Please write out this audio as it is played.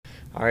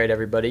All right,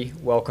 everybody.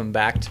 Welcome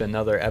back to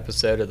another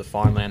episode of the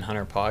Farmland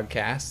Hunter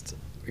Podcast.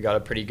 We got a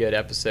pretty good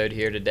episode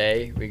here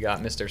today. We got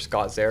Mr.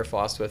 Scott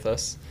Zarefoss with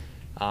us.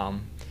 You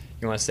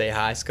want to say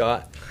hi,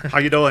 Scott? How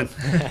you doing?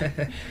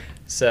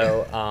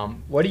 So,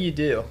 what do you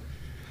do?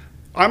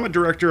 I'm a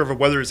director of a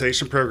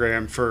weatherization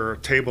program for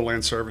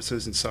Tableland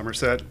Services in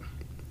Somerset.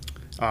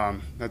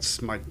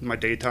 That's my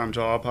daytime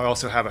job. I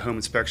also have a home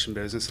inspection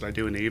business that I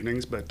do in the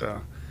evenings, but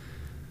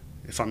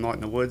if I'm not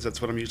in the woods, that's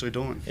what I'm usually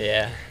doing.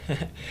 Yeah.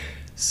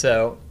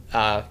 So,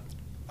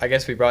 I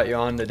guess we brought you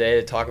on today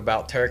to talk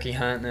about turkey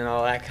hunting and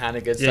all that kind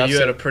of good stuff. Yeah, you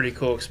had a pretty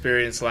cool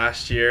experience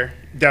last year.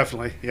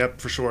 Definitely.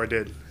 Yep, for sure I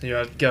did. You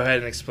want to go ahead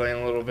and explain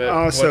a little bit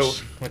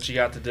what you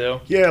got to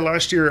do? Yeah,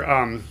 last year,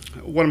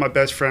 one of my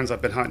best friends,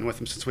 I've been hunting with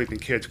him since we've been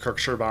kids, Kirk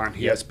Sherbine.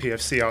 He has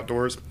PFC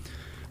Outdoors.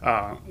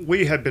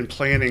 We had been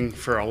planning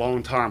for a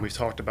long time. We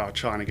talked about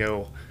trying to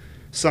go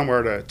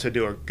somewhere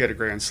to get a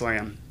Grand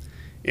Slam.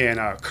 And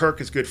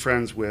Kirk is good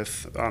friends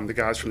with the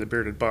guys from the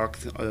Bearded Buck,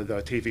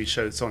 the TV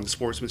show that's on the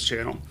Sportsman's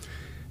Channel.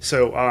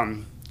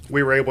 So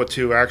we were able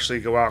to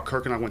actually go out.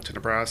 Kirk and I went to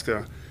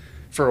Nebraska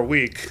for a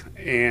week,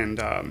 and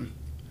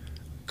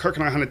Kirk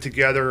and I hunted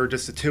together,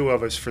 just the two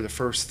of us, for the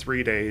first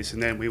 3 days,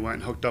 and then we went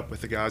and hooked up with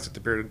the guys at the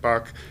Bearded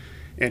Buck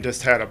and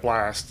just had a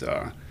blast.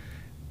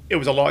 It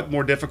was a lot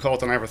more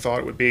difficult than I ever thought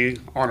it would be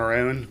on our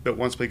own, but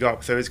once we got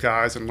with those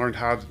guys and learned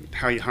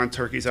how you hunt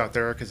turkeys out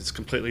there, because it's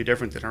completely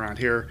different than around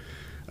here,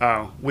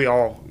 we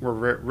all were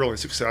really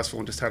successful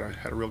and just had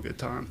a real good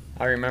time.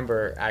 I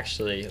remember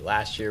actually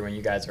last year when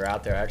you guys were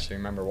out there, I actually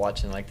remember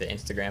watching like the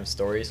Instagram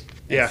stories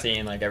and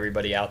seeing like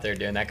everybody out there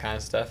doing that kind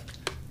of stuff.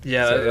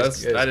 Yeah,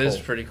 So that is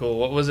cool. pretty cool.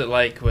 What was it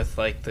like with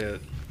like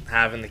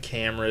having the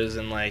cameras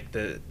and like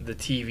the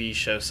TV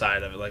show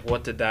side of it? Like,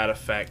 what did that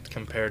affect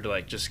compared to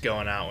like just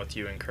going out with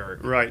you and Kirk?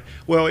 Right.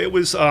 Well, it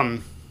was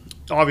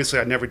obviously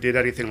I never did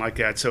anything like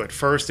that, so at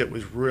first it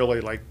was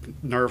really like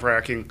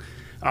nerve-wracking.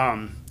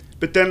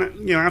 But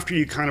then, after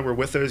you kind of were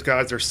with those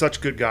guys, they're such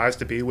good guys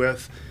to be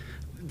with.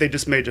 They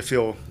just made you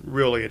feel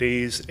really at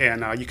ease,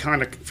 and you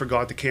kind of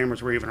forgot the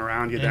cameras were even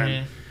around you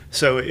then.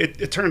 So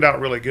it turned out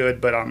really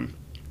good, but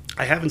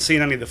I haven't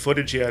seen any of the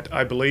footage yet.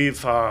 I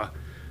believe the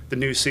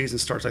new season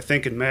starts, I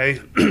think, in May.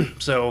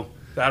 So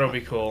that'll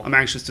be cool. I'm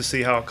anxious to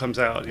see how it comes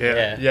out.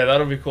 Yeah,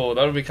 that'll be cool.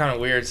 That'll be kind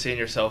of weird seeing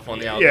yourself on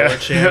the Outdoor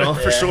Channel.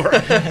 For sure.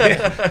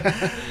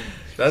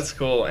 That's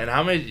cool. And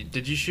how many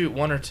did you shoot?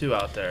 One or two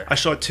out there? I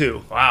shot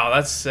two. Wow,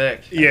 that's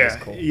sick. Yeah,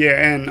 cool.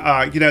 And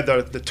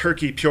the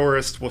turkey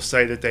purists will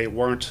say that they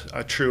weren't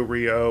a true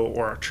Rio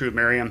or a true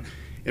Merriam.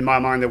 In my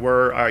mind, they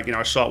were.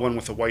 I shot one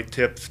with the white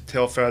tip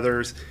tail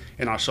feathers,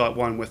 and I shot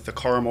one with the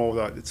caramel.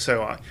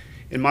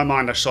 In my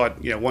mind, I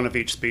shot one of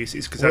each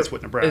species because that's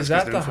what Nebraska is. Is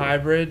that the known for.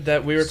 hybrid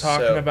that we were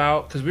talking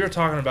about? Because we were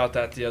talking about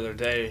that the other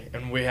day,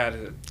 and we had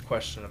a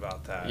question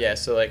about that. Yeah,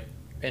 so like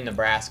in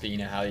Nebraska, you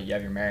know how you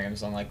have your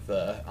Merriams on like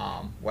the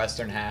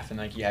western half, and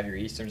like you have your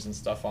easterns and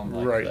stuff on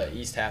like the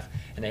east half,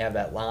 and they have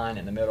that line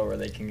in the middle where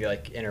they can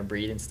like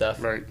interbreed and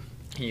stuff. Right.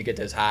 And you get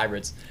those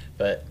hybrids.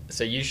 But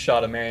so you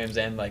shot a Merriam's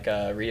and like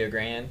a Rio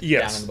Grande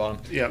Yes. down in the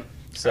bottom. Yeah.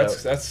 So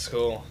that's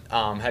cool.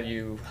 Have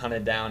you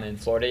hunted down in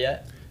Florida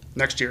yet?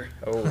 Next year.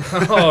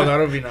 Oh, Oh,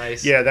 that'll be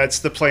nice. Yeah, that's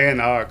the plan.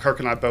 Kirk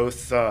and I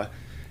both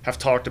have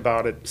talked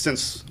about it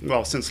since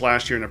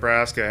last year in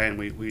Nebraska, and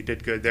we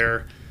did good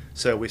there.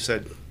 So we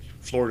said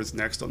Florida's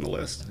next on the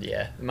list.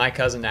 yeah. My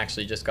cousin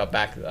actually just got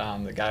back.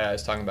 The guy I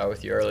was talking about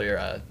with you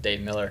earlier,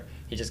 Dave Miller,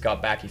 he just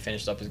got back. He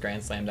finished up his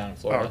Grand Slam down in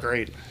Florida. Oh,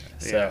 great.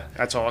 So, Yeah,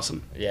 that's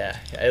awesome. Yeah,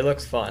 it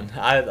looks fun.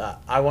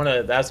 I want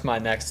to. That's my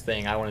next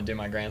thing. I want to do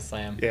my Grand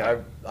Slam. Yeah.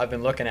 I've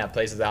been looking at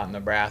places out in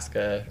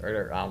Nebraska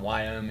or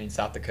Wyoming,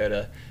 South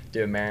Dakota,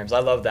 doing Merriams. I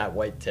love that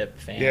white tip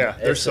fan. Yeah,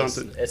 there's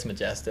something. It's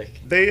majestic.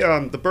 They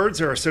the birds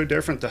there are so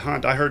different to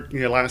hunt. I heard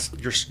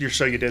your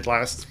show you did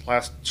last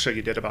show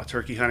you did about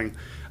turkey hunting,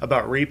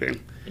 about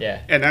reaping.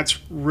 Yeah. And that's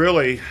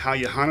really how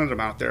you hunted them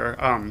out there.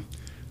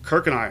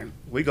 Kirk and I,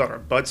 we got our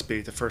butts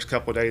beat the first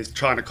couple of days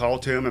trying to call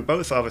to them, and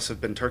both of us have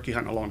been turkey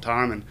hunting a long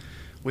time, and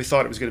we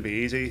thought it was going to be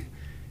easy.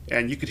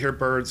 And you could hear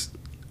birds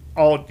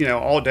all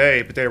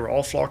day, but they were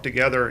all flocked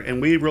together,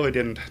 and we really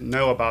didn't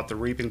know about the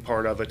reaping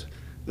part of it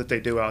that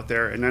they do out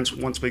there. And then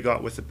once we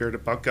got with the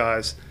Bearded Buck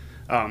guys,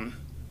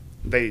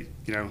 they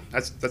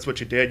that's what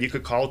you did. You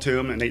could call to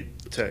them, and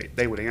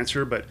they would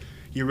answer, but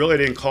you really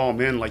didn't call them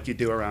in like you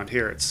do around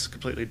here. It's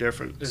completely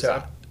different. Is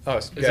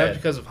that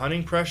because of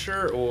hunting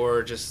pressure,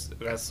 or just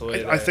that's the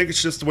way? I think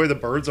it's just the way the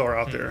birds are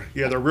out there.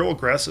 Yeah, they're real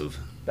aggressive.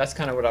 That's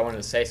kind of what I wanted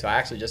to say. So I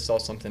actually just saw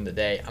something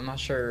today. I'm not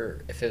sure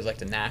if it was like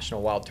the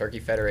National Wild Turkey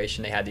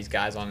Federation. They had these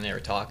guys on and they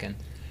were talking,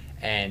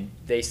 and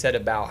they said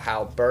about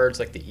how birds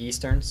like the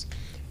easterns,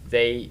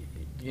 they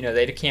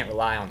can't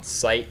rely on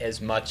sight as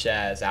much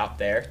as out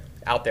there.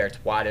 Out there,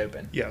 it's wide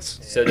open.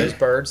 Yes. So those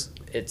birds,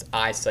 it's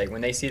eyesight.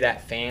 When they see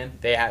that fan,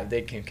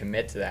 they can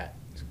commit to that.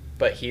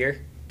 But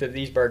here,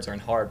 these birds are in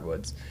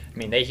hardwoods. I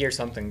mean, they hear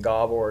something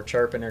gobble or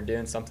chirping or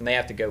doing something. They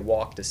have to go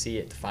walk to see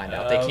it to find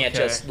out. They can't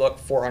just look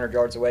 400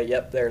 yards away.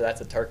 Yep,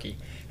 that's a turkey.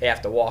 They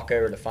have to walk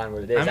over to find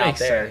what it is. That out makes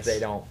there, sense. they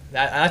don't.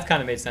 That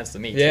kind of made sense to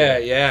me. Yeah,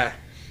 too. yeah.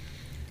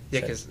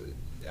 Yeah, because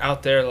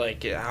out there,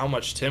 like, how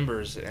much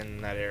timber's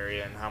in that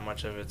area and how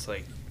much of it's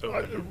like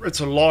open? It's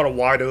a lot of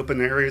wide open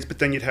areas, but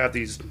then you'd have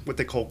these what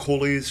they call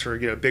coulees,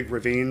 or big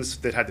ravines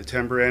that had the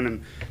timber in,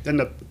 and then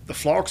the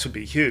flocks would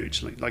be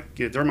huge.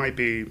 There might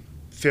be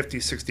 50,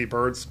 60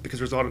 birds because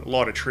there's a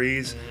lot of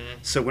trees. Mm-hmm.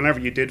 So whenever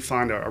you did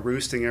find a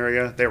roosting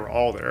area, they were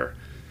all there.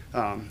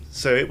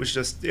 So it was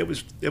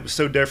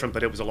so different,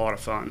 but it was a lot of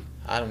fun.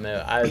 I don't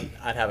know.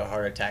 I'd have a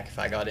heart attack if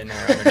I got in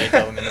there underneath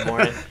of them in the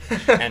morning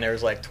and there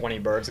was like 20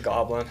 birds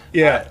gobbling.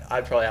 Yeah.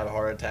 I'd probably have a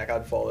heart attack.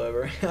 I'd fall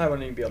over. I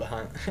wouldn't even be able to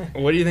hunt.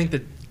 What do you think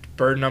the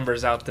bird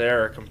numbers out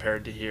there are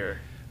compared to here?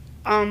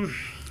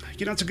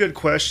 It's a good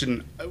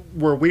question.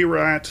 Where we were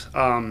at,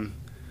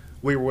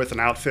 we were with an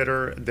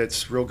outfitter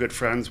that's real good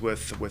friends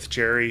with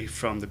Jerry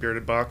from the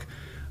Bearded Buck,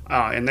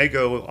 and they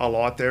go a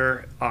lot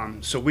there.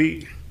 So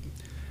we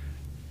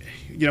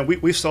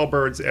saw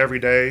birds every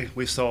day.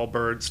 We saw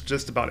birds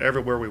just about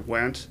everywhere we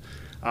went.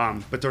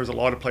 But there was a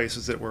lot of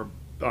places that were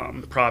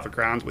private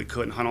grounds we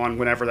couldn't hunt on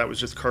whenever that was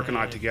just Kirk and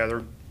I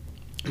together.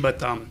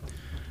 But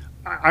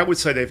I would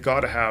say they've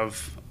got to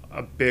have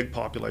a big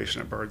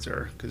population of birds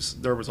there because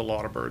there was a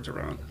lot of birds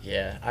around.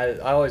 Yeah, I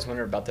always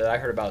wonder about that. I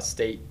heard about a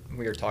state,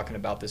 we were talking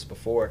about this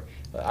before,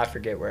 but I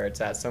forget where it's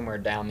at, somewhere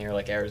down near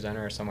like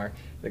Arizona or somewhere.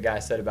 The guy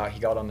said about he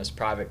got on this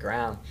private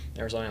ground,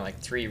 there was only like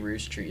 3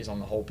 roost trees on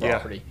the whole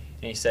property. Yeah.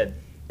 And he said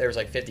there was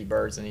like 50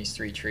 birds in these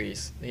 3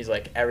 trees. He's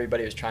like,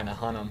 everybody was trying to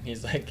hunt them.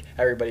 He's like,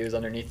 everybody was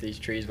underneath these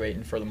trees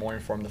waiting for the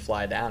morning for them to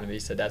fly down. And he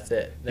said, that's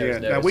it. It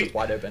was just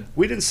wide open.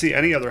 We didn't see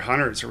any other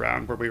hunters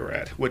around where we were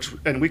at,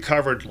 and we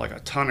covered like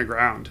a ton of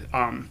ground.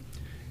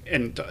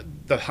 And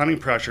the hunting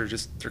pressure,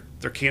 just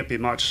there can't be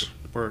much,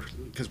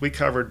 because we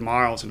covered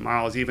miles and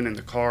miles, even in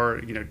the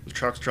car,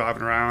 trucks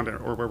driving around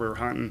or where we were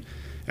hunting,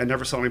 and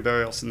never saw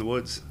anybody else in the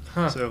woods.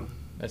 Huh. So.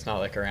 It's not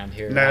like around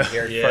here. No. Around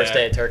here, Yeah. First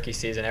day of turkey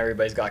season,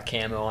 everybody's got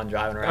camo on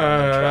driving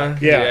around in the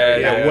truck.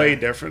 Yeah, way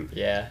different.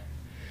 Yeah,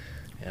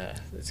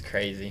 it's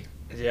crazy.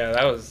 Yeah,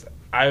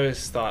 I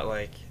always thought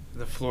like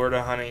the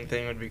Florida hunting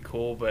thing would be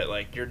cool, but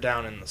like you're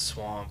down in the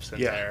swamps in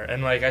there,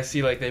 and like I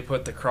see like they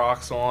put the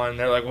Crocs on,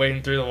 they're like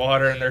wading through the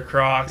water in their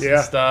Crocs and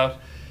stuff.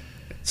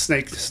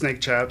 Snake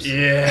chaps.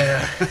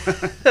 Yeah.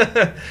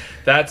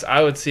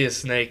 I would see a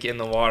snake in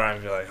the water,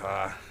 I'd be like,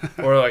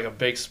 or like a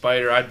big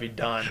spider, I'd be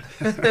done.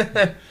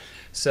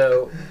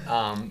 So,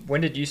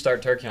 when did you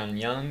start turkey hunting?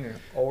 Young or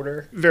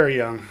older? Very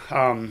young.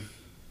 I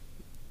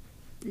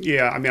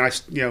mean,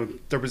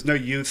 there was no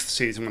youth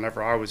season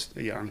whenever I was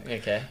young.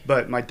 Okay.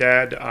 But my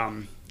dad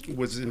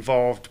was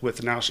involved with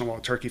the National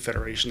Wild Turkey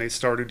Federation. They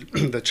started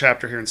the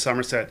chapter here in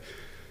Somerset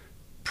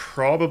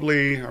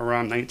probably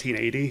around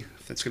 1980.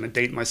 That's going to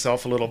date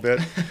myself a little bit.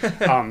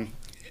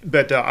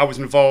 But I was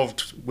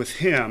involved with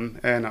him,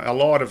 and a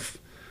lot of,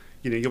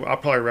 I'll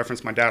probably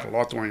reference my dad a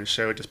lot during the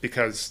show just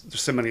because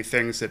there's so many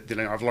things that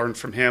I've learned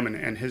from him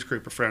and his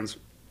group of friends.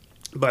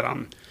 But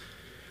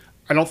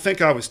I don't think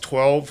I was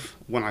 12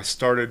 when I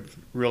started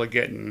really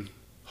getting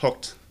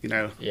hooked,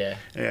 Yeah.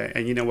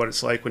 And you know what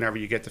it's like whenever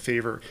you get the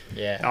fever.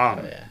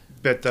 Yeah.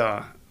 But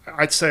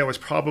I'd say I was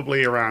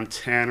probably around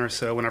 10 or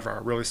so whenever I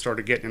really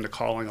started getting into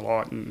calling a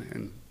lot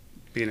and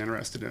being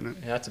interested in it.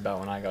 Yeah, that's about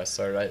when I got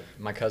started.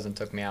 My cousin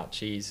took me out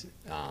cheese.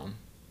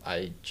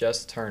 I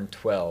just turned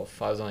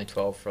 12. I was only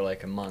 12 for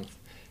like a month,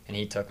 and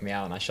he took me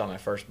out, and I shot my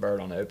first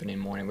bird on the opening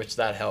morning, which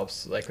that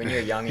helps. Like when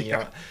you're young and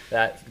you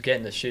that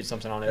getting to shoot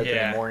something on the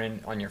opening morning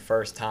on your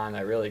first time,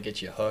 that really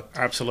gets you hooked.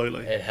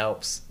 Absolutely. It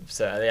helps.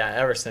 So yeah,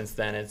 ever since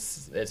then,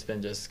 it's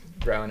been just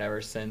growing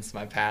ever since,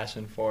 my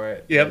passion for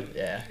it. Yep.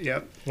 Yeah.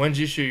 Yep. When did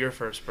you shoot your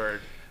first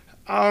bird?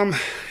 I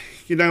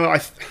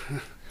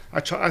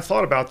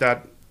thought about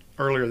that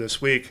earlier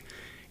this week,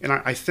 and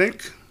I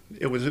think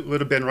it would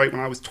have been right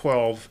when I was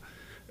 12,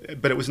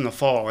 but it was in the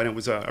fall, and it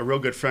was a real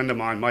good friend of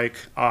mine, Mike.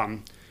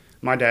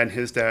 My dad and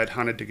his dad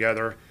hunted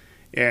together,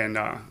 and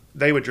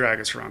they would drag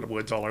us around the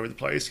woods all over the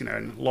place, and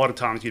a lot of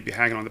times you'd be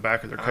hanging on the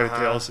back of their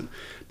coattails.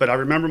 But I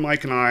remember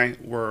Mike and I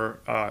were,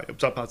 it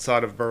was up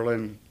outside of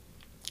Berlin,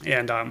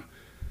 and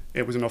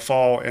it was in the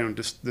fall, and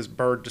just this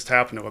bird just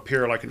happened to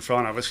appear like in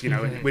front of us. We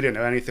didn't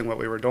know anything what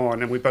we were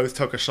doing, and we both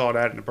took a shot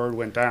at it, and the bird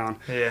went down.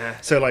 Yeah.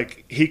 So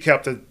like he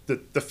kept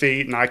the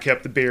feet, and I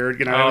kept the beard.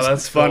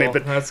 That's funny, cool.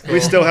 but that's cool. we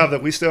still have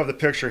the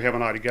picture of him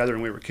and I together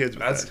when we were kids.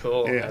 That's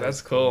cool. Yeah.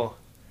 That's cool.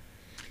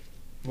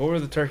 What were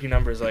the turkey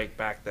numbers like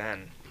back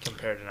then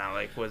compared to now?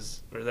 Like, were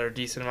there a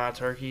decent amount of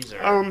turkeys?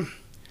 Or?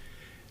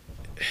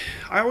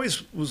 I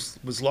always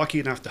was lucky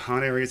enough to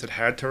hunt areas that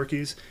had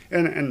turkeys,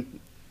 and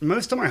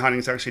most of my hunting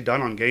is actually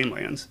done on game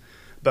lands.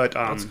 But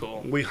that's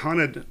cool. We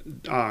hunted,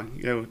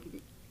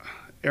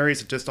 areas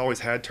that just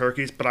always had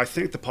turkeys. But I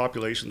think the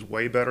population's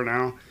way better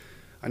now.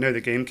 I know the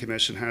Game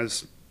Commission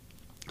has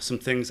some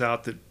things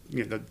out that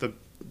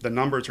the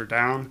numbers are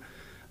down,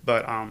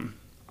 but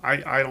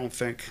I don't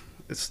think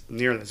it's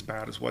near as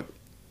bad as what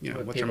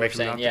they're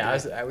making out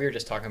to be. We were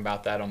just talking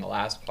about that on the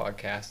last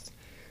podcast.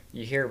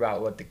 you hear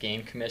about what the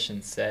game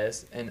commission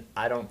says, and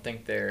I don't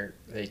think they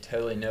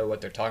totally know what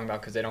they're talking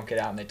about because they don't get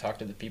out and they talk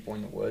to the people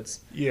in the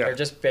woods. Yeah. They're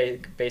just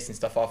basing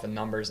stuff off of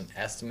numbers and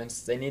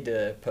estimates. They need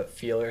to put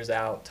feelers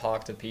out,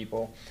 talk to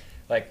people.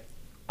 Like,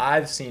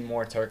 I've seen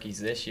more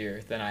turkeys this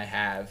year than I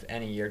have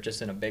any year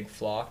just in a big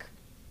flock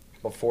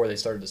before they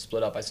started to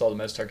split up. I saw the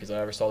most turkeys I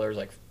ever saw. There was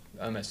like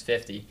almost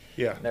 50.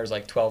 Yeah. And there was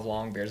like 12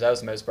 longbeards. That was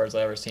the most birds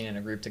I ever seen in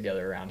a group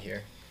together around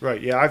here.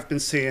 Right. Yeah, I've been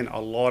seeing a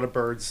lot of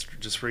birds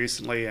just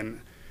recently,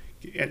 and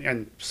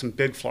some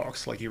big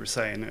flocks, like you were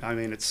saying. I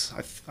mean,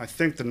 I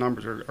think the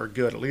numbers are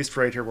good, at least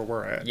right here where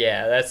we're at.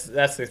 Yeah, that's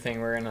the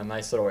thing. We're in a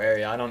nice little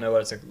area. I don't know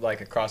what it's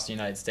like across the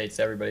United States.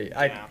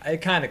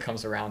 It kind of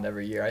comes around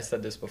every year. I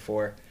said this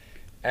before.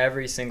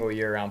 Every single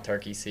year around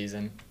turkey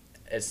season,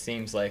 it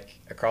seems like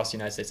across the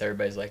United States,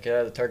 everybody's like,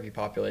 the turkey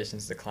population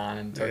is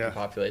declining. Turkey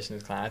population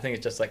is declining. I think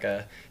it's just like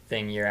a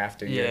thing year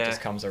after year. It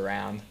just comes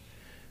around.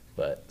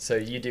 But so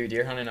you do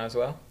deer hunting as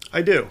well?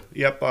 I do.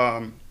 Yep.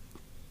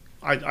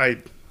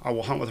 I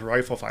will hunt with a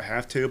rifle if I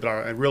have to, but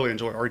I really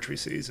enjoy archery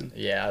season.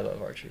 Yeah, I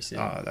love archery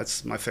season.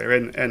 That's my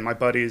favorite. And my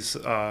buddies,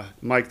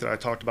 Mike, that I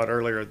talked about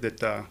earlier,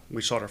 that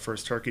we shot our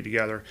first turkey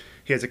together.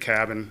 He has a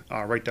cabin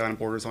right down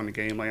borders on the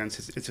game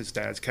lands. It's his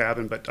dad's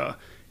cabin, but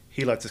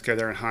he lets us go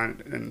there and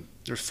hunt. And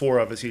there's 4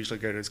 of us usually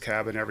go to his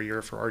cabin every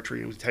year for archery,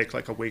 and we take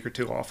like a week or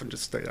 2 off and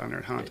just stay down there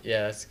and hunt.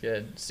 Yeah, that's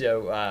good.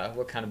 So,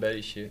 what kind of bow do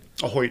you shoot?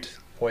 A Hoyt.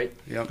 Hoyt?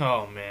 Yep.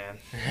 Oh man.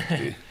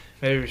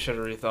 Maybe we should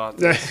have rethought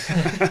this.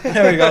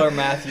 We got our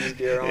Matthews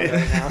gear on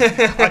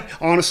right now.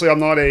 Honestly, I'm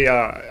not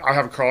I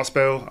have a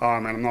crossbow,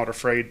 and I'm not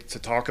afraid to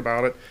talk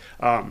about it.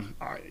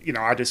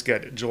 I just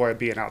get joy of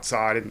being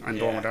outside and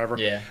doing whatever.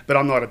 Yeah. But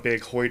I'm not a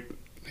big Hoyt.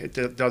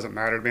 It doesn't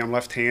matter to me. I'm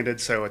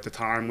left-handed, so at the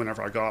time,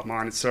 whenever I got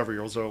mine at several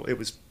years old, it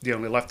was the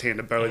only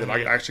left-handed bow that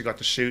I actually got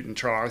to shoot and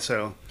try.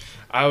 So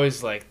I always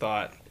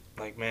thought,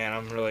 man,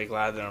 I'm really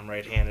glad that I'm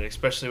right-handed,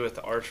 especially with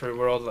the archery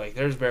world. Like,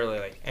 there's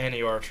barely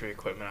any archery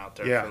equipment out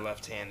there for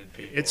left-handed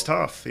people. It's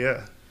tough,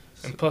 yeah.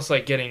 And plus,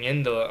 getting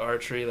into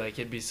archery,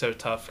 it'd be so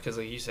tough because,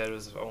 like you said, it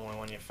was the only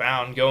one you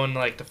found. Going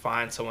to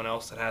find someone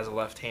else that has a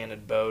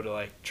left-handed bow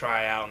to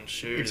try out and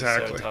shoot is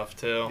so tough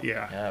too.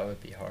 Yeah, that would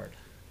be hard.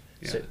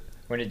 Yeah. So,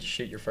 when did you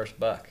shoot your first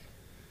buck?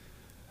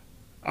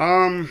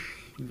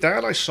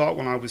 That I shot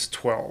when I was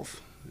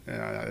 12.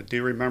 I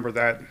do remember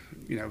that,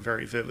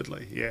 very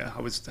vividly. Yeah,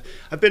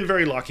 I've been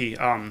very lucky,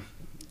 in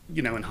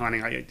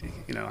hunting.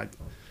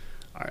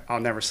 I'll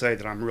never say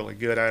that I'm really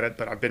good at it,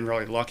 but I've been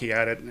really lucky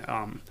at it.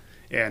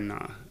 And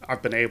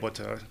I've been able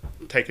to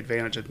take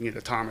advantage of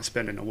the time I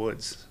spend in the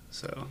woods.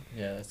 So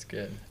yeah, that's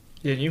good.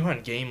 Yeah, and you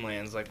hunt game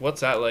lands. What's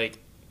that like?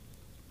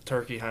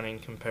 Turkey hunting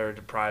compared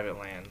to private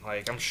land?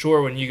 I'm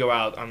sure when you go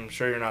out, I'm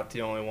sure you're not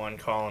the only one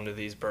calling to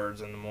these birds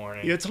in the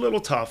morning. Yeah, it's a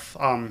little tough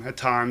at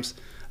times.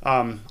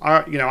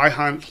 I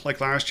hunt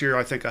last year.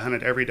 I think I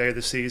hunted every day of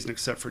the season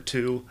except for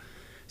 2.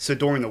 So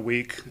during the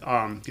week,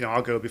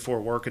 I'll go before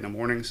work in the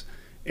mornings,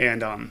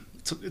 and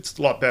it's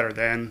a lot better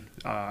then.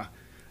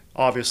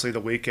 Obviously,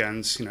 the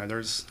weekends,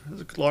 there's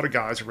a lot of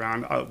guys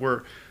around.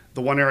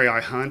 The one area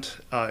I hunt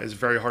is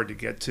very hard to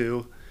get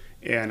to,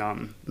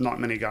 and not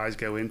many guys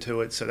go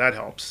into it, so that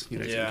helps. To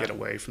get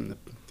away from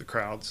the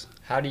crowds.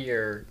 How do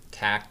your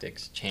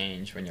tactics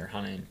change when you're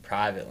hunting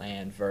private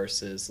land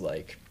versus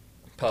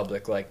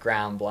public,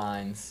 ground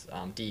blinds,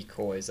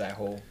 decoys, that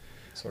whole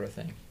sort of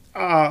thing?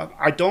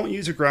 I don't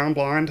use a ground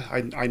blind.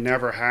 I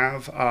never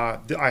have.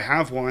 I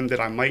have one that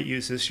I might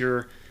use this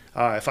year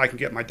if I can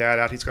get my dad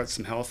out. He's got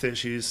some health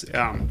issues,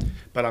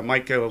 but I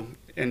might go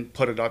and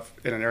put it up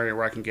in an area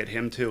where I can get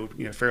him to,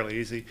 fairly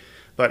easy.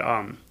 But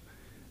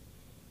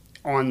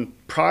on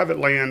private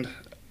land,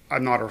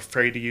 I'm not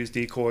afraid to use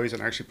decoys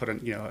and actually put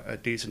a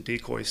decent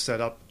decoy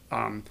setup.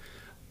 On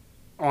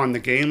the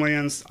game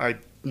lands, I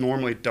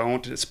normally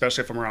don't,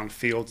 especially if I'm around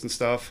fields and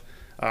stuff,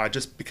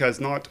 just because,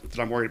 not that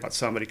I'm worried about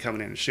somebody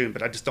coming in and shooting,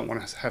 but I just don't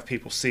want to have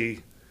people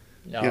see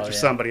there's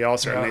somebody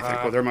else there and they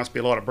think, well, there must be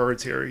a lot of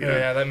birds here.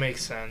 Yeah, that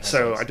makes sense.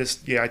 So I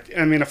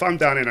mean, if I'm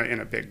down in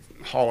a big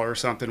holler or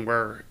something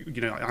where,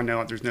 I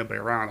know there's nobody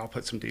around, I'll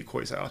put some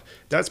decoys out.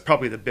 That's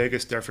probably the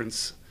biggest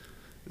difference.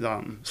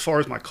 As far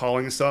as my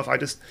calling and stuff, I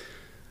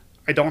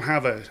don't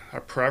have a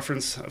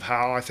preference of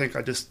how. I think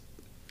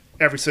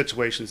every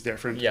situation is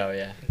different.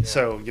 Yeah.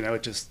 So, you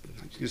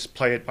just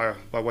play it by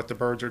what the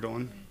birds are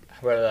doing.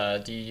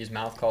 What do you use?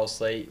 Mouth call,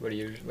 slate?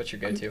 What's your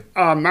go-to?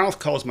 Mouth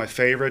call is my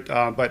favorite,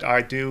 but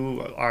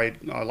I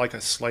like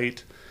a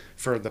slate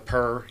for the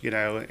purr,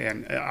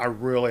 and I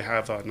really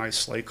have a nice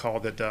slate call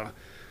that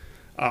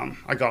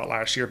I got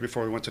last year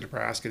before we went to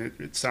Nebraska, and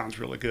it sounds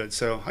really good.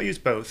 So I use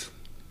both.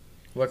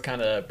 What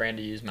kind of brand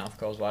do you use mouth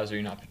calls wise? Are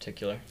you not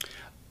particular?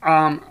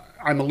 I'm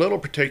a little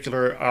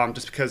particular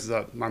just because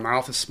my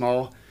mouth is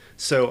small.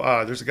 So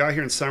there's a guy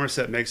here in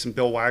Somerset makes some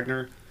Bill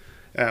Wagner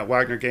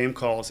game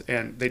calls,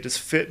 and they just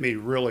fit me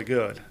really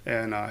good.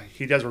 And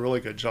he does a really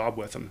good job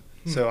with them.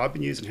 So I've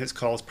been using his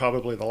calls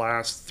probably the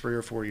last 3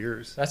 or 4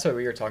 years. That's what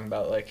we were talking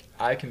about.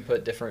 I can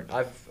put different.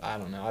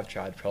 I've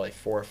tried probably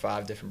 4 or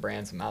 5 different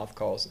brands of mouth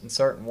calls, and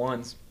certain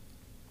ones,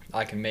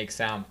 I can make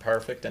sound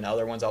perfect, and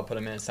other ones I'll put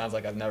them in. It sounds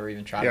like I've never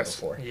even tried it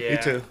before. Yeah. Me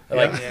too.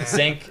 Like Yeah.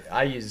 zinc,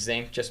 I use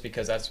zinc just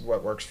because that's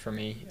what works for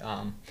me,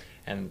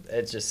 and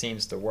it just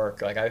seems to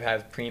work. Like I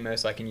have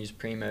Primos, I can use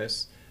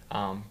Primos,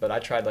 but I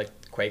tried like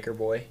Quaker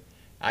Boy.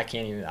 I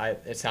can't even.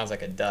 It sounds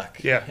like a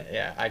duck. Yeah.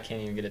 Yeah. I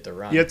can't even get it to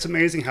run. Yeah, it's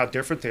amazing how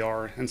different they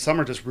are, and some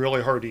are just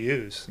really hard to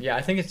use. Yeah,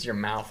 I think it's your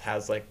mouth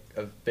has like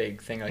a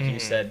big thing, like you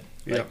said,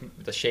 like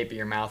the shape of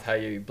your mouth, how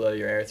you blow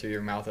your air through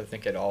your mouth. I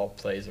think it all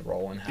plays a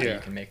role in how you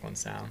can make one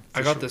sound.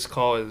 I got this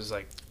call. It was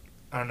like,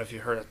 I don't know if you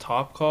heard of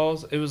Top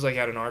Calls. It was like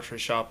at an archery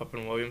shop up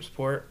in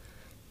Williamsport.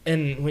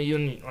 And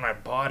when I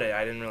bought it,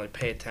 I didn't really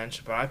pay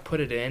attention, but I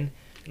put it in,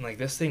 and like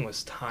this thing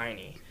was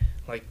tiny.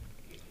 Like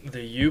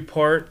the U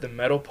part, the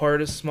metal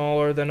part is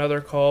smaller than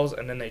other calls,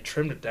 and then they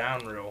trimmed it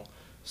down real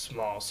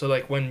small. So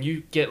like when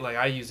you get, like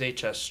I use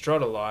HS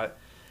Strut a lot,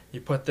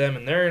 you put them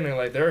in there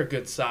and they're a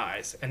good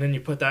size, and then you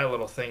put that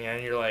little thing in,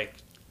 and you're like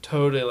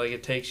totally, like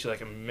it takes you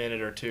like a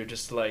minute or two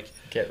just to like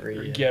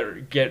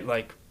get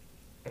like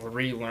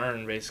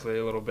relearn basically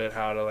a little bit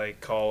how to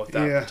like call with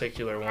that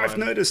particular one. I've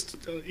noticed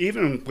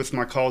even with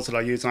my calls that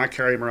I use, and I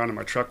carry them around in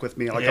my truck with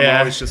me. Like I'm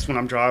always just when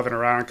I'm driving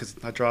around, because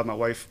I drive my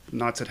wife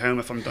nuts at home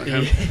if I'm done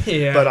home.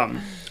 But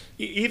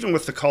even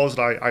with the calls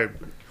that I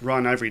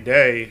run every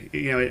day,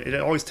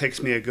 it always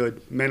takes me a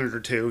good minute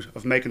or two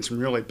of making some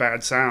really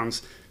bad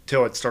sounds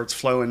till it starts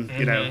flowing.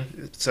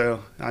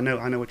 So I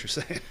know what you're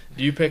saying.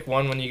 Do you pick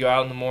one when you go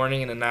out in the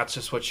morning and then that's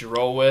just what you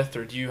roll with,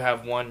 or do you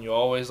have one you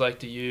always like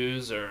to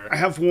use? Or I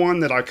have one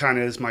that I kind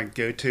of is my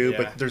go-to,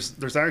 but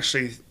there's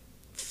actually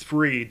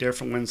 3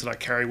 different ones that I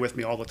carry with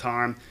me all the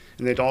time,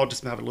 and they'd all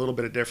just have a little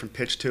bit of different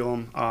pitch to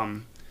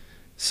them.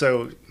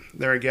 So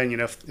there again,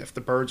 if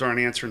the birds aren't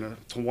answering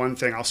to one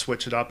thing, I'll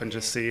switch it up and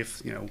just see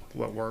if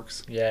what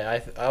works. Yeah,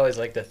 I always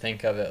like to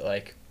think of it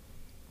like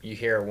you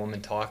hear a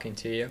woman talking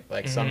to you.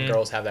 Like some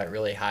girls have that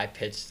really high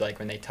pitched, like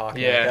when they talk,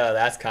 like, oh,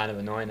 that's kind of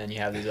annoying. Then you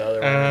have these other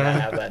women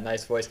that have that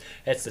nice voice.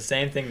 It's the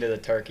same thing to the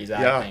turkeys,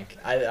 I think.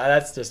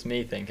 That's just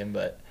me thinking,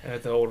 but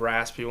the old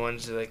raspy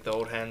ones, like the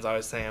old hens, I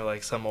was thinking of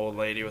like some old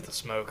lady with a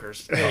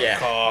smoker's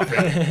cough,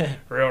 and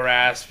real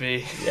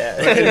raspy.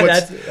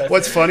 Yeah.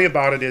 What's funny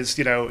about it is,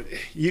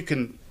 you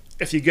can.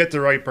 If you get the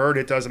right bird,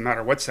 it doesn't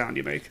matter what sound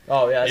you make.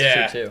 Oh, yeah,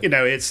 that's true,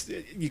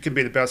 too. You can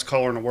be the best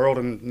caller in the world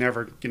and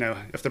never,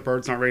 if the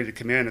bird's not ready to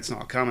come in, it's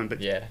not coming. But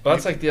yeah. Well,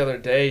 that's like the other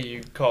day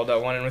you called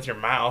that one in with your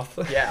mouth.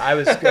 Yeah, I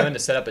was going to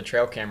set up a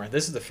trail camera.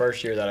 This is the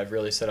first year that I've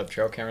really set up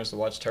trail cameras to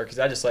watch turkeys.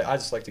 I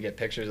just like to get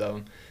pictures of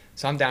them.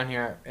 So I'm down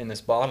here in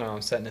this bottom, and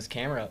I'm setting this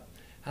camera up.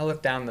 I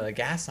look down the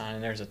gas line,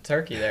 and there's a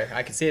turkey there.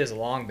 I could see it was a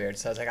longbeard,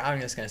 so I was like, I'm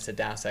just going to sit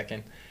down a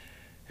second.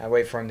 I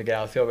wait for him to get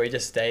out of the field, but he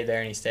just stayed there,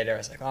 and he stayed there. I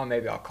was like, oh,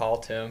 maybe I'll call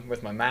to him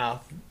with my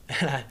mouth.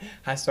 And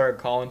I started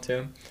calling to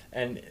him,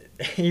 and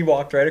he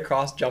walked right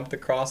across, jumped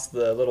across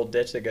the little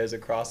ditch that goes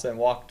across it, and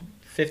walked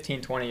 15,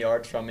 20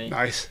 yards from me.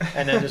 Nice.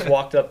 And then just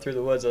walked up through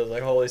the woods. I was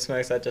like, holy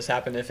smokes, that just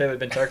happened. If it would have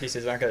been turkey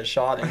season, I could have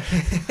shot him.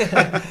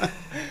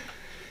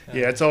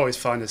 Yeah, it's always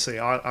fun to see.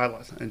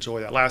 I enjoy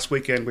that. Last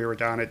weekend, we were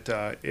down at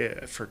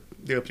for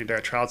the opening day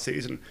of trout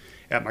season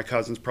at my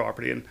cousin's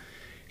property, and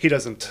he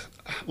doesn't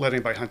let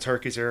anybody hunt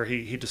turkeys there.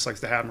 He just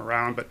likes to have them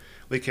around. But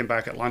we came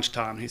back at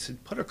lunchtime. And he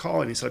said, put a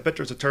call in. He said, I bet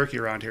there's a turkey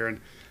around here.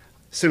 And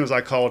as soon as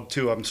I called,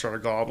 2 of them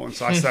started gobbling.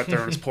 So I sat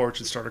there on his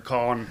porch and started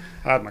calling.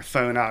 I had my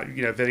phone out,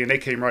 video. And they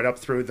came right up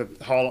through the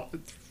hall,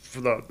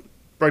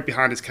 right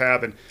behind his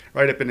cabin,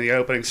 right up in the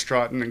opening,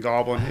 strutting and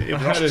gobbling.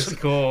 That is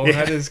cool. Yeah,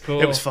 that is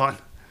cool. It was fun.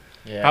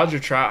 Yeah.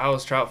 How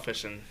was trout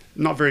fishing?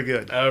 Not very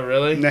good. Oh,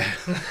 really? Nah,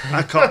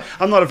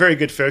 I'm not a very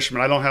good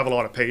fisherman. I don't have a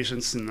lot of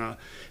patience,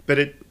 but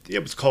it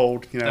was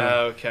cold,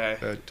 Oh, okay.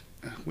 But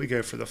we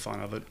go for the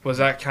fun of it. Was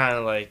that kind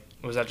of like,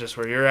 was that just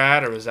where you're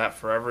at, or was that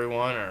for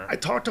everyone? Or I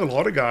talked to a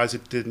lot of guys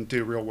that didn't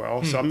do real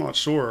well, so I'm not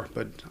sure,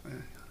 but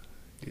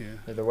yeah.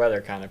 The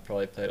weather kind of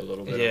probably played a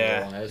little bit of a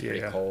role, and it was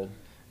pretty cold.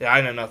 Yeah,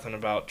 I know nothing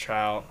about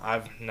trout.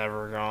 I've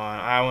never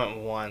gone. I went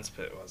once,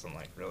 but it wasn't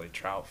like really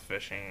trout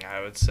fishing, I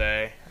would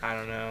say. I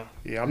don't know.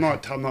 Yeah, I'm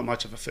not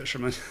much of a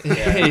fisherman.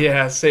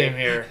 Yeah, same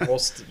here. We'll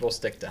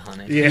stick to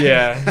hunting.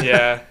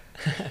 Yeah.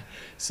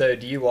 So,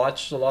 do you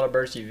watch a lot of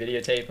birds? Do you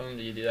videotape them?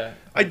 Do you do that?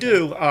 I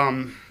do.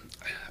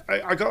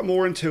 I got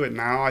more into it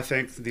now. I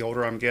think the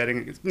older I'm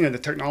getting, the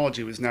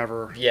technology was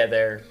never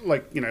there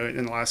like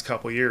in the last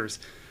couple of years.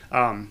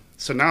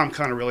 So now I'm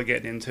kind of really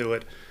getting into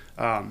it.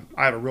 I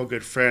have a real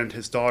good friend.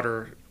 His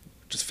daughter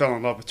just fell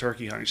in love with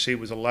turkey hunting. She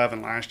was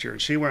 11 last year,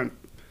 and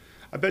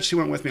I bet she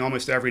went with me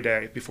almost every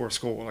day before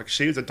school. Like,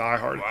 she was a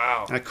diehard.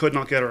 Wow. And I could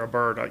not get her a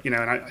bird. And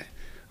I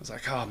was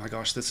like, oh my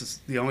gosh, this is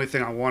the only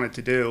thing I wanted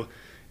to do.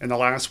 And the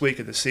last week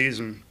of the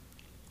season,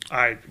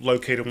 I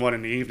located one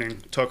in the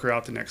evening, took her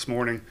out the next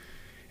morning,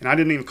 and I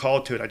didn't even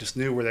call to it. I just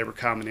knew where they were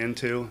coming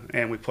into,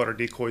 and we put our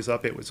decoys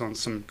up. It was on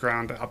some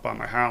ground up by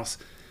my house,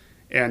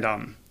 and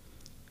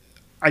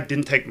I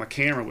didn't take my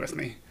camera with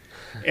me.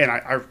 And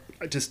I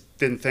just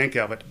didn't think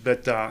of it.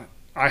 But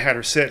I had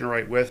her sitting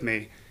right with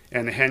me,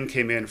 and the hen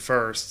came in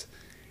first.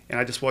 And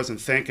I just wasn't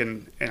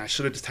thinking, and I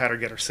should have just had her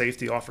get her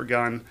safety off her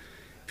gun.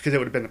 because it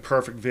would have been the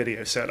perfect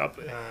video setup.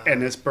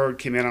 And this bird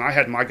came in, and I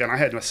had my gun. I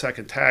had my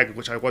second tag,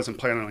 which I wasn't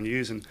planning on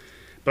using,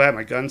 but I had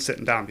my gun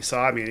sitting down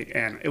beside me,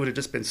 and it would have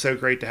just been so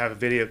great to have a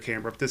video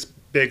camera. But this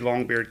big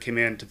longbeard came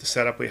in to the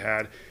setup we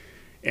had,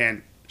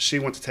 and she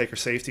went to take her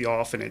safety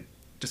off, and it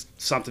just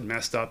something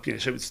messed up. You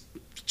know,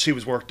 she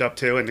was worked up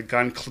too, and the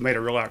gun made a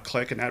real loud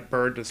click, and that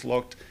bird just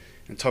looked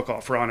and took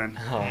off running.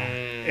 Oh.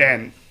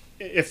 And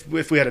if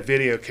we had a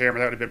video camera,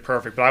 that would have been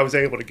perfect. But I was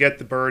able to get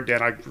the bird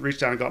down. I reached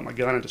down and got my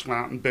gun and just went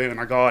out and boom,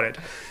 I got it.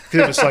 Because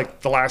it was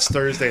like the last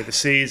Thursday of the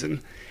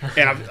season.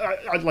 And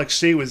I like,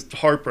 she was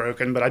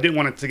heartbroken, but I didn't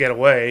want it to get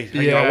away.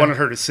 Yeah. You know, I wanted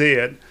her to see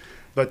it.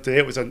 But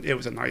it was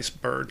a nice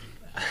bird.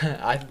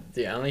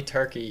 The only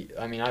turkey,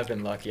 I mean, I've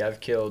been lucky.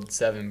 I've killed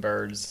 7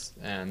 birds,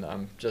 and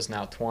I'm just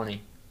now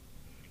 20.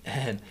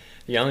 And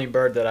the only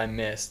bird that I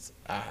missed,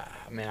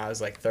 I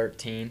was like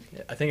 13.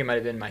 I think it might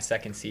have been my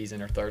second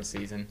season or third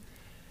season.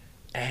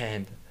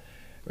 And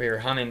we were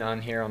hunting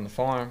on here on the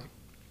farm.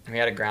 We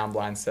had a ground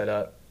blind set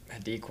up,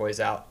 had decoys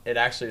out. It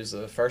actually was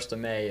the 1st of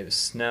May. It was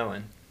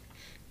snowing.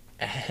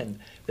 And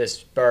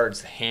this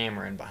bird's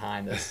hammering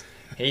behind us.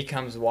 He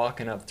comes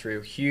walking up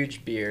through,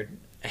 huge beard,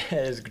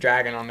 is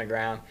dragging on the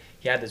ground.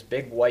 He had this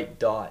big white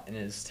dot in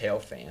his tail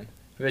fan,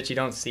 which you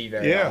don't see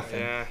very often.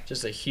 Yeah.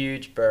 Just a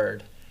huge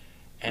bird.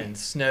 And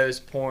snow's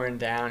pouring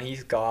down.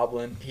 He's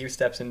gobbling. He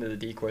steps into the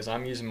decoys.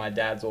 I'm using my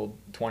dad's old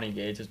 20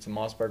 gauge. It's a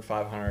Mossberg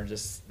 500.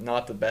 Just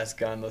not the best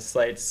gun. The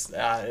sights,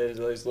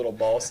 those little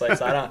ball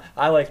sights.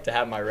 I like to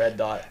have my red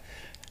dot.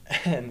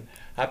 And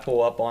I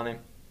pull up on him,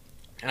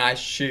 and I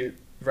shoot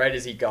right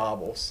as he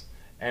gobbles.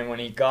 And when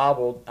he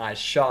gobbled, I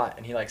shot,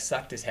 and he like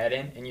sucked his head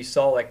in, and you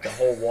saw like the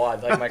whole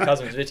wad. Like my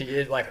cousin was itchy.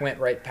 It like went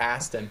right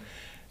past him,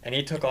 and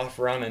he took off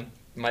running.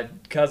 My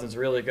cousin's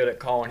really good at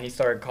calling. He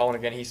started calling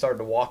again. He started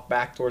to walk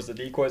back towards the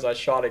decoys. I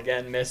shot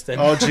again, missed him.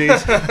 Oh,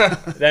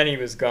 jeez. Then he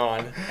was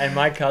gone. And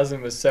my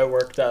cousin was so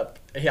worked up.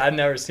 I'd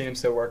never seen him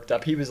so worked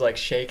up. He was like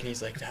shaking.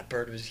 He's like, that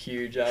bird was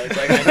huge. I was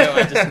like, I know,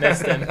 I just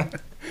missed him.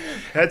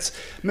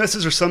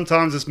 Misses are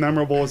sometimes as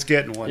memorable as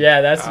getting one.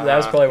 Yeah, that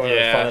was probably one of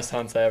the yeah. funnest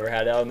hunts I ever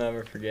had. I'll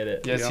never forget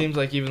it. Yeah, it Yep. seems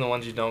like even the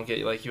ones you don't get,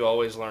 like you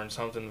always learn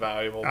something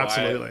valuable.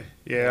 Absolutely. By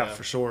it. Yeah,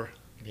 for sure.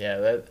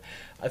 Yeah,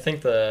 I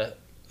think the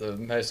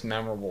most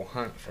memorable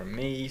hunt for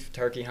me,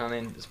 turkey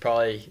hunting, is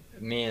probably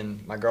me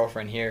and my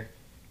girlfriend here.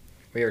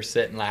 We were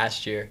sitting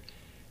last year,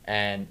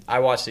 and I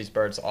watched these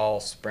birds all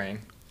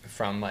spring,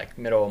 from like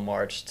middle of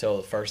March till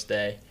the first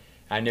day.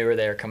 I knew where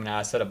they were coming out.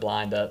 I set a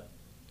blind up,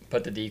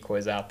 put the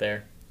decoys out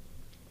there,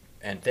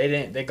 and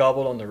they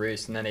gobbled on the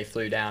roost, and then they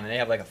flew down, and they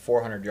have like a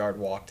 400-yard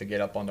walk to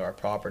get up onto our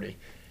property.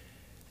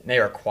 And they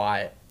were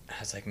quiet. I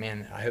was like,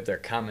 man, I hope they're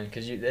coming,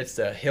 because it's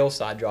the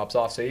hillside drops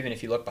off, so even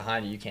if you look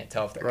behind you, you can't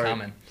tell if they're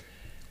coming.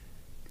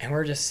 And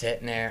we're just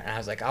sitting there, and I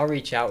was like, I'll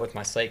reach out with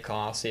my slate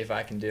call. I'll see if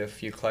I can do a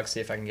few clucks, see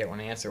if I can get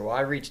one answer. Well,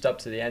 I reached up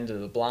to the end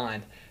of the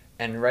blind,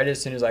 and right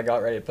as soon as I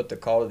got ready to put the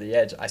call to the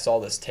edge, I saw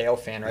this tail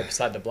fan right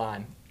beside the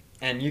blind.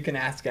 And you can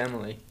ask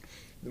Emily,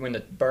 when the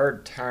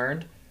bird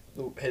turned,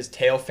 his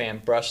tail fan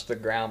brushed the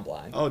ground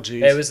blind. Oh,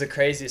 geez. It was the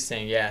craziest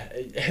thing. Yeah,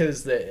 it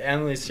was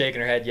Emily's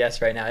shaking her head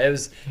yes right now.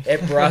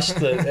 It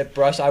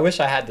brushed. I wish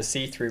I had the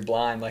see-through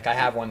blind like I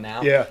have one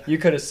now. Yeah. You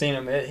could have seen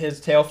him.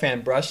 His tail fan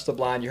brushed the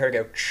blind. You heard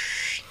it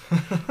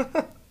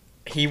go.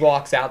 He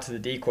walks out to the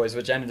decoys,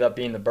 which ended up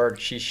being the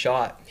bird she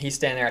shot. He's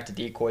standing there at the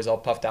decoys, all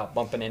puffed out,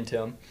 bumping into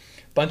him.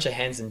 Bunch of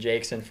hens and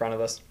jakes in front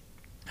of us.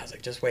 I was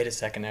like, just wait a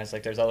second. I was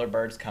like, there's other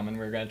birds coming.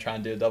 We're going to try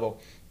and do a double.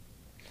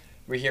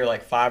 We hear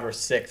like 5 or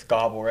 6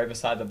 gobble right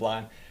beside the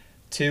blind.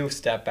 2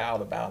 step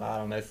out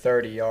about,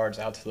 30 yards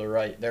out to the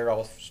right. They're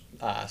all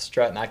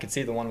strutting. I could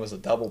see the one was a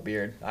double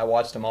beard. I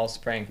watched them all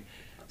spring.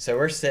 So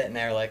we're sitting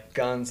there like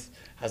guns.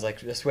 I was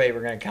like, this way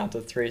we're going to count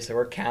to 3. So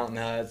we're counting.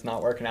 It's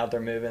not working out. They're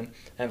moving.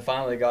 And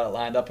finally got it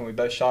lined up, and we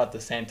both shot at the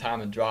same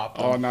time and dropped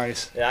them. Oh,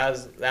 nice. That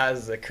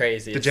was the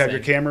craziest Did you have thing.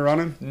 your camera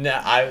running? No,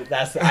 I had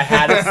it. I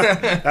had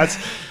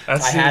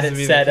it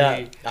set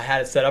up. I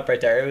had it set up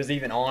right there. It was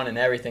even on and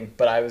everything.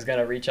 But I was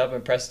gonna reach up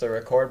and press the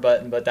record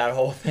button, but that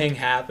whole thing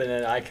happened,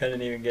 and I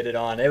couldn't even get it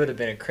on. It would have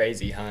been a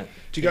crazy hunt.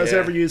 Did you guys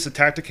ever use the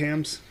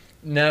Tacticams?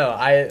 No,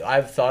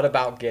 I've thought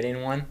about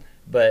getting one,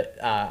 but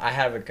I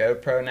have a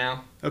GoPro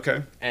now.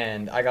 Okay.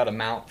 And I got a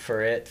mount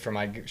for it for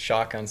my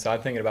shotgun, so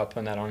I'm thinking about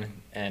putting that on.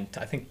 And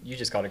I think you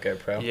just got a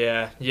GoPro.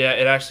 Yeah,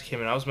 it actually came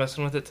in. I was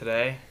messing with it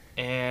today,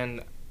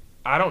 and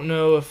I don't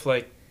know if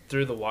like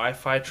through the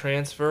Wi-Fi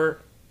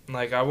transfer,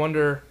 like I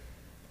wonder.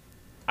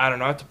 I don't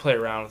know. I have to play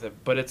around with it,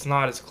 but it's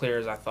not as clear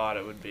as I thought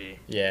it would be.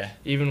 Yeah.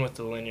 Even with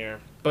the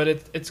linear, but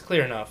it's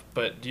clear enough.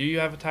 But do you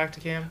have a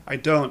Tacticam? I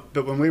don't,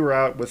 but when we were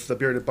out with the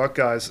Bearded Buck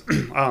guys,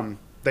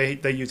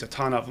 they use a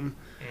ton of them.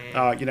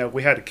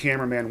 We had a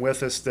cameraman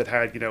with us that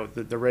had,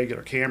 the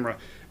regular camera,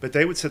 but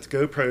they would set the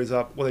GoPros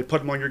up. Well, they put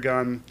them on your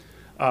gun,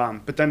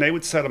 but then they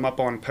would set them up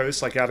on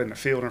posts like out in the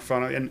field in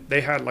front of, and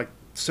they had like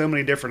so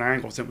many different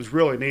angles. It was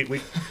really neat.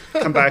 We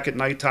come back at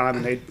nighttime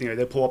and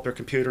they pull up their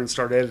computer and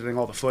start editing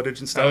all the footage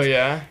and stuff. Oh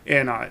yeah.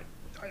 And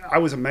I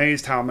was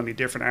amazed how many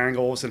different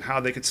angles and how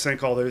they could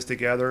sync all those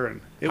together.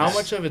 And how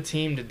much of a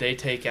team did they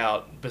take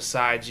out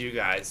besides you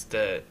guys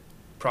to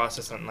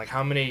process something? Like,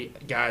 how many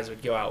guys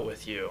would go out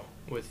with you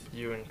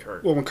and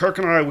Kirk? Well, when Kirk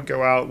and I would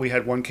go out, we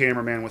had one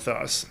cameraman with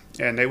us,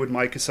 and they would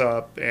mic us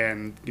up,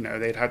 and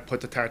they'd have to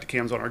put the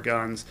Tacticams on our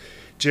guns.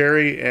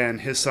 Jerry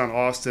and his son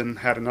Austin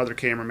had another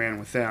cameraman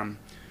with them.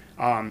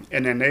 And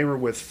then they were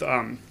with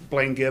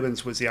Blaine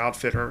Gibbons was the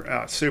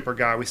outfitter, super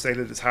guy. We stayed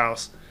at his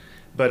house.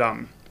 But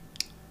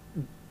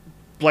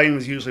Blaine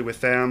was usually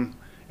with them,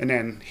 and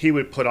then he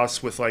would put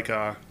us with like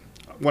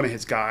one of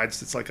his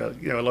guides. It's like a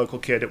local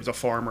kid that was a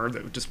farmer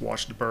that would just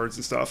watch the birds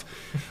and stuff.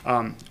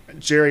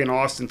 Jerry and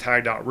Austin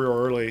tagged out real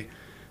early,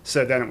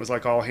 so then it was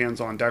like all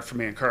hands on deck for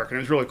me and Kirk. And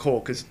it was really cool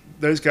because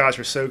those guys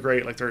are so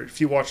great. Like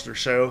if you watch their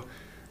show,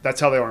 that's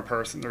how they are in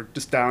person. They're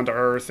just down to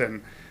earth,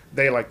 and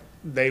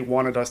they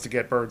wanted us to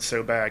get birds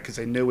so bad because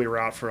they knew we were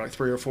out for like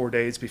 3 or 4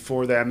 days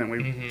before them, and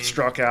we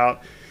struck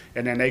out,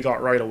 and then they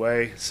got right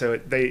away. So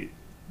they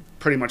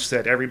pretty much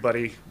said,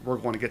 everybody, we're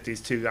going to get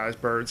these 2 guys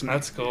birds. And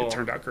that's cool. It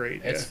turned out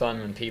great. It's fun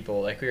when people,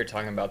 like we were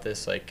talking about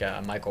this, like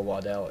Michael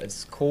Waddell.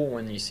 It's cool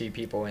when you see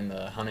people in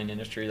the hunting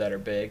industry that are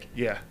big.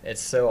 Yeah.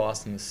 It's so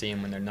awesome to see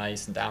them when they're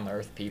nice and down to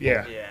earth people.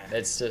 Yeah.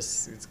 It's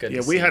good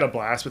Yeah, to we see. had a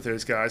blast with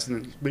those guys,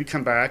 and then we'd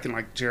come back, and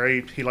like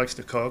Jerry, he likes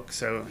to cook,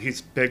 so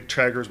he's big.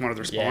 Traeger's one of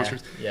their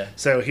sponsors. Yeah.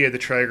 So he had the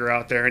Traeger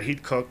out there, and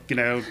he'd cook,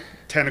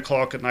 10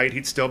 o'clock at night,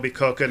 he'd still be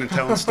cooking and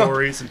telling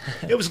stories, and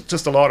it was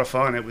just a lot of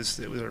fun. It was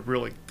a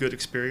really good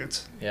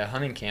experience. Yeah,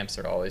 hunting camps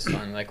are always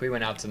fun. Like we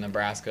went out to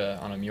Nebraska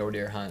on a mule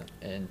deer hunt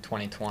in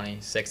 2020,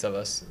 6 of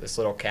us, this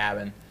little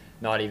cabin,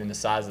 not even the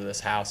size of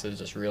this house. It was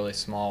just really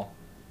small,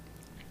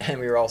 and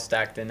we were all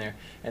stacked in there.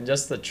 And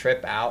just the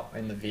trip out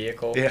in the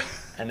vehicle,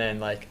 and then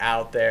like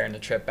out there and the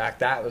trip back,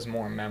 that was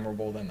more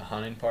memorable than the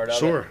hunting part of it.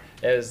 Sure.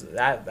 It was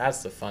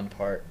that's the fun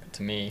part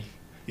to me.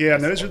 Yeah,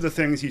 and those are the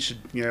things you should,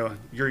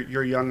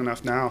 you're young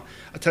enough now.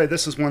 I tell you,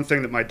 this is one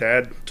thing that my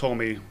dad told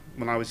me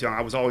when I was young.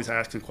 I was always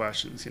asking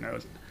questions,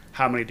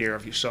 how many deer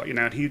have you shot?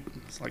 And he's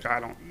like, I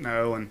don't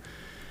know.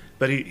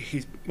 But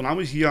he when I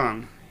was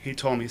young, he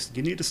told me, he said,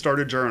 you need to start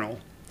a journal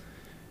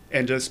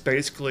and just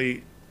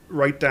basically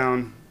write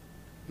down,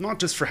 not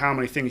just for how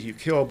many things you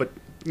kill, but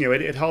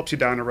it helps you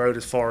down the road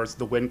as far as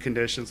the wind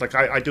conditions. Like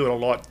I do it a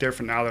lot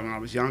different now than when I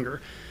was younger.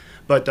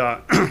 But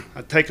I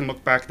take and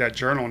look back at that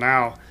journal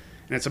now,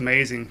 and it's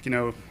amazing.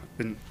 I've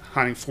been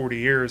hunting 40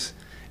 years,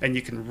 and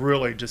you can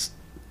really just,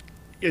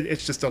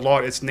 it's just a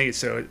lot. It's neat.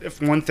 So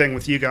if one thing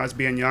with you guys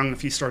being young,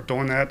 if you start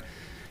doing that,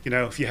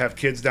 if you have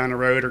kids down the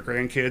road or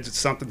grandkids, it's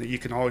something that you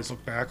can always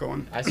look back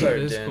on. I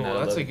started It is doing cool.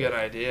 that. That's a good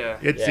idea.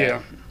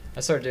 I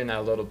started doing that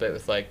a little bit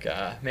with like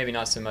maybe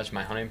not so much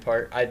my hunting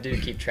part. I do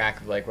keep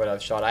track of like what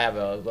I've shot. I have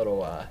a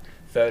little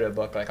photo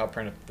book. Like I'll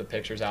print the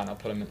pictures out and I'll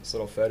put them in this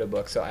little photo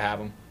book so I have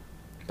them.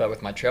 But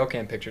with my trail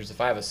cam pictures,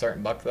 if I have a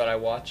certain buck that I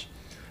watch,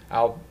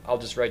 I'll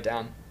just write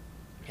down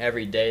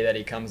every day that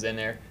he comes in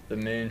there, the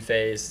moon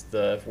phase,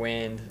 the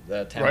wind,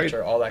 the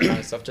temperature, all that kind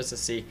of stuff, just to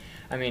see.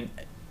 I mean,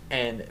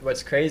 and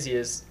what's crazy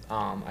is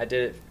I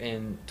did it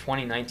in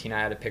 2019. I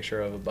had a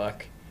picture of a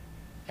buck,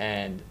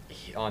 and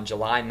on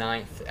July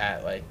 9th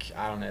at like,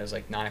 I don't know, it was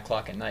like 9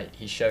 o'clock at night,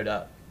 he showed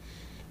up.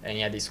 And he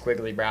had these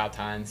squiggly brow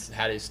tines.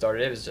 How he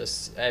started, it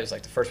was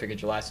like the first week of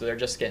July, so they're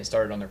just getting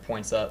started on their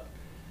points up.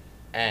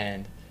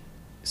 And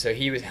so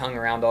he was hung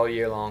around all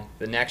year long.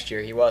 The next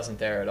year, he wasn't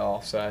there at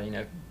all. So,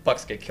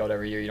 bucks get killed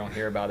every year. You don't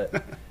hear about it.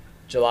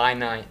 July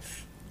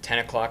 9th, 10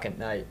 o'clock at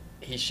night,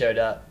 he showed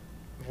up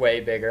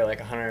way bigger,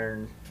 like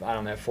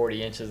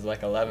 40 inches,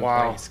 like 11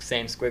 points,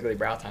 same squiggly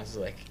brow tines.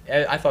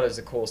 I thought it was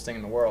the coolest thing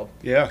in the world.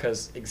 Yeah.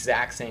 Because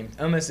exact same,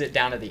 almost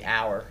down to the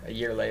hour, a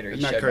year later,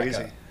 he showed crazy?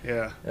 back up.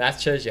 Yeah. That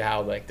shows you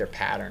how, like, their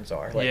patterns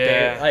are. Like,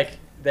 Yeah.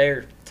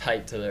 they're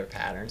tight to their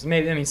patterns.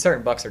 Maybe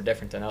certain bucks are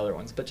different than other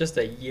ones, but just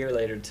a year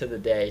later to the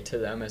day,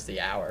 to almost the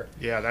hour.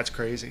 Yeah, that's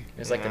crazy. It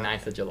was like the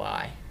 9th of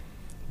July.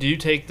 Do you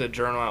take the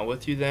journal out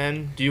with you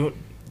then?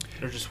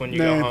 Or just when you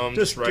go home,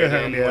 just write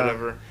in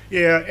whatever?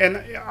 Yeah, and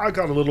I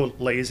got a little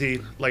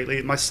lazy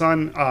lately. My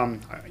son,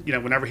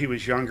 whenever he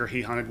was younger,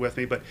 he hunted with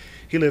me, but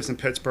he lives in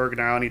Pittsburgh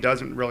now, and he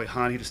doesn't really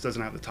hunt. He just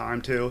doesn't have the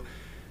time to.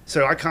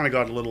 So I kind of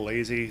got a little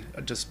lazy.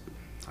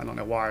 I don't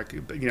know why.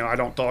 But, I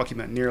don't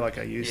document near like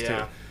I used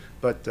to.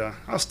 But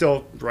I'll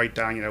still write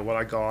down, what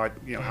I got,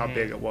 how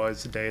big it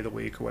was, the day of the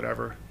week or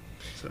whatever.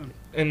 So.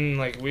 And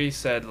like we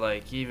said,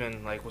 like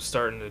even like we're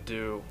starting to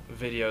do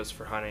videos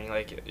for hunting.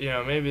 Like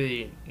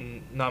maybe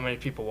not many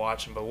people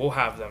watch them, but we'll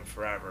have them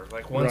forever.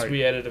 Like once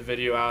we edit a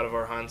video out of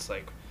our hunts,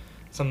 like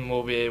something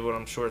we'll be able.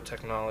 I'm sure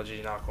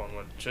technology, knock on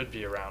wood, should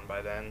be around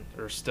by then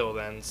or still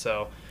then.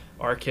 So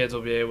our kids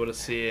will be able to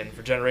see it, and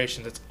for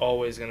generations, it's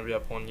always going to be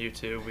up on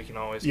YouTube. We can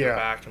always go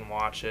back and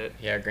watch it.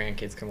 Yeah, our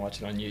grandkids can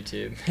watch it on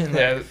YouTube.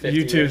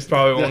 YouTube's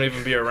probably won't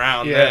even be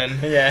around then.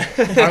 Yeah.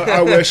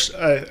 I wish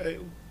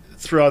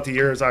throughout the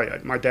years,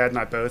 my dad and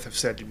I both have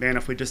said, man,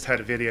 if we just had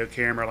a video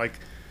camera, like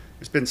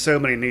there's been so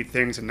many neat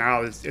things, and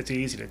now it's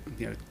easy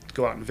to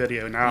go out and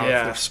video now.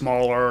 If they're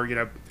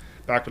smaller,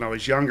 back when I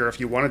was younger, if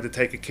you wanted to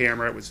take a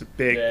camera, it was a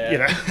big,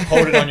 Yeah.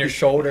 Hold it on your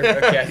shoulder.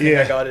 Okay, I think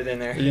I got it in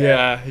there.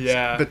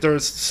 Yeah. But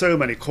there's so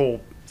many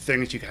cool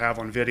things you can have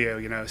on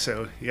video,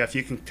 So yeah, if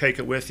you can take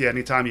it with you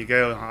anytime you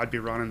go, I'd be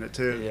running it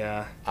too.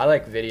 Yeah. I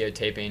like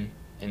videotaping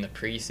in the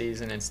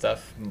preseason and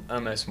stuff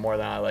almost more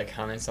than I like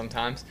hunting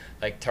sometimes.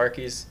 Like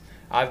turkeys,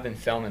 I've been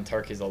filming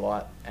turkeys a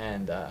lot,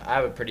 and I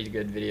have a pretty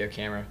good video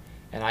camera,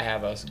 and I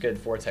have a good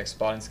Vortex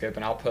spotting scope,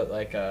 and I'll put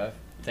like a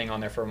thing on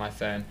there for my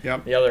phone.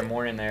 Yep. The other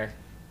morning there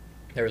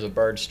was a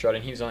bird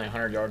strutting. He was only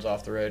 100 yards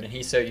off the road, and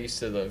he's so used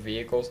to the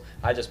vehicles.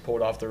 I just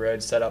pulled off the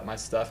road, set up my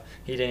stuff.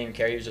 He didn't even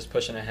care. He was just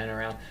pushing a hen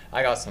around.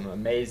 I got some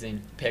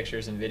amazing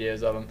pictures and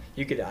videos of him.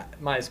 You could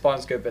my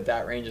spotting scope at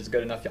that range is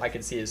good enough. I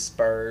could see his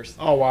spurs.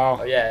 Oh wow.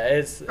 Oh, yeah,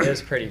 it's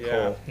pretty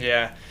cool.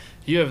 Yeah.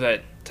 You have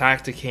that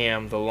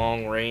Tacticam, the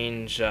long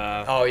range.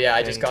 Oh yeah,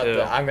 I just got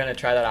too. I'm gonna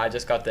try that. I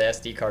just got the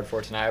SD card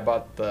for tonight. I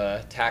bought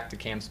the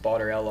Tacticam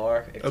Spotter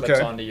LR. It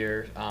clips onto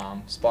your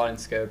spotting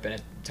scope, and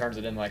it turns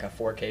it into like a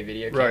 4K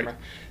video camera. Right.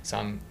 So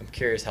I'm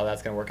curious how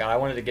that's gonna work out. I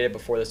wanted to get it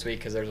before this week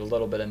because there's a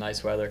little bit of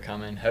nice weather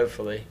coming,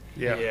 hopefully.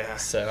 Yeah.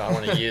 So I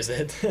want to use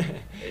it.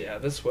 Yeah,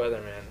 this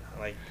weather, man.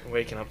 Like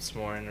waking up this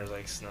morning, there's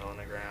like snow on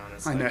the ground.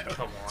 It's I like, know.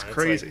 come on, It's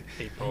crazy.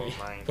 Like April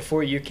 9th.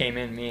 Before you came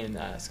in, me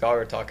and Scott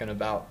were talking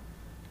about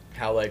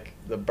how like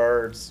the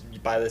birds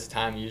by this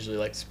time usually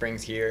like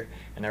spring's here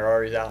and they're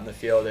always out in the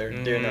field, they're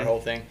doing their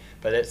whole thing,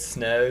 but it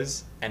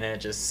snows and then it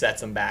just sets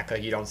them back,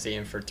 like you don't see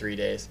them for 3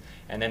 days,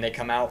 and then they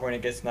come out when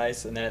it gets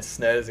nice, and then it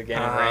snows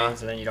again and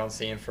rains, and then you don't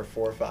see them for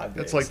 4 or 5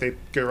 days. It's like they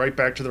go right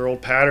back to their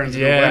old patterns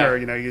in the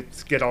winter. You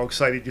get all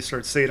excited, you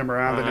start seeing them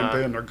around, and then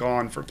boom, they're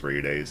gone for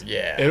 3 days.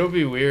 Yeah, it'll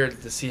be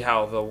weird to see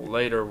how the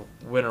later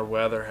winter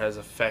weather has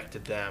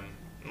affected them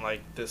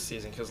like this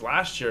season, because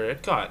last year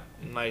it got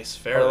nice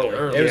fairly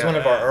early. It was one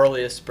of our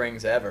earliest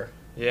springs ever.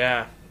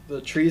 Yeah.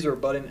 The trees were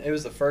budding. It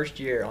was the first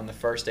year on the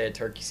first day of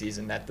turkey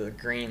season that the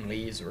green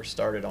leaves were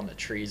started on the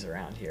trees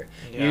around here.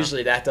 Yeah.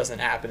 Usually that doesn't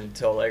happen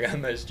until like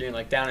almost June.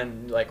 Like down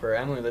in like where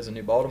Emily lives in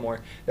New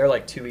Baltimore, they're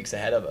like 2 weeks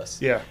ahead of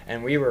us. Yeah.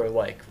 And we were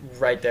like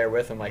right there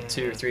with them, like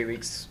 2 or 3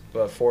 weeks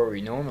before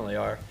we normally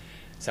are.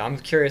 So I'm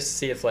curious to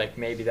see if like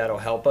maybe that'll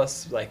help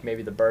us. Like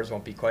maybe the birds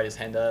won't be quite as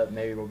henned up.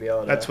 Maybe we'll be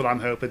able to. That's what I'm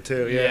hoping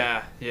too.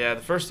 Yeah.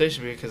 The first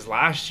station, because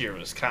last year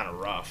was kind of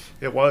rough.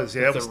 It was.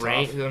 Yeah, it was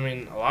rain, tough. I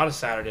mean, a lot of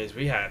Saturdays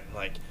we had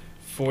like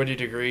 40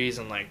 degrees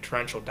and like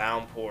torrential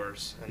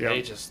downpours, and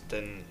they just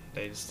didn't.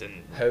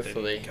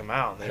 Hopefully didn't come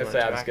out.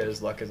 Hopefully I have as good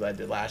as luck as I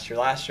did last year.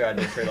 Last year I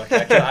did pretty lucky.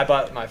 I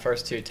bought my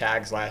first 2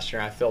 tags last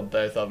year, and I filled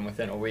both of them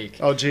within a week.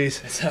 Oh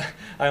geez. So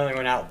I only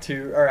went out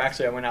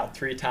I went out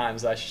 3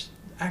 times. I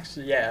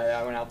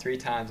went out 3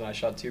 times and I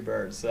shot 2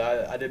 birds.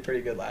 So I did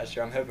pretty good last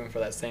year. I'm hoping for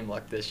that same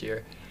luck this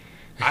year.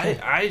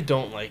 I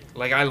don't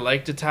like I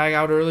like to tag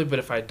out early, but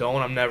if I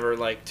don't, I'm never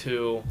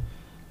too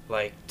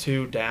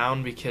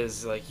down,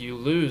 because like you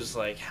lose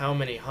like how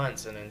many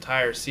hunts an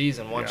entire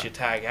season once you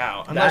tag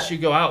out, unless you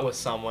go out with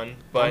someone.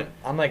 But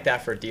I'm like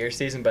that for deer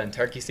season, but in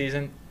turkey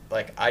season,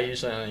 like I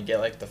usually only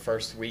get like the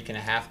first week and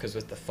a half, because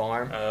with the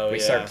farm we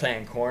start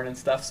planting corn and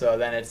stuff, so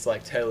then it's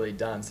like totally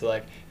done. So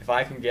like if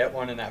I can get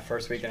one in that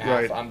first week and a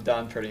half, I'm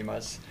done pretty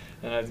much.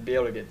 And I'd be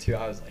able to get 2,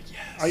 I was like,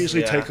 yes. I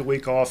usually take a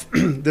week off.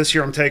 This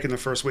year I'm taking the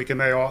first week of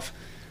May off,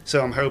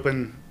 so I'm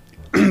hoping.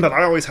 But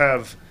I always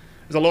have.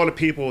 There's a lot of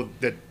people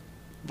that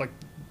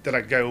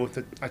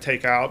I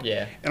take out.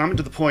 Yeah. And I'm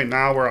to the point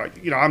now where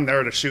I'm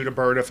there to shoot a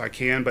bird if I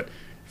can, but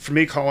for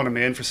me calling them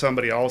in for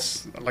somebody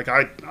else, like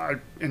I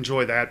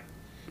enjoy that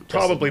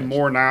probably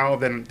more now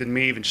than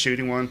me even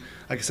shooting one.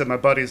 Like I said, my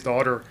buddy's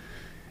daughter,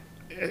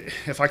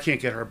 if I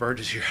can't get her a bird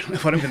this year, I don't know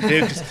what I'm going to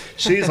do, because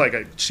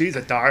she's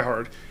a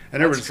diehard.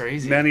 And there was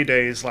many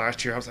days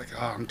last year I was like,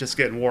 oh, I'm just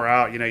getting wore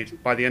out.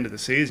 By the end of the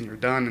season, you're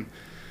done. And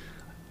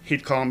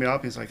he'd call me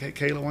up. He's like, hey,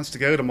 Kayla wants to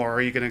go tomorrow.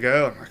 Are you going to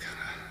go? I'm like,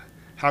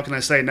 how can I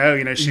say no?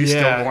 She's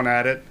still going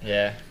at it.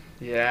 Yeah.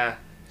 Yeah.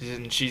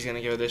 And she's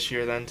going to go this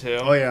year then too?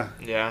 Oh, yeah.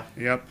 Yeah.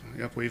 Yep.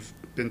 We've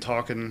been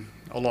talking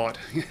a lot.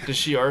 Does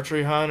she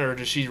archery hunt, or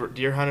does she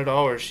deer hunt at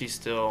all, or is she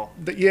still?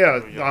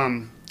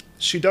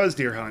 She does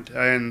deer hunt,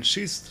 and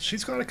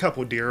she's got a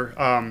couple deer.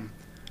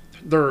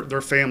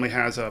 Their family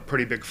has a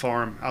pretty big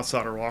farm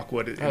outside of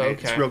Rockwood, and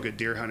it's real good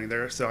deer hunting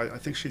there. So I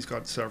think she's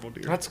got several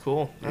deer. That's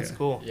cool. That's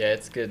cool. Yeah,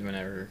 it's good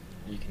whenever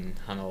you can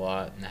hunt a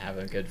lot and have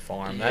a good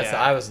farm.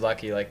 I was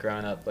lucky, like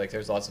growing up, like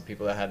there's lots of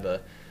people that had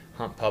to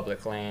hunt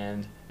public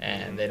land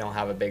and they don't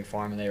have a big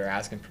farm, and they were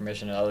asking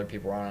permission to other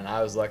people on it. And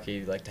I was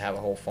lucky, like, to have a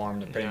whole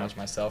farm to pretty much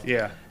myself.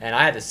 Yeah. And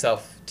I had to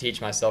teach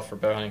myself for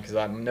bow hunting, because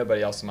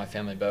nobody else in my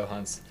family bow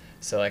hunts.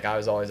 So like I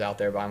was always out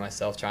there by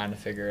myself trying to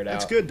figure it out.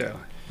 It's good though.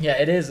 Yeah,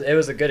 it is. It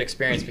was a good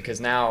experience, because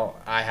now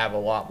I have a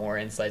lot more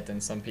insight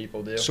than some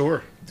people do.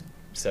 Sure.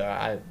 So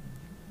I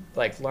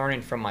like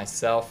learning from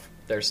myself.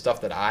 There's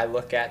stuff that I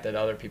look at that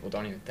other people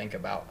don't even think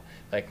about.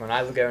 Like when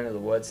I go into the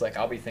woods, like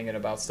I'll be thinking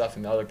about stuff,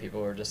 and the other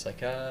people are just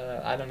like,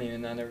 I don't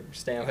even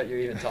understand what you're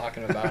even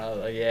talking about. I was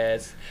like, yeah,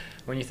 it's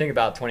when you think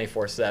about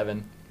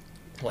 24/7,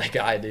 like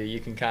I do, you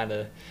can kind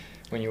of,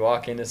 when you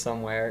walk into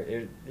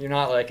somewhere, you're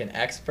not like an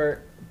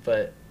expert,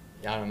 but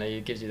I don't know,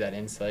 it gives you that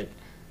insight.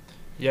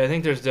 Yeah, I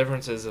think there's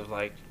differences of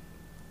like,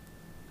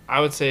 I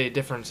would say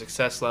different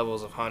success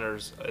levels of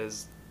hunters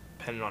is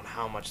depending on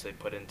how much they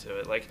put into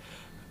it. Like,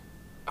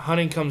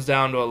 hunting comes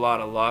down to a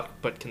lot of luck,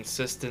 but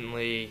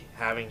consistently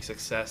having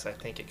success, I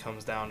think it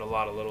comes down to a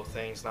lot of little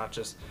things, not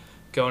just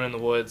going in the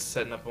woods,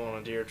 setting up on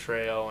a deer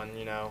trail, and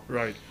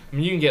Right. I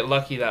mean, you can get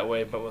lucky that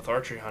way, but with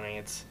archery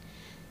hunting,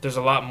 there's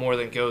a lot more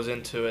that goes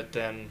into it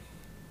than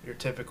your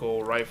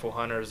typical rifle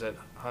hunters that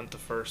hunt the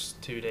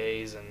first 2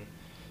 days, and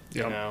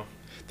Yep.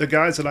 The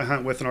guys that I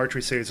hunt with in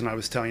archery season, I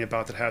was telling you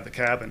about that have the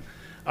cabin,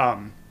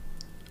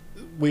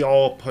 we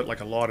all put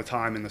like a lot of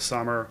time in the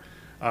summer.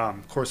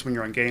 Of course, when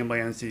you're on game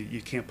lands,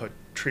 you can't put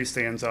tree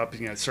stands up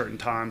at certain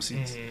times.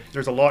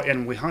 There's a lot,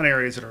 and we hunt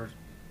areas that are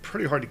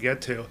pretty hard to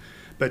get to.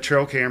 But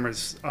trail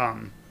cameras,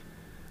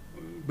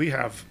 we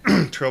have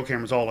trail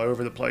cameras all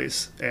over the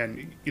place,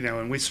 and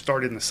and we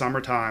started in the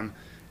summertime,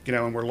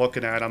 and we're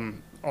looking at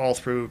them all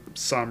through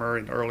summer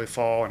and early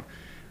fall, and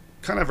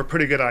kind of have a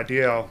pretty good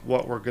idea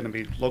what we're going to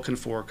be looking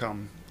for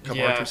come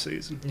archery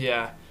season.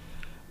 Yeah.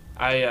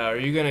 Are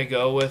you gonna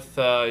go with?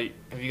 Have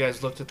you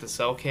guys looked at the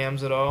cell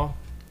cams at all?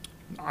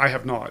 I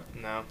have not.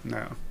 No.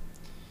 No.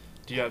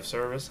 Do you have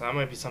service? That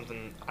might be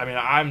something. I mean,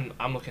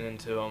 I'm looking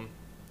into them.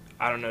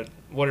 I don't know.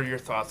 What are your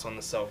thoughts on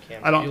the cell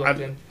cams? I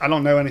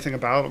don't know anything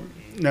about them.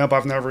 No, but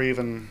I've never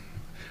even.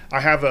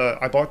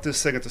 I bought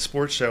this thing at the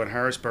sports show in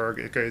Harrisburg.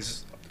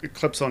 It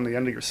clips on the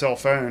end of your cell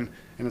phone,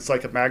 and it's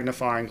like a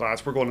magnifying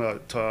glass. We're going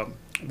to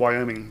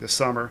Wyoming this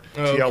summer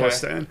to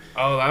Yellowstone.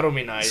 Oh, that'll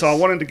be nice. So I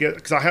wanted to get,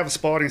 because I have a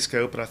spotting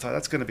scope, but I thought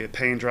that's going to be a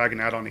pain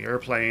dragging out on the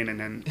airplane, and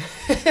then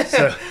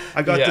so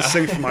I got this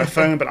thing for my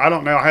phone, but I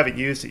don't know. I haven't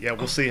used it yet.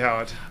 We'll see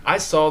how it. I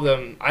saw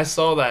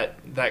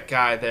that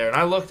guy there, and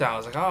I looked out. I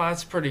was like, oh,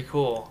 that's pretty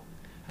cool.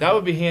 That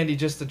would be handy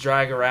just to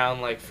drag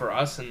around, like for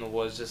us in the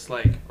woods, just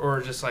like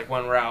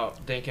when we're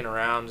out dinking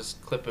around,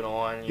 just clip it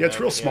on. It's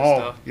real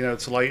small.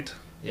 It's light.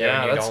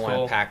 Yeah, you that's don't want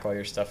cool. to pack all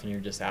your stuff and you're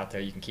just out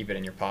there. You can keep it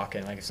in your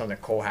pocket. Like if something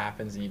cool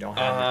happens and you don't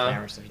have your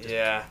camera, so you just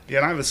Yeah, and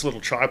I have this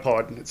little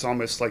tripod, and it's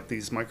almost like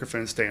these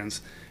microphone stands,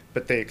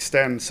 but they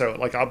extend, so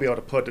like I'll be able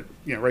to put it,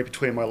 right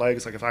between my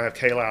legs. Like if I have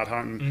Kayla out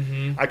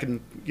hunting, I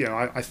can,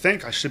 I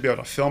think I should be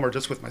able to film her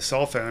just with my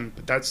cell phone,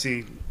 but that's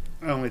the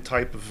only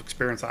type of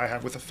experience I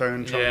have with a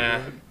phone.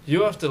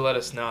 You have to let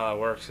us know how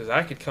that works, because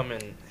that could come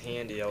in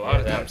handy a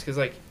lot of times, because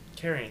like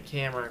carrying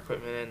camera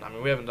equipment in, I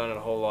mean, we haven't done it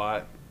a whole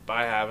lot.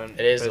 I haven't.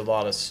 It is a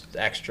lot of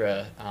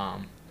extra,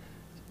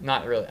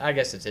 not really, I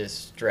guess it is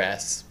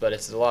stress, but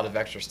it's a lot of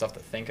extra stuff to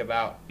think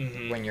about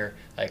when you're,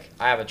 like,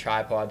 I have a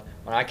tripod.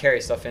 When I carry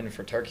stuff in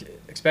for turkey,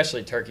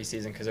 especially turkey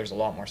season, because there's a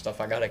lot more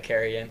stuff I got to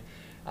carry in,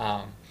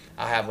 I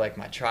have, like,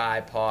 my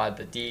tripod,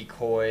 the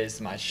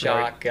decoys, my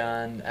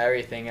shotgun,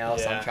 everything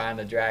else I'm trying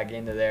to drag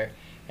into there.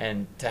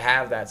 And to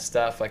have that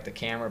stuff, like the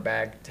camera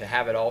bag, to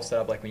have it all set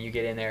up, like when you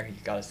get in there, you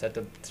got to set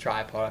the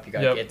tripod up, you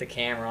got to get the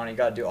camera on, you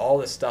got to do all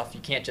this stuff. You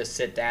can't just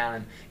sit down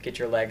and get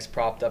your legs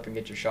propped up and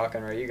get your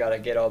shotgun ready. You got to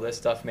get all this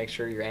stuff, make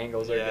sure your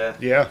angles are good.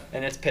 Yeah.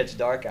 And it's pitch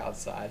dark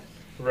outside.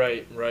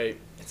 Right.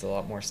 It's a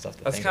lot more stuff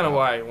to That's think kind of about.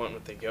 why I went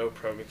with the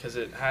GoPro, because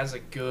it has a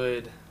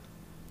good,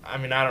 I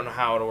mean, I don't know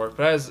how it'll work,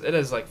 but it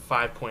has like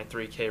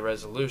 5.3K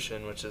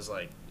resolution, which is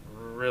like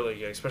really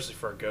good, especially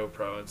for a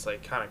GoPro. It's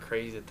like kind of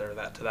crazy that they're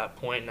to that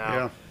point now.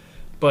 Yeah.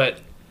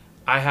 But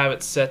I have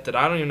it set that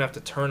I don't even have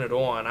to turn it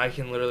on. I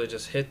can literally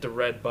just hit the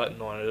red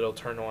button on it. It'll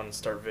turn on and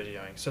start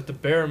videoing. So at the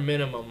bare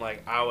minimum,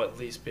 like, I'll at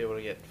least be able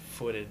to get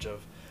footage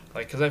of,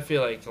 like, because I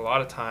feel like a lot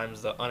of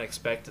times the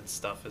unexpected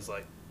stuff is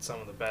like some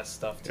of the best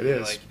stuff to It me.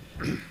 is.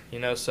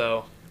 Like,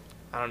 so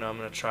I don't know. I'm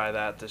gonna try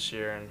that this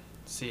year and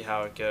see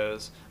how it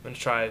goes. I'm gonna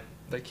try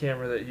the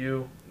camera that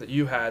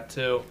you had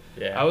too.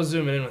 Yeah. I was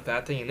zooming in with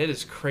that thing, and it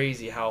is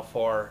crazy how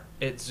far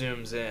it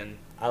zooms in.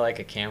 I like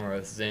a camera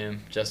with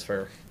zoom just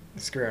for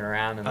screwing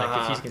around, and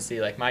like if you can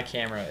see, like my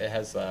camera, it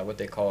has what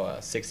they call a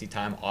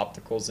 60-time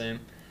optical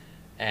zoom,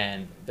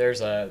 and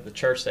there's the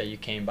church that you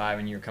came by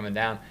when you were coming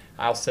down.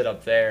 I'll sit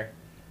up there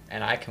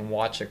and I can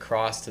watch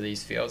across to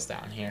these fields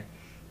down here,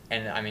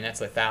 and I mean that's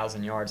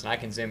 1,000 yards, and I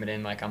can zoom it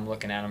in like I'm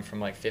looking at them from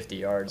like 50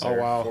 yards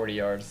or 40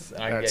 yards,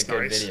 and I can get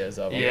good videos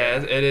of them.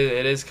 Yeah,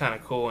 it is kind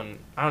of cool, and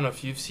I don't know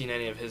if you've seen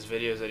any of his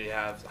videos that he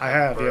has. I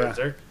have, birds.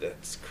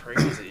 It's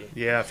crazy.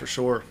 Yeah, for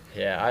sure.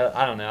 Yeah,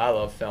 I don't know. I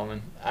love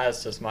filming.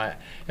 That's just my.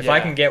 If I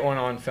can get one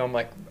on film,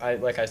 like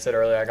I said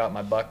earlier, I got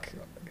my buck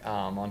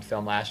on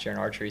film last year in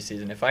archery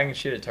season. If I can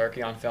shoot a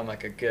turkey on film,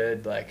 like a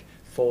good like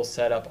full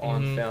setup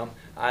on film,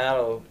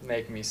 that'll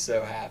make me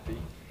so happy.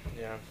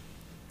 Yeah.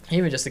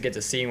 Even just to get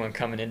to see one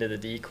coming into the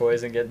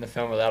decoys and getting the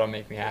film, that'll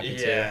make me happy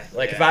too.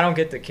 Like if yeah. I don't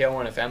get to kill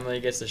one, if Emily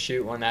gets to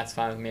shoot one, that's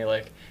fine with me.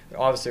 Like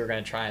obviously we're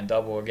gonna try and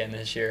double again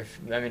this year.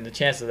 I mean the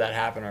chances of that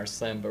happen are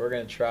slim, but we're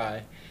gonna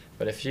try.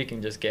 But if she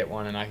can just get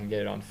one and I can get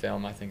it on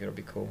film, I think it'll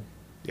be cool.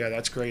 Yeah,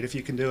 that's great if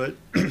you can do it.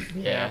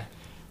 Yeah.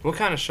 What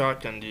kind of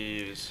shotgun do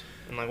you use?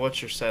 And like,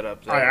 what's your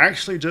setup there? I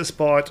actually just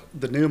bought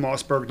the new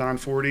Mossberg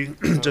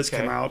 940. Just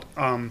came out,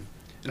 and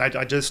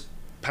I just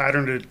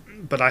patterned it,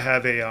 but I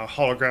have a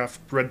holograph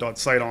red dot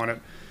sight on it,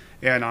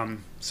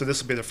 And so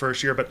this will be the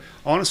first year. But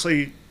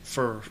honestly,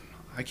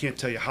 I can't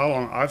tell you how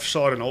long I've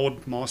shot an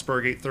old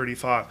Mossberg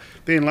 835.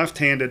 Being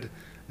left-handed,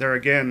 there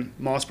again,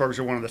 Mossbergs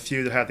are one of the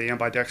few that have the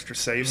ambidextrous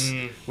safes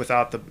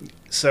without the.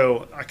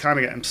 So I kind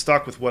of am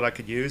stuck with what I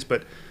could use,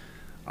 but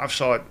I've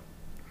shot.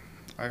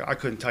 I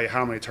couldn't tell you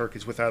how many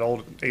turkeys with that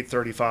old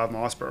 835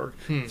 Mossberg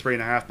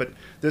 3.5. But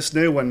this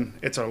new one,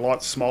 it's a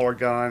lot smaller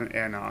gun,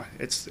 and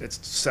its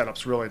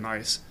setup's really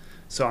nice.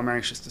 So I'm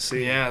anxious to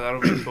see. Yeah,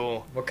 that'll be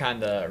cool. What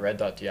kind of red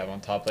dot do you have on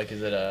top? Like,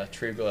 is it a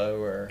True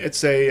Glow or?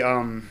 It's a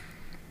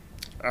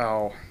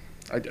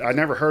I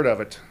never heard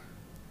of it.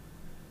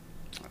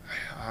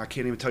 I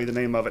can't even tell you the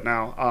name of it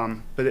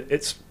now. But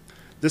it's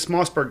this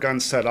Mossberg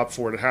gun's set up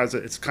for it.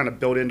 It's kind of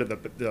built into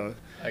the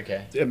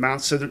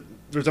amount. So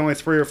there's only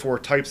 3 or 4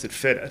 types that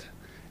fit it.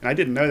 And I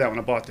didn't know that when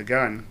I bought the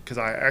gun because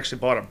I actually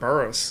bought a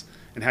Burris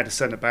and had to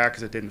send it back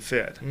because it didn't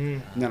fit.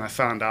 And then I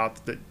found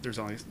out that there's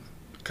only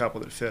a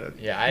couple that fit it.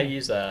 Yeah, I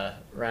use a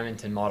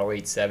Remington Model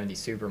 870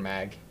 Super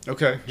Mag.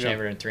 Okay.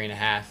 Chambered in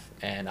 3.5,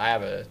 and I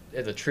have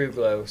it's a True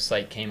Glow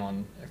sight came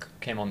on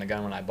the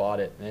gun when I bought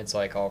it, and it's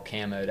like all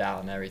camoed out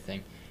and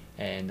everything.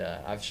 And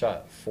I've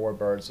shot 4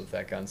 birds with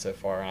that gun so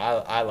far, and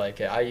I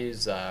like it. I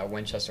use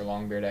Winchester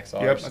Longbeard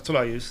XRs. Yep, that's what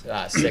I use.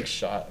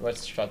 6-shot. What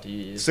shot do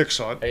you use?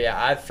 6-shot.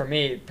 Yeah, for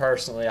me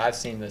personally, I've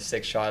seen the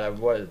 6-shot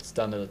of what it's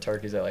done to the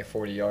turkeys at like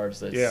 40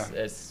 yards.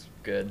 It's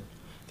good.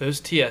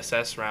 Those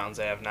TSS rounds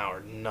they have now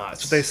are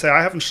nuts. That's what they say.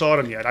 I haven't shot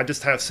them yet. I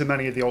just have so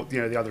many of the old,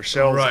 the other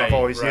shells that I've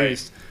always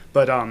used.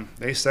 But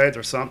they say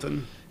there's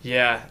something.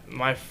 Yeah,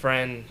 my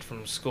friend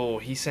from school,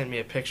 he sent me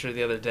a picture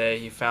the other day.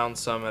 He found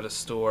some at a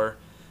store.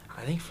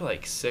 I think for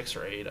like 6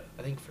 or 8.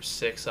 I think for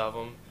 6 of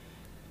them,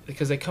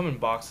 because they come in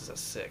boxes of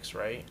 6,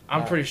 right?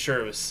 I'm pretty sure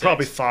it was 6.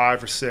 Probably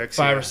 5 or 6.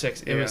 5 or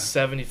 6. It was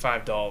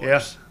 $75.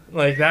 Yeah.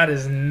 Like, that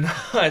is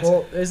nuts.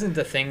 Well, isn't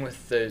the thing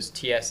with those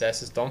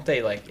TSSs, don't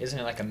they, like, isn't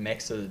it like a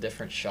mix of the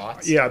different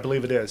shots? Yeah, I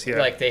believe it is, yeah.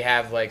 Like, they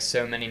have, like,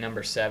 so many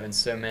number 7s,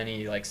 so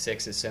many, like,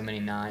 6s, so many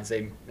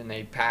 9s, and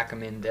they pack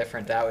them in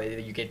different. That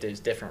way you get those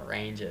different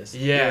ranges.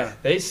 Yeah.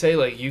 They say,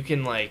 like, you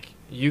can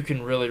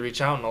really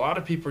reach out, and a lot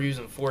of people are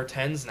using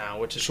 410s now,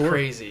 which is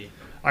crazy.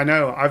 I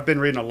know. I've been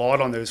reading a lot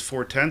on those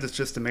 410s. It's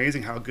just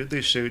amazing how good they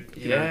shoot,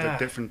 you know, the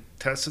different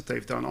tests that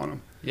they've done on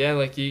them. Yeah,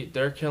 like,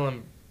 they're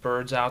killing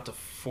birds out to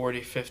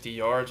 40, 50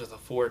 yards with a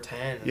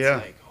 410.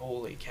 It's like,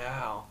 holy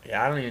cow.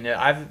 Yeah, I don't even know.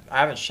 I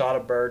haven't shot a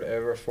bird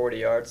over 40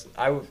 yards.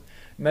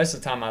 Most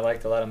of the time I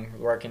like to let them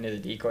work into the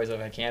decoys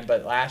if I can,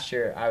 but last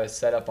year I was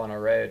set up on a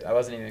road. I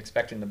wasn't even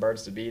expecting the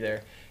birds to be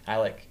there. I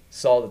like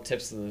saw the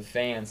tips of the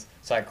fans,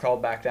 so I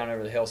crawled back down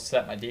over the hill,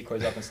 set my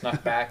decoys up and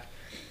snuck back,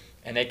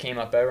 and they came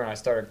up over and I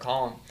started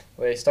calling.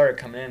 Well, they started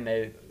coming in,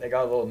 they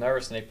got a little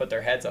nervous and they put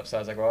their heads up, so I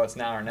was like, well, it's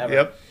now or never.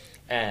 Yep.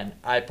 And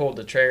I pulled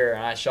the trigger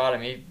and I shot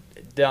him. He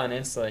done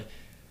instantly.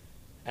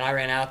 And I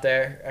ran out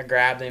there, I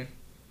grabbed him.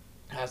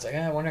 I was like,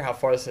 I wonder how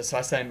far this is. So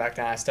I set him back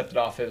down. I stepped it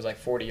off. It was like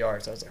 40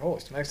 yards. I was like, oh,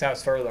 smokes, that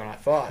was further than I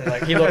thought.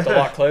 Like, he looked a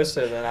lot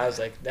closer than I was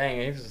like,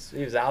 dang,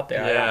 he was out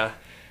there. Yeah.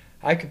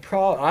 I could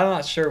I'm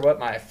not sure what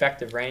my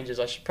effective range is.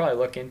 I should probably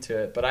look into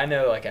it. But I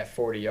know, like, at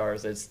 40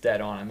 yards, it's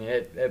dead on. I mean,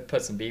 it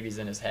put some BBs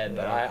in his head.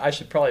 But I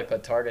should probably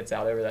put targets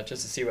out over that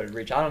just to see what it'd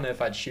reach. I don't know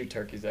if I'd shoot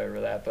turkeys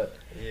over that, but.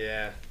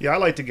 Yeah. Yeah, I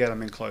like to get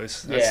them in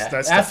close.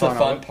 That's the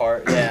fun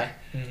part, yeah.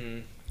 Mm-hmm.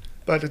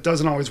 But it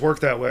doesn't always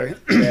work that way.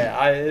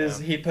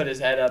 He put his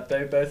head up.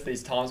 Both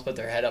these toms put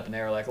their head up, and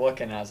they were like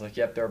looking. And I was like,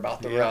 "Yep, they're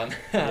about to run."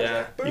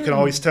 Yeah, like, you can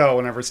always tell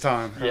whenever it's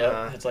time.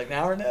 Yeah, it's like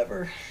now or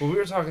never. Well, we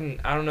were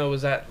talking. I don't know,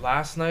 was that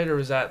last night or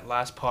was that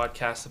last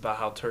podcast about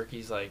how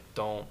turkeys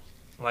don't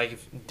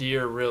if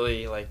deer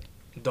really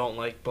don't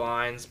like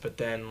blinds, but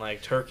then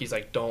turkeys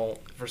don't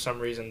for some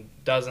reason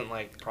doesn't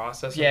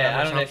process them. Yeah,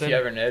 I don't know if you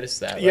ever noticed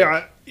that.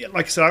 Yeah,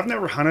 like I said, I've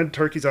never hunted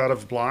turkeys out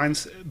of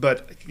blinds,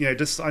 but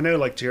I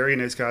know Jerry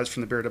and those guys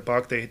from the Bearded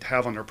Buck, they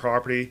have on their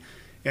property,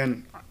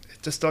 and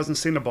it just doesn't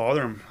seem to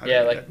bother them.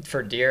 Yeah,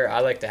 for deer,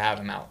 I like to have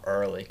them out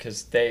early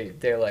because they're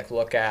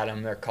look at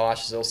them, they're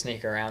cautious, they'll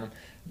sneak around them.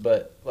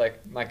 But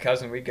my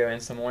cousin, we'd go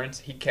in some mornings,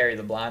 he'd carry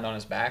the blind on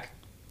his back.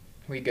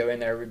 We'd go in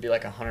there, we'd be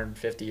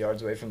 150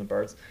 yards away from the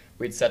birds.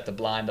 We'd set the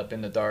blind up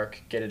in the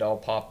dark, get it all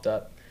popped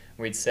up.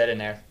 We'd sit in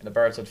there, and the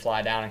birds would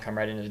fly down and come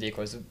right into the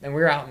decoys. And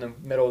we were out in the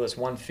middle of this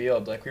one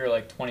field. We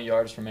were 20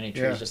 yards from any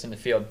trees just in the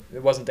field.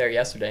 It wasn't there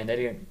yesterday, and they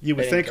didn't. You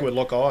would think it would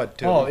look odd,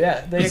 too. Oh,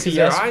 yeah. They see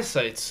their us.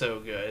 eyesight's so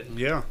good.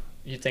 Yeah.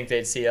 You'd think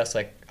they'd see us,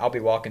 I'll be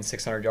walking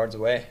 600 yards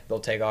away. They'll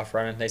take off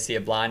running. They see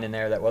a blind in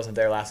there that wasn't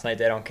there last night.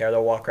 They don't care.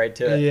 They'll walk right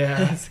to it.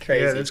 Yeah. It's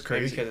crazy. Yeah, that's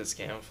crazy. Maybe because it's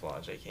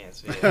camouflage, they can't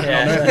see it.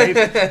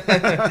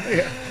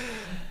 Yeah.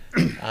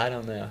 I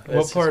don't know.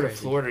 What part of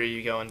Florida are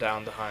you going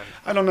down to hunt?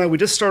 I don't know. We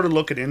just started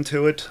looking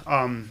into it.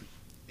 And,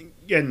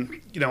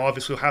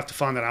 obviously we'll have to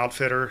find an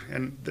outfitter.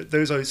 And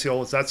those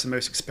Osceolas, that's the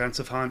most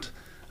expensive hunt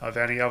of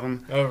any of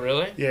them. Oh,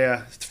 really?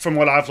 Yeah, from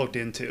what I've looked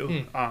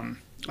into.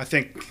 I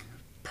think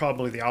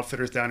probably the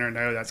outfitters down there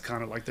know that's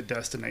kind of like the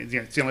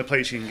destination. It's the only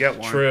place you can get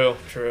one. True.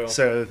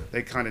 So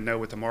they kind of know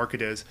what the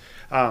market is.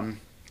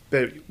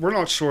 But we're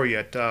not sure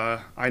yet.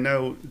 I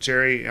know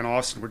Jerry and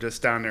Austin were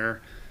just down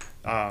there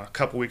a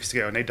couple weeks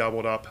ago, and they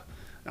doubled up,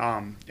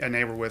 and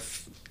they were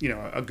with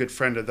a good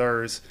friend of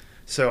theirs.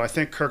 So I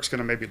think Kirk's going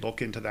to maybe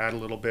look into that a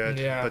little bit.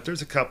 Yeah. But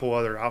there's a couple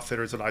other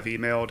outfitters that I've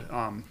emailed.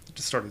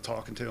 Just started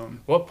talking to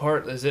them. What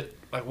part is it?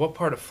 Like, what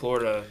part of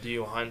Florida do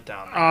you hunt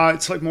down there?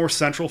 It's like more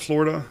central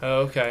Florida.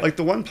 Oh, okay. Like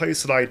the one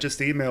place that I just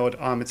emailed,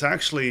 it's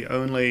actually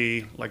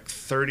only like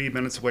 30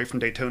 minutes away from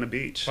Daytona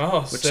Beach.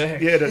 Oh,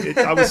 sick. Yeah,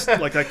 I was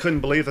like, I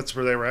couldn't believe that's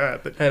where they were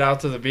at. But head out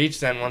to the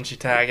beach then once you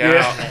tag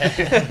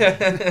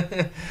Yeah.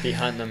 out. Be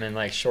hunting them in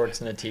like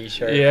shorts and a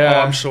t-shirt. Yeah. Oh,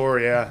 I'm sure,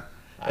 yeah.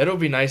 It'll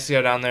be nice to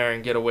go down there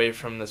and get away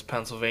from this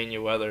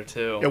Pennsylvania weather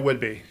too. It would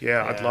be.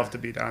 Yeah, I'd Yeah. love to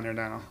be down there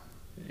now.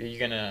 Are you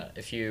gonna,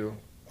 if you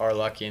are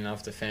lucky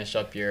enough to finish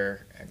up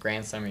your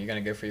Grand Slam, are you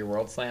gonna go for your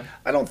World Slam?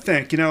 I don't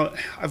think.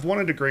 I've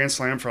wanted a Grand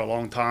Slam for a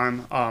long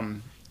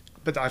time,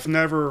 but I've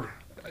never,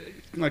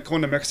 like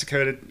going to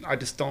Mexico, I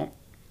just don't,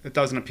 it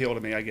doesn't appeal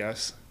to me, I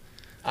guess.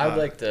 I would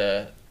like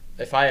to,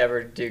 if I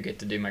ever do get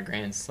to do my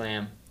Grand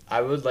Slam,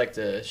 I would like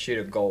to shoot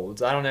a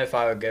golds. I don't know if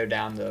I would go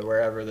down to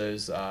wherever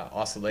those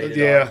oscillated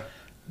are.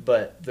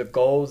 But the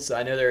golds,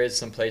 I know there is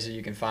some places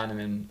you can find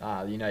them in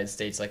the United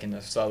States, like in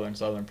the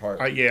southern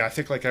part. Yeah, I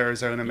think like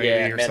Arizona maybe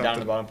yeah, or and something. down in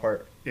the bottom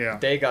part. Yeah.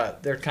 They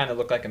kind of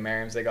look like a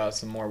Merriam's. They got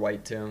some more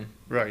white to them.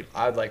 Right.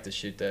 I'd like to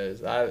shoot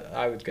those.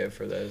 I would go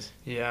for those.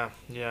 Yeah.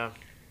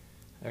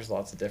 There's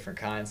lots of different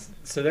kinds.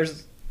 So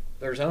there's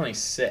only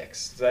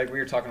 6. Like we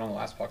were talking on the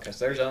last podcast.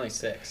 There's only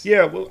 6.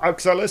 Yeah, well,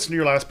 because I listened to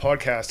your last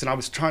podcast, and I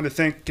was trying to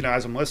think,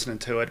 as I'm listening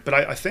to it, but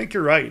I think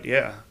you're right,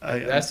 yeah.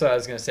 That's what I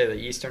was going to say, the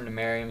Eastern, the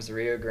Merriam's, the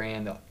Rio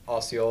Grande, the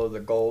Osceola, the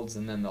Golds,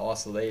 and then the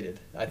Oscillated.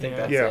 I think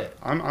that's it.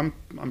 I'm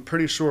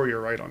pretty sure you're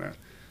right on it.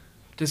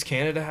 Does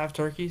Canada have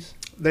turkeys?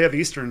 They have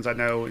Easterns, I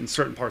know, in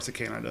certain parts of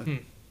Canada.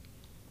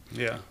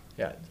 Yeah.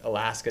 Yeah,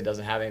 Alaska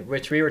doesn't have any,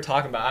 which we were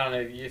talking about. I don't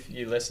know if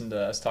you listened to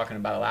us talking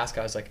about Alaska.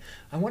 I was like,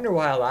 I wonder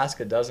why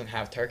Alaska doesn't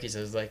have turkeys.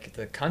 It was like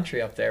the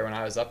country up there when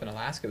I was up in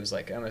Alaska was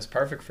like almost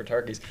perfect for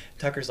turkeys.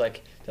 Tucker's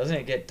like, doesn't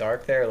it get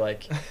dark there?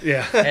 Like,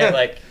 yeah. And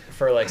like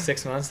for like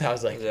 6 months, I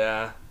was like,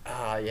 yeah.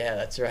 Oh, yeah,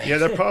 that's right. Yeah,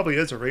 that probably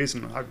is a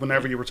reason.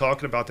 Whenever you were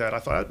talking about that, I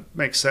thought it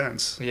makes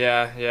sense.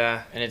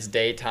 Yeah. And it's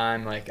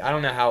daytime. Like, I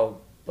don't know how,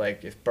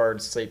 like, if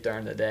birds sleep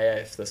during the day,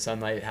 if the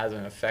sunlight has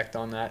an effect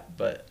on that,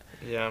 but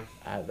yeah,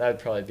 that would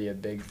probably be a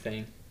big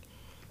thing.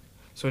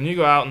 So when you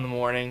go out in the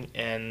morning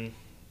and,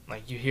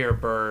 like, you hear a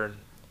bird,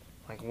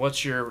 like,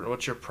 what's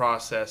your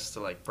process to,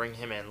 like, bring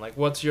him in? Like,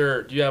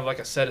 do you have, like,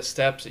 a set of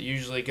steps that you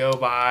usually go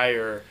by,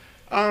 or?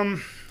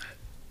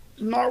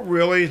 Not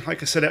really.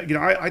 Like I said,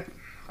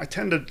 I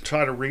tend to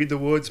try to read the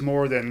woods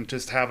more than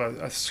just have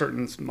a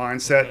certain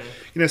mindset.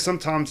 Mm-hmm.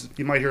 Sometimes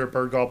you might hear a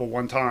bird gobble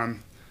one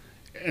time,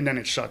 and then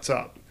it shuts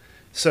up.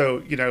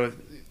 So,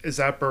 is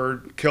that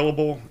bird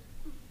killable?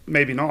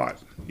 Maybe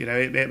not.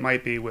 It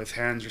might be with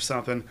hens or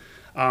something.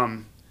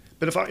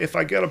 But if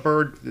I get a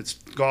bird that's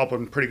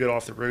gobbling pretty good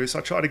off the roost,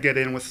 I try to get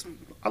in with.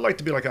 I like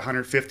to be like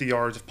 150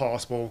 yards if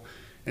possible,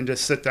 and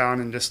just sit down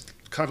and just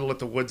kind of let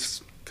the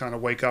woods kind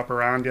of wake up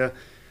around you.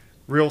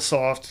 Real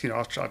soft,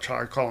 I'll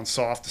try calling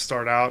soft to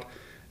start out,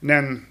 and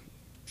then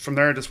from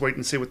there just wait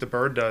and see what the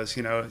bird does.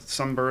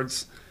 Some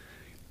birds,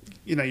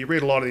 you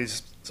read a lot of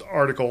these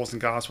articles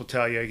and guys will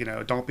tell you,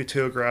 don't be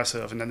too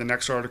aggressive, and then the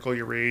next article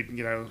you read,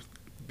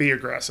 be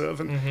aggressive,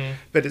 and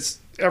but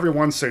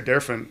everyone's so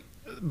different.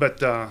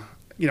 But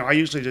I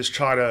usually just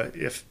try to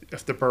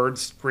if the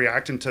bird's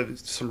reacting to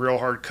some real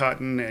hard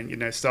cutting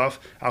and stuff,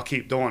 I'll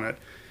keep doing it.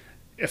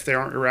 If they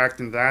aren't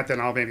reacting to that, then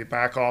I'll maybe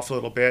back off a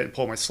little bit and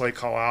pull my slate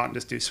call out and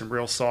just do some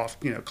real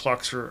soft,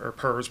 clucks or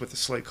purrs with the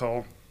slate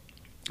call,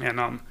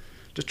 and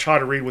just try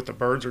to read what the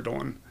birds are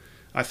doing.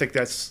 I think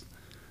that's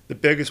the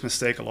biggest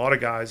mistake a lot of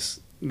guys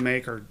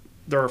make, or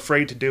they're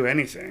afraid to do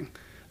anything.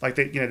 Like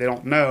they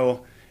don't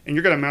know, and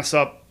you're going to mess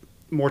up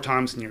more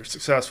times than you're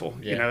successful.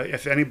 Yeah.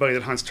 If anybody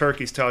that hunts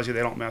turkeys tells you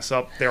they don't mess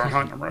up, they aren't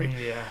hunting them right.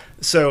 Yeah.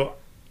 So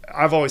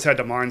I've always had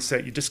the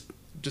mindset you just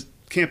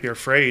can't be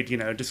afraid,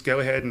 just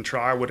go ahead and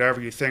try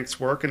whatever you think's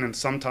working, and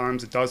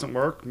sometimes it doesn't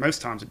work.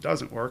 Most times it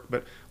doesn't work,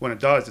 but when it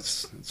does,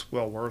 it's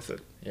well worth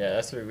it. Yeah,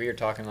 that's what we were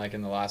talking like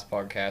in the last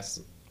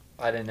podcast.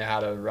 I didn't know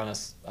how to run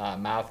a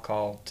mouth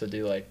call to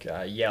do like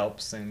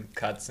yelps and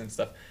cuts and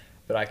stuff,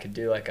 but I could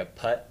do like a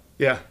putt.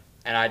 Yeah.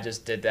 And I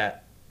just did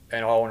that,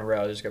 and all in a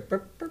row, I just go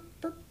burp, burp,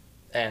 burp,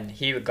 and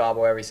he would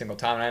gobble every single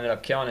time, and I ended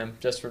up killing him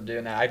just for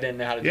doing that. I didn't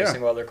know how to do a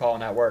single other call,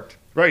 and that worked.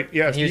 Right,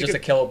 yeah. And he was just a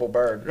killable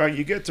bird. Right,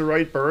 you get the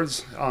right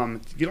birds.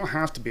 You don't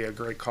have to be a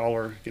great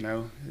caller.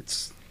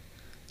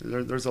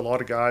 There's a lot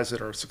of guys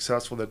that are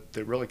successful that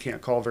they really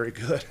can't call very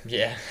good.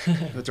 Yeah.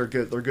 But they're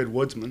good. They're good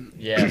woodsmen.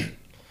 Yeah.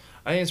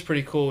 I think it's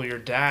pretty cool. Your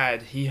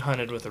dad, he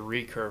hunted with a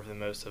recurve the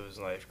most of his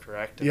life,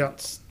 correct? And Yeah.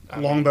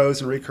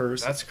 Longbows and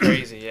recurves. That's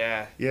crazy,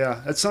 yeah.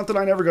 Yeah, it's something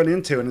I never got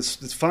into, and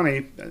it's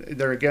funny.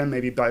 There again,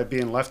 maybe by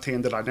being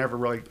left-handed, I never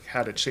really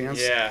had a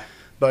chance. Yeah.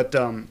 But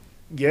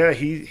yeah,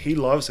 he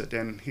loves it,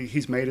 and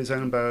he's made his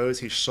own bows.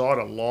 He shot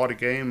a lot of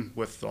game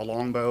with a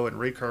longbow and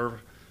recurve.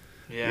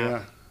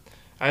 Yeah.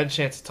 I had a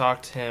chance to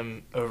talk to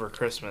him over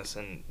Christmas,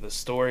 and the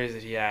stories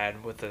that he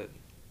had with the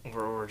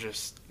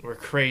we're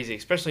crazy,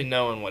 especially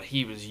knowing what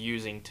he was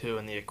using too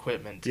and the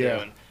equipment too,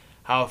 Yeah. and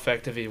how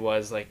effective he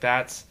was. Like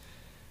that's,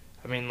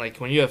 I mean, like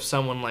when you have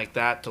someone like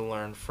that to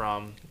learn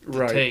from, to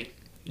Right. take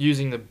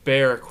using the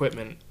bare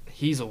equipment.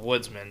 He's a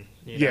woodsman,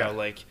 you Yeah. know.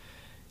 Like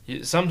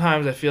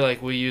sometimes I feel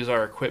like we use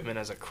our equipment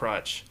as a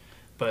crutch,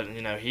 but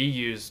he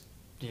used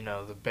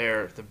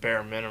the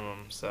bare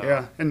minimum. So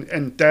Yeah,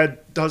 and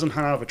Dad doesn't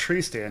hunt out of a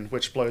tree stand,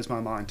 which blows my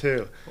mind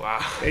too. wow.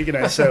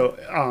 So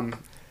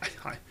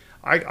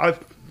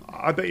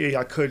I bet you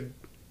I could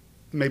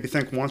maybe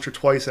think once or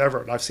twice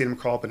ever I've seen him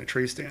crawl up in a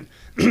tree stand,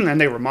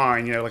 and they were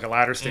mine, like a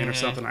ladder stand or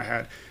something I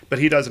had. But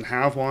he doesn't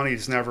have one.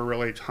 He's never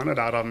really hunted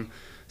out of them.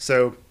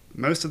 So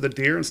most of the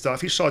deer and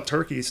stuff, he shot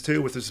turkeys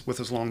too with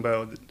his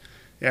longbow,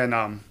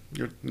 and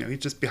he's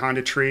just behind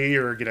a tree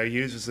or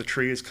uses the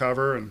tree as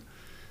cover, and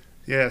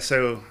yeah.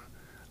 So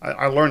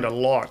I learned a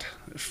lot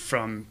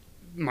from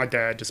my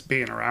dad just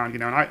being around,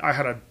 and I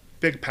had a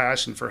big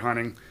passion for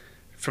hunting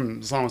from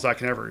as long as I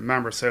can ever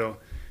remember. So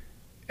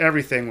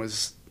everything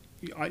was,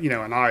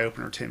 an eye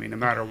opener to me. No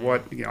matter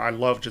what, I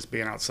loved just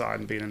being outside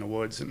and being in the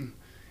woods, and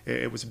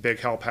it was a big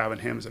help having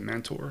him as a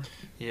mentor.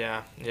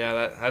 Yeah,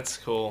 that's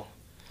cool.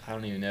 I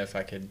don't even know if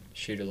I could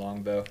shoot a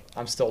longbow.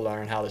 I'm still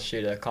learning how to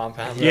shoot a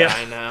compound bow. Yeah,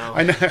 I know.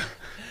 I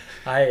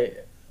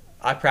know.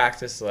 I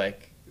practice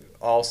like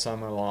all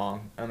summer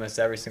long, almost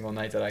every single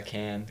night that I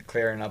can,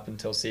 clearing up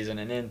until season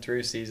and in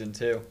through season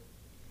too.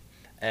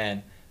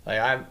 And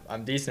like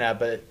I'm decent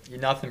at it, but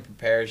nothing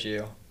prepares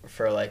you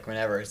for like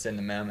whenever it's in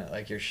the moment,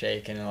 like you're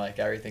shaking and like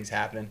everything's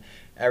happening.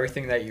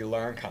 Everything that you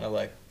learn kind of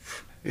like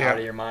out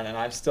of your mind. And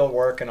I'm still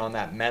working on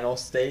that mental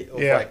state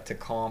of like to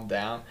calm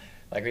down.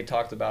 Like we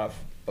talked about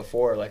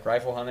before, like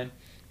rifle hunting.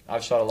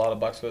 I've shot a lot of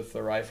bucks with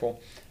the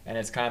rifle, and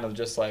it's kind of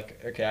just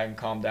like, okay, I can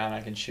calm down, I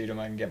can shoot them,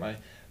 I can get my.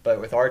 But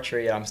with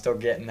archery, I'm still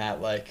getting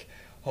that like,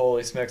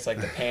 holy smokes, like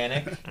the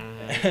panic,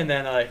 and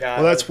then like.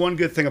 Well, that's one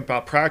good thing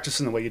about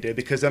practicing the way you did,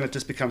 because then it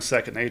just becomes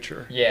second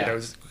nature. Yeah.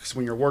 Because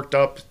when you're worked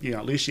up,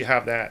 at least you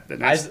have that. Then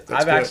that's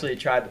I've good. actually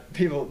tried.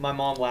 My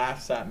mom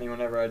laughs at me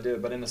whenever I do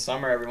it, but in the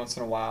summer, every once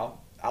in a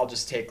while, I'll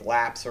just take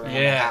laps around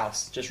the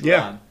house, just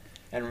run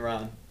and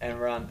run and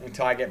run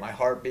until I get my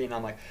heart beating.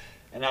 I'm like,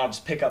 and I'll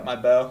just pick up my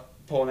bow,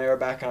 pull an arrow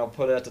back, and I'll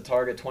put it at the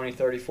target 20,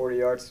 30, 40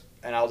 yards,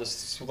 and I'll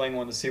just swing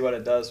one to see what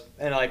it does.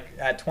 And like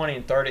at 20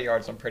 and 30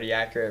 yards, I'm pretty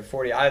accurate. At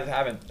 40,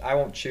 I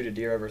won't shoot a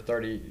deer over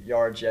 30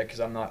 yards yet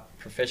because I'm not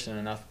proficient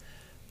enough.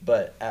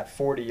 But at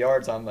 40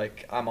 yards, I'm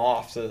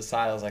off to the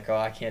side. I was like, oh,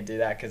 I can't do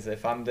that, because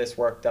if I'm this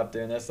worked up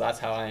doing this, that's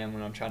how I am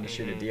when I'm trying to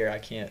shoot a deer. I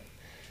can't.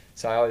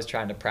 So I always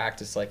trying to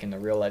practice like in the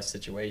real life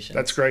situations.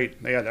 That's great.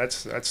 Yeah,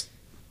 that's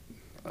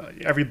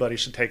everybody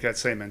should take that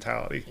same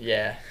mentality.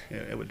 Yeah.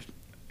 It would.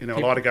 A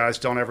lot of guys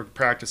don't ever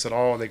practice at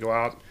all. They go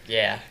out.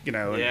 Yeah.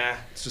 And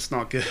it's just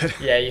not good.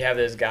 Yeah, you have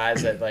those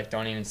guys that like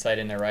don't even sight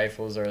in their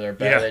rifles or their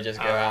bow. Yeah. They just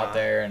go out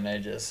there and they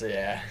just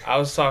I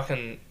was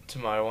talking to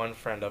my one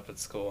friend up at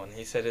school, and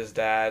he said his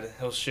dad,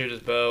 he'll shoot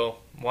his bow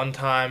one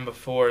time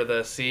before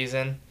the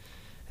season.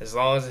 As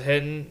long as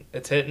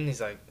it's hitting,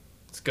 he's like,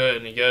 it's good.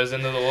 And he goes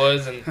into the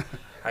woods, and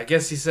I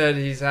guess he said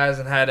he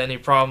hasn't had any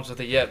problems with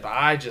it yet, but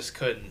I just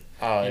couldn't.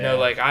 Oh,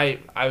 Like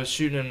I was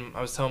shooting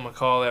I was telling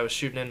McCauley I was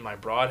shooting in my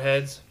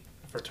broadheads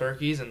for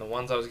turkeys and the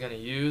ones I was going to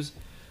use.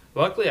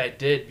 Luckily I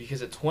did,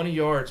 because at 20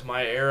 yards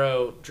my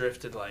arrow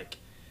drifted like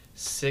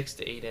 6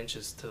 to 8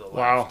 inches to the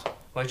left. Wow.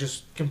 Like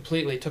just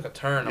completely took a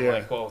turn. I'm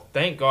like, well,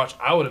 thank gosh,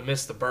 I would have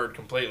missed the bird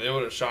completely. It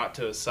would have shot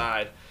to his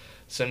side.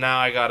 So now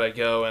I got to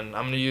go, and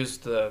I'm going to use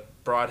the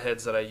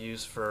broadheads that I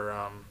used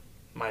for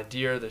my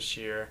deer this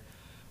year.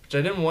 I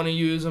didn't want to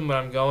use them, but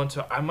I'm going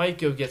to. I might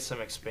go get some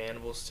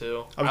expandables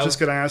too. I was just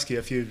going to ask you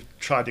if you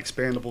tried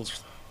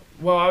expandables.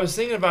 Well, I was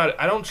thinking about it.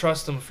 I don't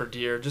trust them for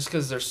deer just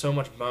because there's so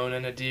much bone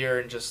in a deer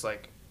and just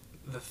like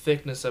the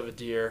thickness of a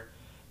deer.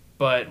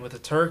 But with a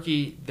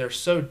turkey, they're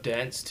so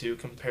dense too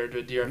compared to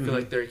a deer. I feel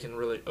like they can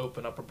really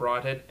open up a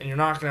broadhead, and you're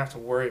not going to have to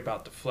worry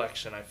about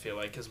deflection, I feel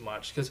like, as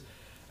much. Because,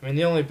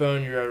 the only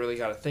bone you really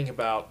got to think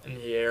about in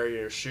the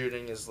area you're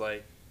shooting is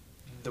like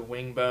the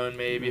wing bone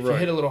maybe. If you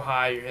hit a little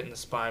high, you're hitting the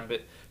spine, but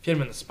if you hit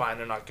them in the spine,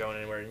 they're not going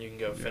anywhere, and you can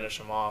go finish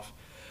them off.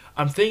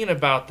 I'm thinking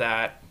about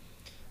that.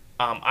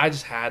 I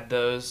just had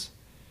those,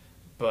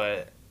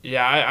 but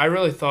yeah, I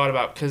really thought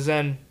about, because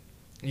then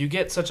you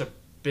get such a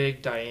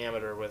big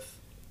diameter with.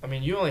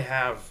 You only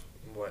have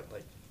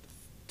like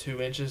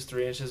 2 inches,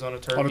 3 inches on a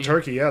turkey. On a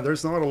turkey, yeah.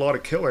 There's not a lot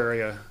of kill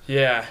area.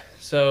 Yeah,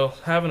 so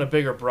having a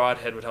bigger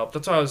broadhead would help.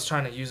 That's why I was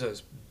trying to use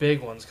those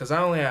big ones, because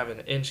I only have an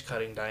inch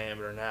cutting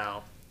diameter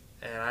now.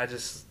 And I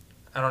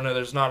don't know,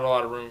 there's not a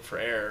lot of room for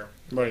error.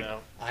 Right.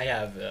 I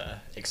have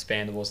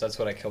expandables. That's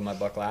what I killed my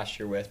buck last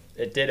year with.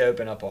 It did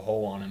open up a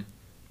hole on him,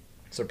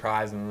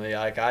 surprisingly.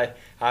 Like I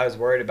was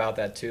worried about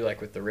that too,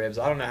 like with the ribs.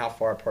 I don't know how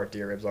far apart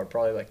deer ribs are.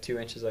 Probably like 2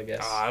 inches, I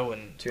guess. I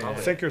wouldn't. 2.5. I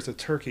think there's a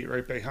turkey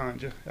right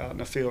behind you out in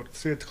the field.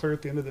 See it clear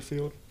at the end of the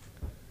field?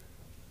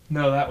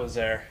 No, that was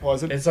there.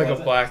 Was it? It's like Was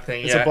a it? black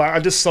thing. It's yeah. a black. I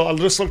just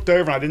looked over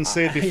and I didn't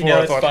see it before. You know,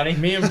 I it's thought, funny.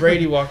 Me and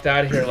Brady walked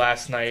out of here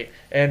last night,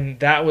 and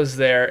that was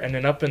there. And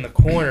then up in the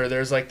corner,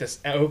 there's like this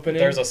opening.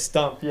 There's a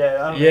stump. Yeah.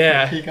 I don't know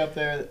Yeah. if you peek up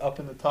there, up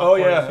in the top. Oh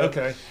corner yeah, of it.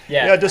 okay.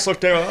 Yeah. Yeah, I just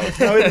looked over. Oh,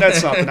 no, isn't that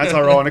something? That's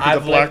ironic. The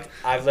black.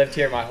 I've lived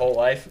here my whole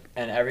life,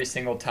 and every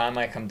single time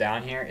I come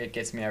down here, it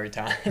gets me every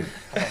time. I'm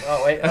like,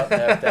 oh wait, no,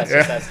 that's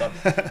just that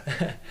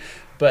stuff.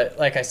 But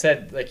like I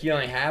said, like you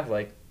only have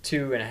like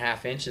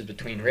 2.5 inches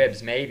between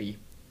ribs, maybe,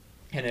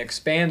 and an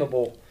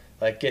expandable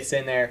like gets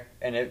in there,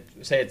 and it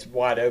say it's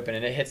wide open,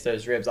 and it hits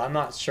those ribs. I'm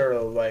not sure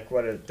like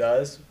what it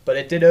does, but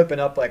it did open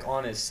up like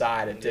on his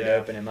side. It did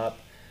open him up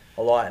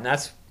a lot, and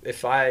that's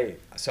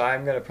so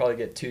I'm gonna probably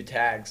get 2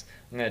 tags.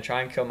 I'm gonna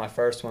try and kill my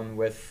first one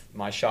with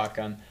my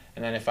shotgun,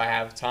 and then if I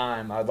have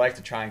time, I'd like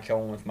to try and kill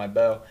one with my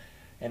bow.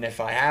 And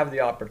if I have the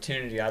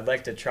opportunity, I'd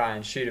like to try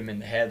and shoot him in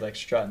the head, like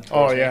strutting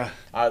towards me.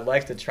 I'd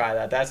like to try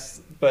that.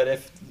 But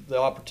if the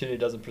opportunity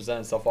doesn't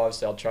present itself,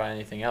 obviously I'll try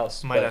anything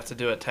else. Might have to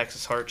do a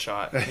Texas heart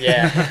shot.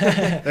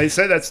 Yeah. They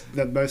say that's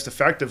the most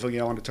effective,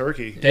 on a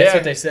turkey. That's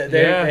what they said.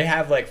 They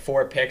have like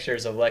 4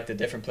 pictures of like the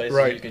different places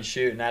Right. you can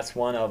shoot, and that's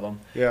one of them.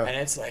 Yeah. And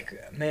it's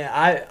like, man,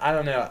 I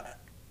don't know.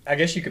 I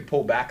guess you could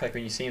pull back, like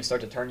when you see him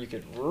start to turn, you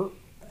could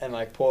and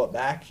like pull it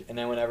back, and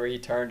then whenever he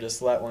turned,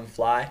 just let one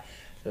fly.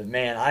 But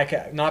man,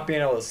 not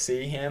being able to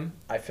see him,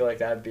 I feel like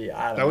that'd be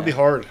Would be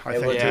hard. I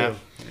think Yeah. too.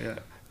 Yeah.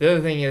 The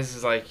other thing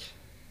is like,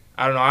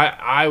 I don't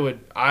know.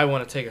 I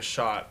want to take a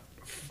shot,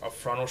 a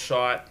frontal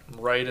shot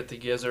right at the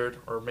gizzard,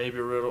 or maybe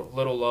a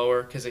little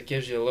lower, because it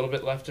gives you a little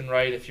bit left and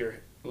right. If you're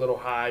a little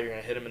high, you're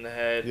gonna hit him in the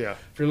head. Yeah.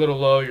 If you're a little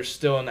low, you're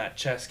still in that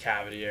chest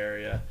cavity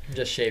area.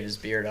 Just shave his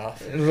beard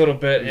off. A little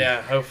bit,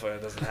 yeah. Hopefully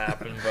it doesn't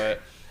happen,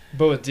 but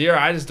with deer,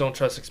 I just don't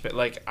trust.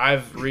 Like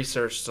I've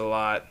researched a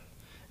lot,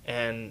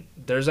 and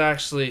there's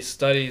actually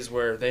studies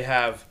where they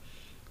have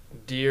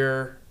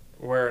deer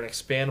where an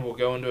expand will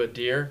go into a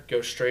deer,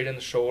 go straight in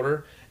the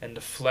shoulder, and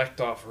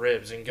deflect off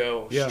ribs and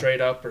go straight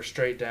up or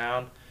straight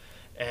down.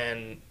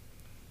 And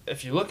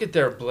if you look at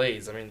their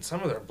blades, I mean,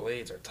 some of their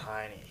blades are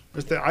tiny.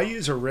 I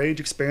use a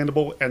Rage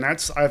expandable, and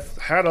I've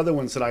had other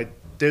ones that I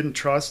didn't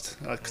trust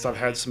because I've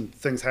had some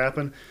things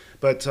happen.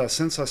 But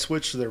since I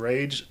switched to the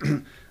Rage,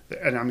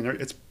 and I mean,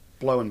 it's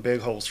blowing big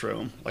holes through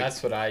them.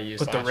 That's what I use.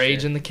 Put the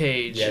Rage in the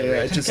cage.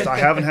 Yeah, it's just I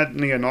haven't had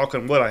any knock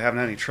on wood. I haven't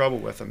had any trouble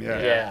with them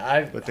yet.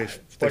 Yeah, but they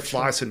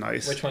fly so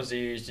nice. Which ones do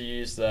you use? Do you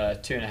use the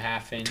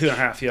 2.5 inch?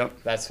 2.5, yep.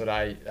 That's what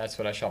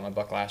I shot my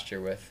buck last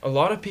year with. A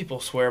lot of people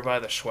swear by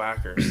the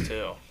Schwackers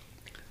too.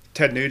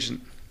 Ted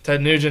Nugent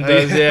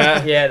does,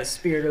 yeah. Yeah, the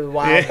spirit of the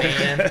wild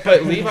man.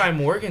 But Levi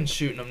Morgan's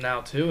shooting them now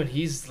too, and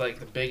he's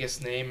like the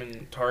biggest name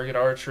in target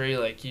archery,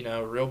 like,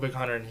 real big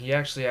hunter, and he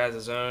actually has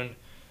his own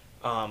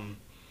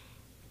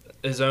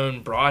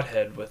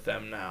broadhead with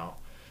them now.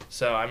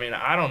 So I mean,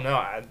 I don't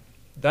know.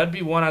 That'd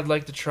be one I'd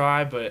like to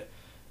try, but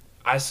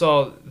I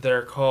saw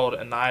they're called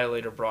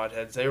Annihilator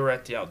broadheads. They were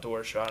at the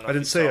outdoor show. I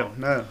didn't see them.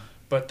 No.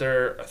 But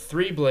they're a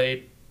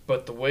 3-blade,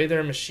 but the way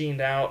they're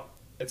machined out,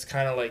 it's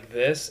kind of like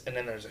this, and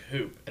then there's a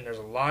hoop, and there's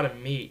a lot of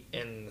meat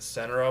in the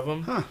center of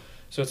them. Huh.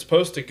 So it's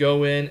supposed to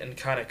go in and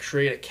kind of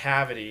create a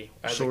cavity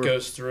as it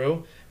goes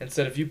through.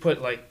 Instead, if you put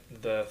like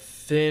the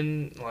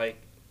thin, like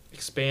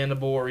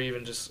expandable or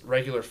even just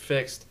regular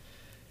fixed,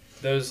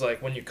 those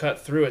like when you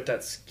cut through it,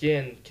 that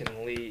skin can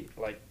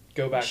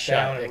go back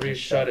down and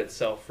re-shut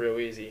itself real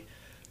easy.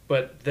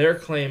 But their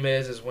claim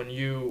is when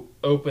you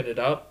open it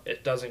up,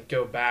 it doesn't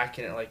go back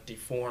and it like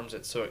deforms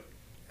it, so it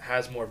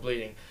has more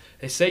bleeding.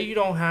 They say you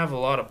don't have a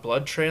lot of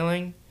blood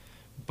trailing,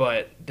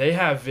 but they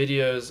have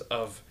videos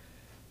of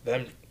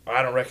them.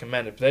 I don't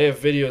recommend it, but they have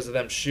videos of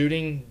them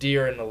shooting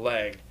deer in the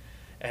leg,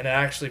 and it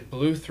actually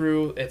blew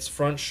through its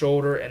front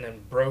shoulder and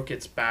then broke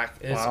its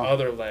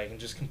other leg, and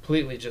just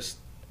completely just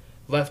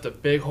left a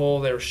big hole.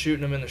 They were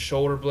shooting them in the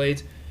shoulder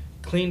blades,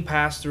 clean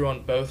pass through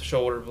on both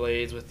shoulder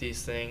blades with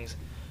these things.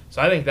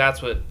 So I think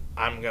that's what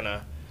I'm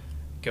gonna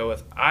go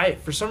with.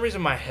 For some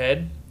reason, my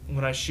head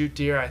when I shoot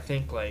deer, I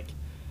think like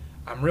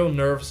I'm real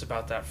nervous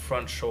about that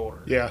front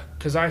shoulder. Yeah.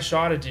 Because I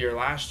shot a deer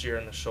last year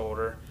in the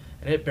shoulder,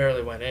 and it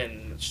barely went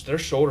in. Their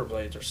shoulder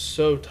blades are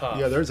so tough.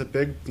 Yeah, there's a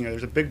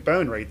big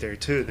bone right there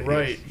too.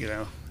 Right.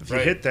 If you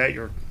hit that,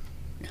 you're.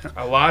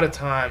 A lot of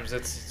times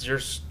you're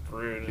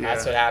screwed. And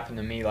that's what happened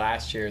to me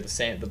last year.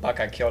 The buck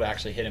I killed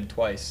actually hit him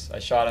twice. I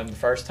shot him the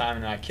first time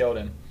and then I killed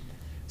him.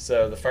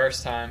 So the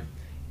first time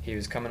he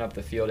was coming up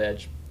the field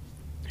edge,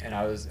 and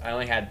I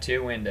only had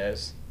 2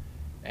 windows,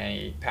 and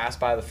he passed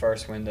by the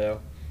first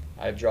window.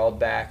 I drawed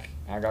back.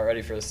 I got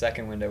ready for the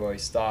second window where he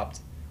stopped,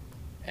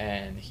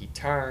 and he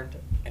turned,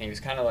 and he was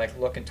kind of like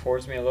looking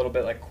towards me a little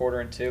bit, like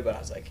 1/4 but I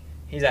was like,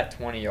 he's at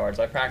 20 yards.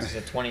 I practiced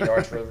at 20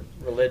 yards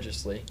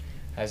religiously.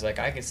 I was like,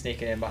 I can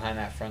sneak it in behind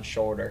that front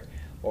shoulder.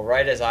 Well,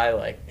 right as I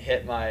like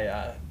hit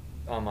my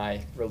on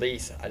my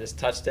release, I just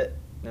touched it,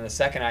 and the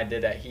second I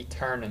did that, he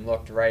turned and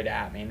looked right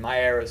at me, and my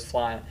arrow was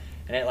flying,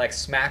 and it like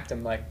smacked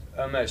him like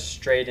almost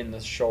straight in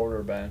the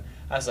shoulder bone.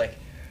 I was like,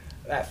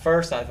 at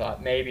first I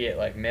thought maybe it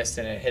like missed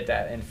and it hit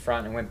that in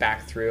front and went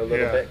back through a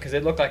little bit, because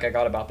it looked like I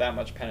got about that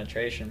much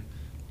penetration.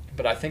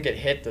 but I think it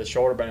hit the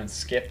shoulder bone and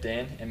skipped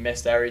in and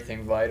missed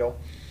everything vital.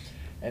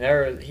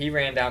 And he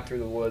ran down through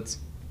the woods.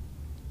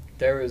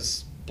 There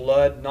was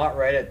blood, not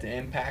right at the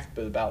impact,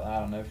 but about, I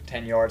don't know,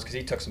 10 yards, because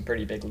he took some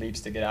pretty big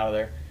leaps to get out of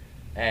there.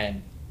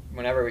 And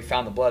whenever we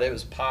found the blood, it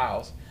was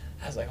piles.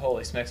 I was like,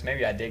 holy smokes,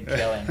 maybe I did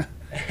kill him.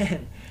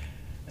 And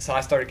so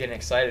I started getting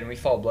excited, and we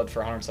followed blood for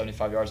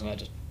 175 yards, and that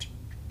just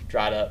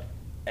dried up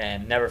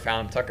and never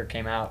found him. Tucker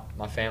came out.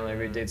 My family,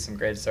 we did some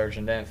great search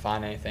and didn't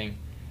find anything.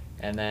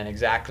 And then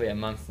exactly a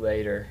month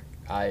later,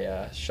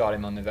 I shot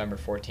him on November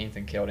 14th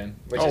and killed him.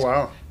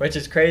 Which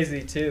is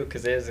crazy, too,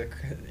 because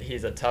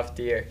he's a tough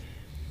deer.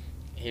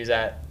 He was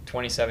at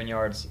 27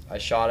 yards. I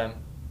shot him.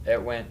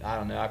 It went, I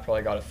don't know, I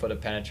probably got a foot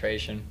of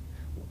penetration.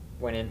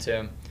 Went into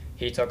him.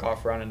 He took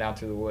off running down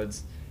through the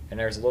woods. And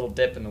there's a little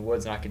dip in the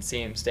woods, and I could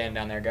see him standing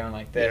down there going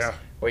like this. Yeah.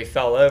 Well, he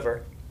fell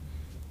over,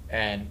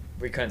 and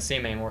we couldn't see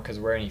him anymore because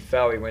where he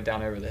fell, he went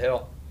down over the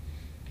hill.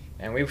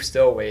 And we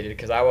still waited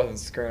because I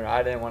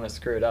didn't want to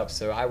screw it up,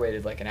 so I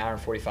waited like an hour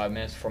and 45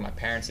 minutes before my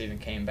parents even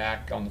came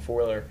back on the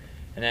four-wheeler.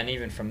 And then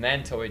even from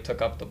then till we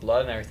took up the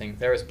blood and everything,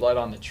 there was blood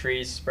on the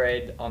trees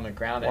sprayed on the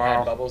ground that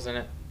had bubbles in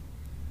it.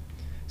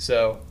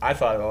 So I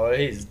thought, oh,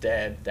 he's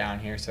dead down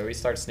here. So we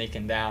start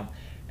sneaking down,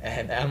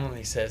 and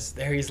Emily says,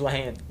 there he's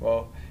laying.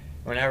 Well,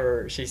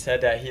 whenever she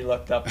said that, he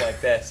looked up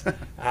like this.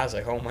 I was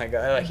like, oh my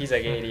God. Like, he's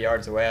like 80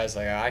 yards away. I was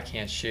like, I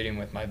can't shoot him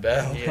with my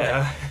bow.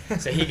 Yeah.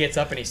 So he gets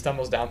up and he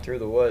stumbles down through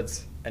the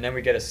woods. And then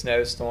we get a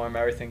snowstorm.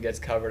 Everything gets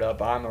covered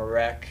up. I'm a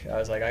wreck. I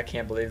was like, I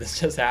can't believe this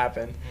just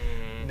happened.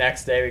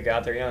 Next day we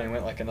got there. He only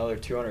went like another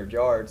 200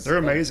 yards. They're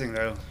amazing,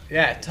 though.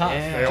 Yeah, tough.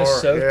 Yeah.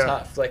 Just so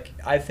tough. Like,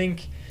 I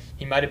think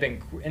he might have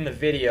been in the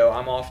video.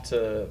 I'm off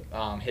to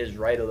his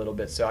right a little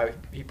bit. So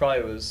he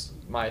probably was,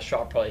 my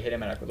shot probably hit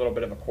him at a little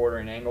bit of a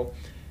quartering angle.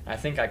 I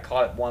think I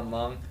caught it one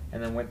lung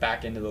and then went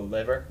back into the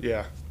liver.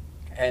 Yeah.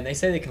 And they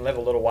say they can live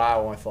a little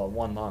while with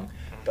one lung.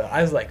 But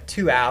I was like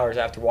 2 hours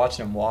after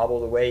watching him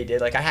wobble the way he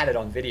did. Like, I had it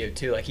on video,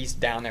 too. Like, he's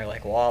down there,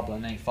 like,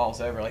 wobbling, and he falls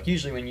over. Like,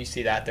 usually when you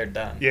see that, they're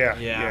done.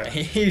 Yeah.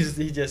 He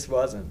just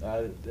wasn't.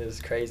 It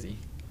was crazy.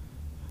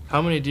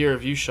 How many deer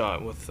have you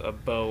shot with a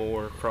bow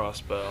or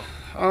crossbow?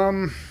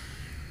 I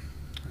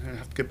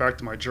have to get back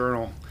to my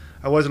journal.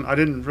 I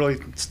didn't really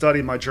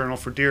study my journal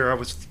for deer. I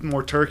was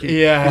more turkey.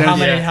 Yeah.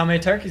 How many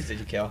turkeys did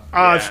you kill?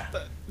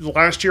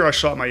 Last year I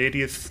shot my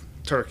 80th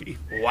turkey.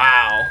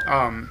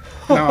 Wow.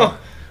 No,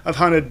 I've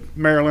hunted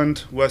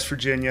Maryland, West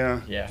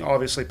Virginia,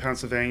 obviously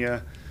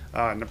Pennsylvania,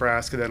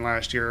 Nebraska then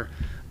last year.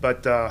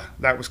 But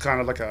that was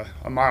kind of like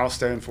a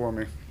milestone for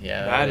me.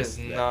 Yeah, that is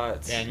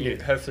nuts.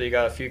 And hopefully you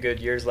got a few good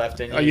years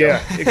left in you.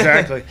 Yeah,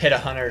 exactly. Hit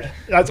 100.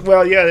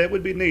 It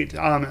would be neat.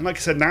 And like I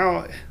said,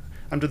 now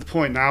I'm to the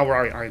point now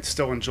where I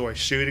still enjoy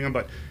shooting them,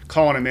 but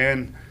calling them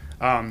in,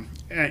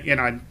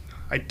 and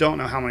I don't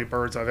know how many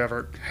birds I've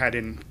ever had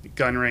in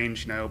gun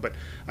range, but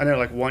I know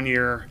like 1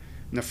 year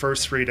in the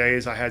first 3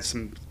 days I had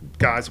some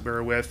guys we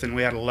were with, and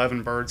we had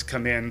 11 birds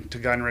come in to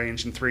gun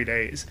range in 3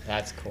 days.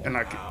 That's cool. And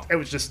it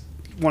was just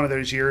one of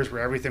those years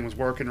where everything was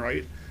working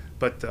right.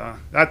 But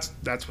that's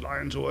what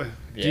I enjoy.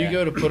 Yeah. Do you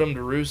go to put them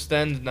to roost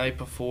then the night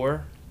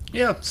before?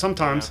 Yeah,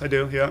 sometimes I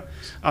do. Yeah.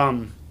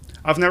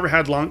 I've never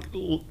had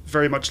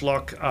very much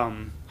luck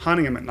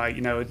hunting them at night,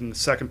 in the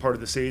second part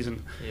of the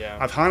season. Yeah.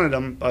 I've hunted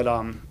them, but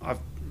I've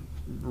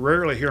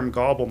rarely hear them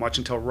gobble much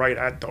until right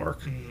at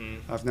dark.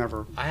 Mm-hmm. I've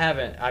never. I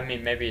haven't. I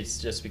mean, maybe it's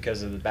just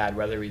because of the bad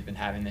weather we've been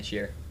having this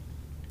year.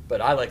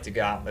 But I like to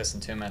go out and listen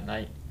to them at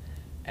night.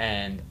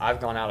 And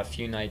I've gone out a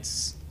few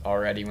nights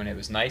already when it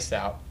was nice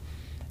out.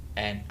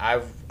 And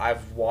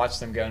I've watched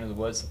them go into the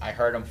woods. I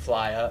heard them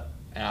fly up,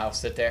 and I'll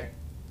sit there,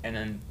 and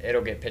then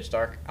it'll get pitch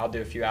dark. I'll do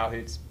a few owl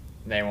hoots.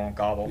 They won't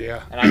gobble.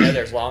 Yeah. And I know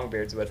there's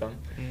longbeards with them.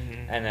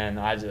 Mm-hmm. And then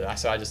I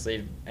just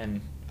leave,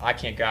 and I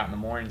can't go out in the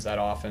mornings that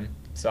often,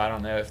 so I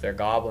don't know if they're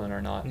gobbling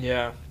or not.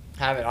 Yeah.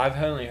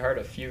 I've only heard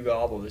a few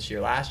gobble this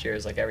year. Last year, it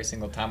was like every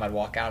single time I'd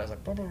walk out, it was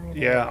like... Blah, blah, blah,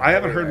 yeah, I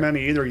haven't heard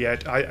many either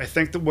yet. I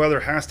think the weather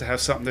has to have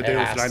something to do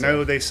with it. I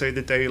know they say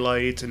the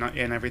daylight and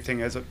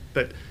everything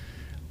but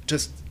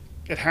just...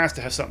 It has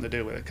to have something to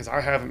do with it, because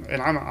I haven't,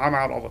 and I'm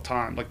out all the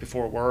time. Like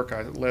before work,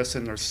 I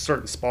listen. There's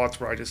certain spots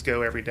where I just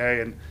go every day,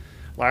 and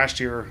last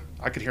year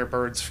I could hear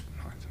birds.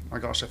 My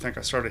gosh, I think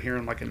I started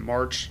hearing like in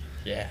March.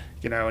 Yeah.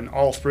 And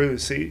all through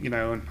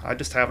and I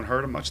just haven't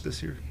heard them much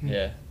this year.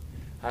 Yeah.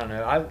 I don't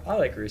know. I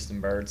like roosting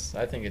birds.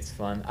 I think it's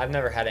fun. I've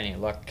never had any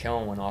luck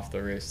killing one off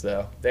the roost,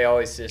 though. They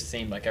always just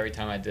seemed like every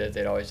time I did,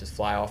 they'd always just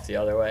fly off the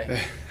other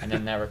way and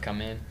then never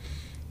come in.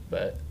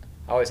 But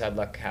I always had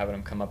luck having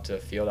them come up to a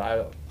field.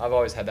 I've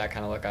always had that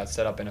kind of luck. I'd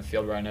set up in a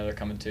field where I know they're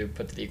coming to,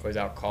 put the decoys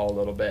out, call a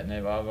little bit, and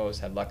I've always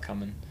had luck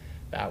coming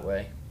that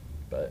way.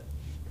 But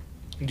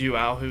do you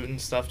owl hoot and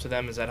stuff to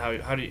them? Is that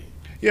how do you?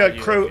 Yeah,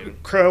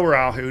 crow or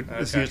owl hoot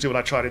is usually what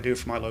I try to do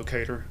for my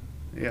locator.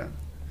 Yeah,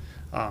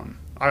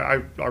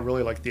 I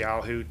really like the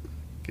owl hoot.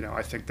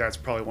 I think that's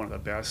probably one of the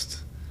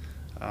best.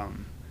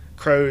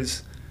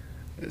 Crows,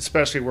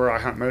 especially where I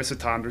hunt most of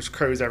the time, there's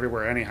crows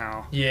everywhere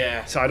anyhow.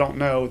 Yeah. So I don't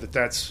know that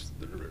that's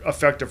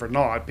effective or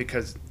not,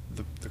 because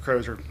the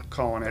crows are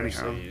calling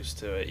anyhow. They're so used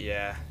to it,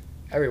 yeah.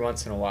 every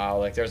once in a while,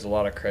 like there's a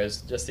lot of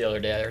crows. Just the other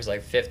day, there was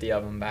like 50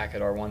 of them back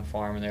at our one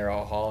farm, and they were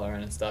all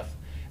hollering and stuff.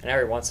 And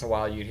every once in a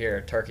while, you'd hear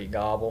a turkey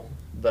gobble.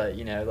 But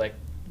like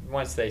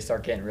once they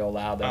start getting real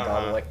loud, they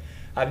gobble. Like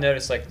I've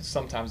noticed, like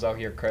sometimes I'll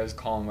hear crows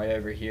calling way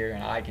over here,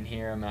 and I can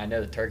hear them, and I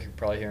know the turkey can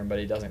probably hear him, but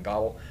he doesn't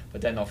gobble.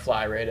 But then they'll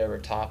fly right over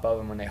top of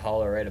him when they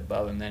holler right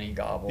above him, then he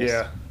gobbles.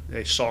 Yeah,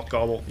 they shock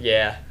gobble.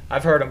 Yeah,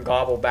 I've heard him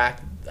gobble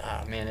back.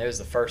 Man, it was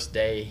the first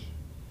day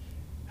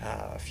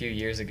a few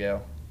years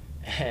ago,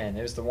 and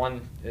it was the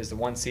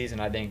one season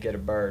I didn't get a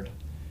bird,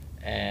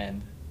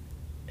 and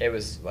it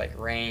was like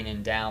rain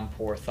and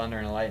downpour, thunder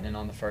and lightning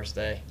on the first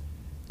day,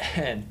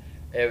 and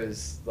it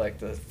was like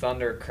the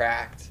thunder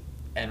cracked,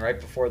 and right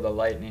before the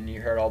lightning,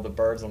 you heard all the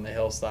birds on the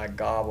hillside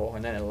gobble,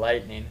 and then the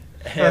lightning.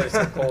 It was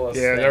the coolest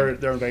Yeah, thing.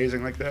 they're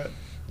amazing like that.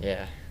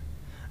 Yeah.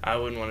 I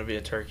wouldn't want to be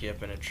a turkey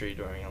up in a tree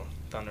during a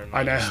thunder and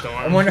I know. lightning storm.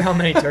 I wonder how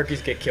many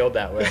turkeys get killed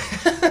that way.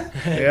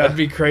 Yeah. That'd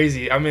be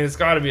crazy. I mean, it's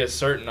got to be a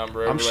certain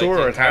number. I'm over, sure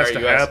the it has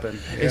entire to US. happen.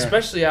 Yeah.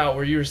 Especially out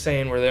where you were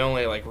saying where they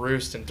only like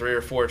roost in 3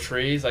 or 4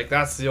 trees. Like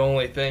that's the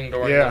only thing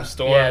during Yeah. them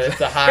storms. Yeah, it's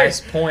the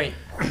highest point.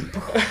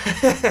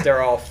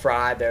 They're all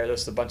fried there.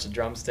 There's a bunch of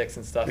drumsticks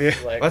and stuff. Yeah.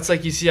 Like, That's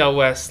like you see out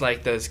west,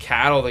 like those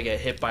cattle that get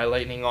hit by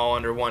lightning all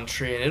under one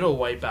tree, and it'll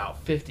wipe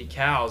out 50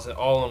 cows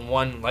all in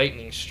one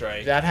lightning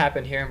strike. that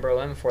happened here in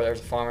Berlin before. There's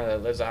a farmer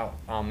that lives out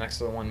next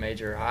to the one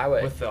major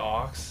highway. With the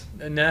ox.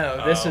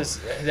 No, this Oh. is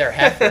they're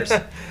heifers.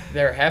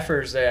 They're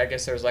heifers. I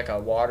guess there's like a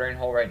watering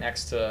hole right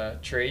next to a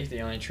tree,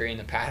 the only tree in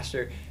the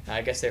pasture. And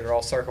I guess they were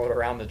all circled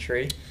around the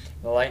tree.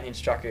 The lightning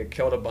struck it,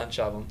 killed a bunch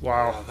of them.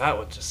 Wow. Oh, that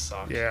would just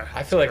suck. Yeah.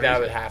 I feel like that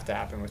crazy. would have to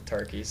happen with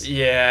turkeys.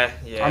 Yeah,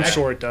 yeah. I'm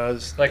sure it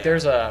does. Like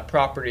there's a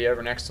property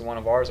over next to one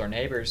of ours, our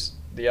neighbors.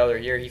 The other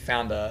year, he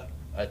found a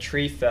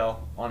tree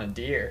fell on a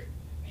deer.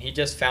 He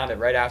just found it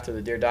right after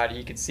the deer died.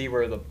 He could see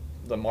where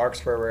the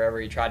marks were wherever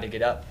he tried to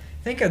get up.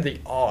 Think of the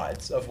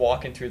odds of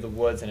walking through the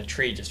woods and a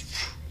tree just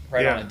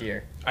right Yeah. on a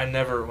deer. I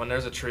never, when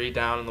there's a tree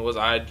down in the woods,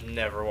 I'd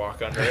never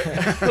walk under it.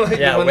 Like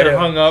Yeah, when they're widow.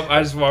 hung up,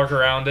 I just walk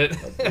around it.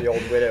 The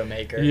old widow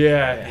maker.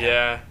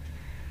 Yeah.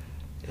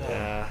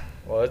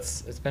 Well,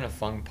 it's been a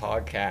fun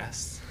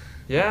podcast.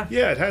 Yeah.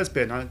 Yeah, it has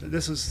been.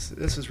 This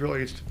is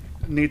really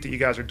neat that you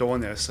guys are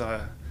doing this.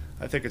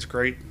 I think it's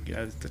great. You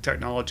know, the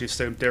technology is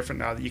so different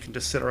now that you can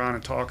just sit around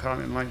and talk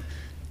on it and like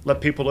let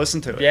people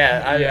listen to it.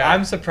 Yeah, Yeah.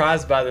 I'm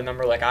surprised by the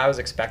number. Like I was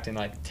expecting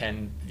like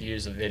 10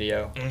 views of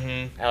video.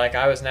 Mm-hmm.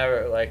 I was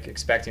never like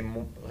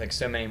expecting like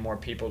so many more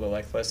people to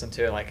like listen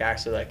to it. Like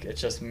actually, like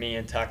it's just me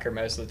and Tucker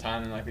most of the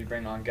time, and like we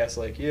bring on guests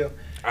like you.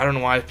 I don't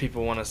know why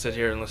people want to sit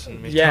here and listen to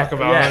me Yeah, talk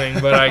about yeah.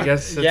 hunting, but I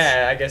guess it's,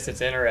 Yeah, I guess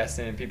it's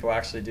interesting, and people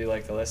actually do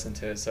like to listen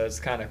to it. So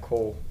it's kind of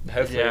cool.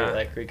 Hopefully, Yeah.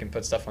 like we can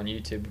put stuff on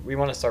YouTube. We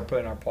want to start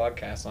putting our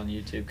podcast on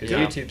YouTube because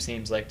Yeah. YouTube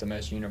seems like the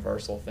most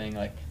universal thing.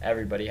 Like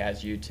everybody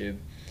has YouTube.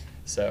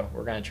 So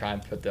we're going to try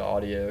and put the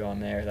audio on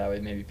there. That way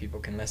maybe people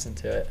can listen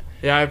to it.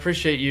 Yeah, I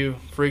appreciate you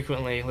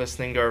frequently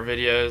listening to our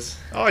videos.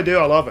 Oh, I do.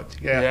 I love it.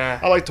 Yeah. Yeah.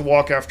 I like to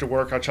walk after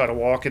work. I try to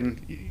walk, and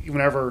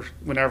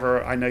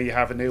whenever I know you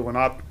have a new one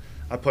up,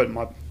 I put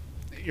my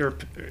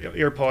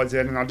earpods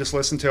in, and I just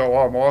listen to it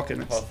while I'm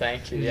walking. Well,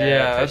 thank you. Yeah,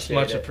 Yeah, I that's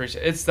much it.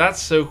 appreciated.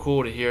 That's so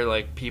cool to hear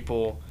like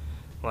people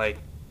like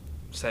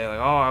say like,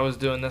 oh, I was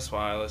doing this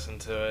while I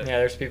listened to it. Yeah,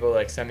 there's people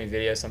like send me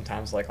videos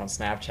sometimes like on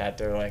Snapchat.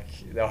 They're like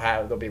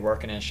they'll be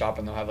working in a shop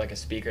and they'll have like a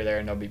speaker there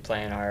and they'll be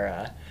playing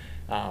our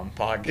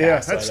podcast.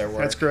 Yeah, while they're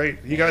that's working. great.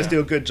 You guys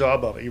do a good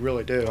job of it. You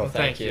really do. Well,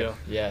 Thank you.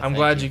 Yeah, I'm thank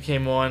glad you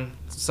came on.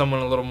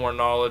 Someone a little more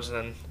knowledge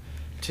than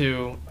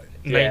two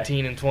Yeah.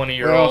 19 and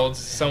 20-year-olds.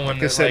 Someone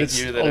Like I said, like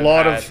it's you that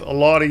a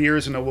lot of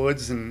years in the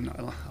woods, and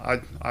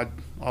I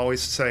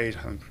always say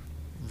I'm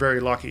very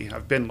lucky.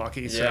 I've been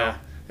lucky, so Yeah.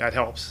 that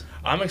helps.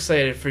 I'm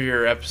excited for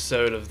your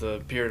episode of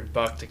the bearded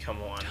buck to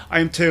come on.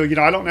 I am too. You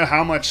know, I don't know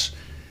how much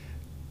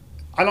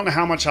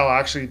I'll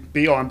actually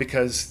be on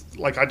because,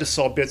 like, I just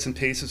saw bits and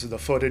pieces of the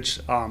footage.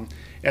 And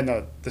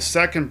the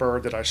second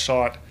bird that I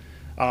shot,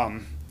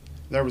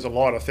 there was a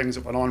lot of things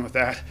that went on with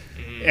that,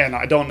 and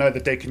I don't know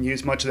that they can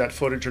use much of that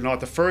footage or not.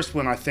 The first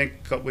one, I think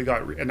we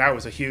got, and that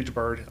was a huge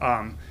bird.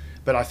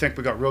 But I think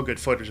we got real good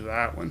footage of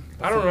that one.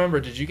 I don't remember.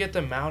 Did you get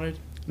them mounted?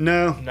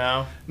 No,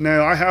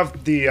 No. I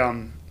have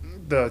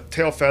the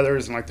tail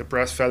feathers and like the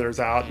breast feathers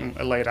out and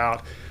laid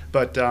out,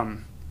 but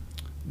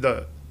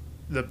the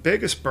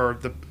biggest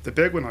bird, the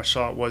big one I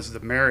shot was the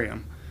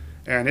Merriam,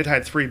 and it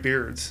had 3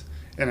 beards,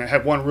 and it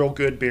had one real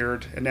good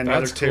beard, and then the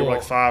other That's 2 were like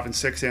cool. 5 and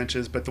 6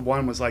 inches, but the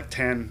one was like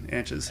 10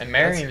 inches. And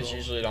Merriams cool.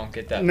 usually don't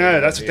get that.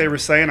 No, that's what they were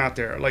saying out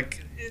there.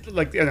 Like, and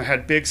it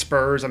had big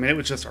spurs. I mean, it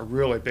was just a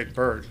really big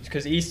bird.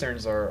 Because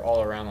Easterns are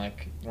all around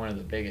like one of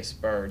the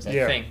biggest birds. I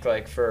Yeah. think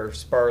like for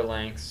spur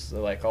lengths,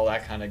 like all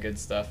that kind of good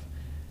stuff.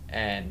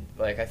 And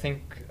like I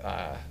think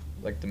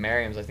like the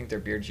Merriams, I think their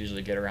beards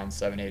usually get around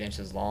 7-8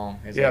 inches long.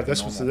 Is Yeah, like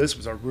the this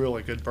was a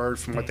really good bird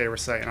from what they were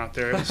saying out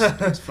there. It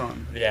was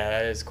fun. Yeah,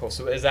 that is cool.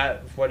 So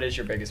what is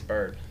your biggest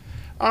bird?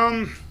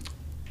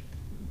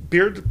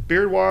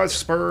 Beard wise,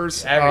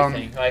 spurs,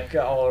 Everything, like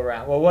all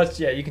around. Well,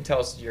 you can tell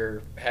us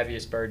your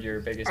heaviest bird, your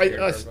biggest beard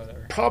bird,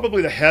 whatever.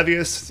 Probably the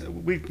heaviest.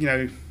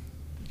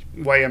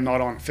 weigh them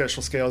not on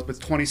official scales, but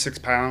 26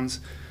 pounds.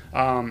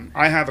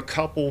 I have a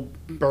couple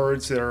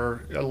birds that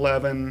are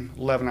 11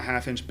 and a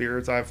half inch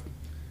beards. I've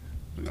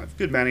a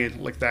good many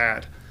like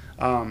that.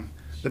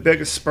 The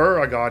biggest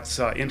spur I got is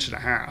inch and a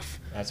half.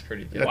 That's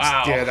pretty good.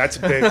 Wow. Yeah, that's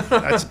a big.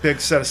 That's a big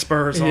set of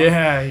spurs on.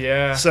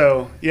 Yeah.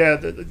 So yeah,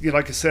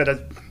 like I said,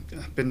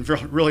 I've been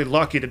really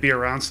lucky to be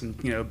around some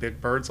big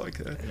birds like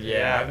that.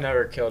 Yeah, I've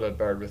never killed a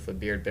bird with a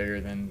beard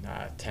bigger than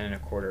 10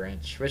 1/4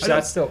 inch, which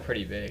that's still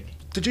pretty big.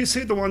 Did you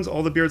see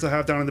all the beards I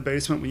have down in the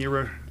basement when you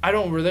were?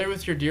 Were they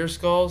with your deer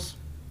skulls?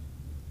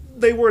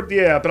 They were,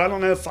 yeah, but I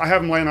don't know if I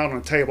have them laying out on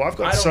the table. I've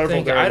got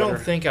several there. I don't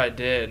think I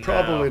did.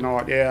 Probably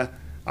not. Yeah,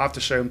 I'll have to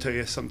show them to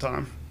you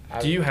sometime.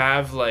 Do you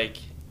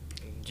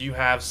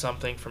have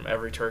something from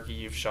every turkey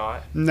you've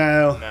shot?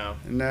 No,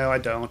 I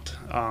don't.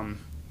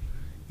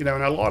 And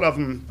a lot of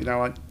them,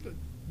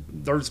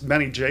 there's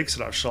many jakes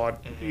that I've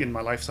shot in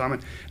my lifetime,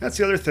 and that's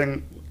the other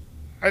thing.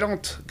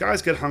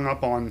 Guys get hung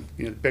up on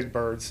big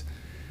birds,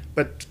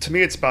 but to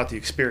me it's about the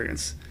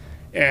experience.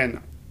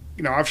 And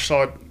I've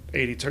shot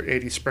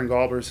 80 spring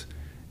gobblers,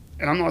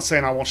 and I'm not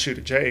saying I won't shoot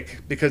a jake,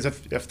 because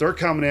if they're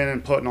coming in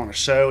and putting on a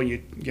show and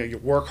you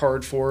work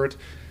hard for it,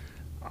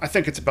 I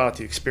think it's about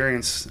the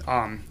experience.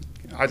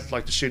 I'd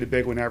like to shoot a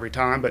big one every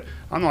time, but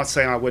I'm not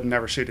saying I would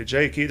never shoot a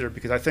jake either,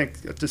 because I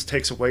think it just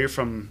takes away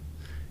from,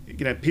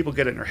 people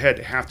get it in their head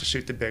they have to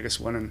shoot the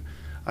biggest one, and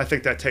I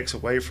think that takes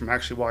away from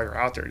actually why you're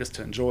out there, just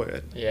to enjoy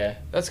it. Yeah.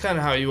 That's kind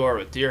of how you are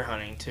with deer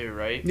hunting too,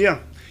 right? Yeah.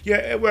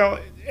 Well,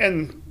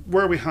 and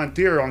where we hunt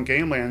deer on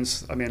game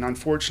lands, I mean,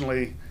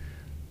 unfortunately,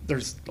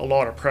 there's a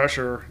lot of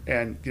pressure,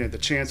 and the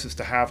chances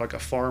to have like a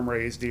farm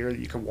raised deer that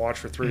you can watch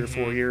for 3 or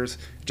 4 years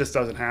just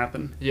doesn't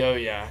happen. Yeah.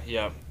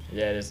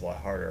 Yeah, it is a lot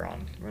harder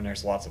when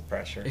there's lots of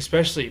pressure.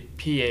 Especially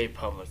PA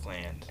public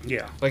land.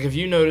 Yeah. Like, have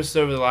you noticed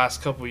over the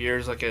last couple of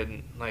years,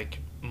 like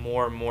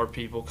more and more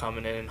people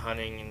coming in and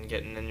hunting and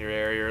getting in your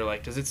area?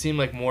 Like, does it seem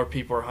like more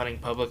people are hunting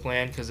public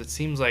land? Because it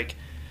seems like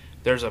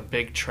there's a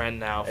big trend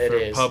now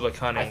for public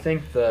hunting. I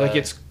think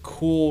it's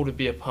cool to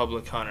be a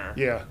public hunter.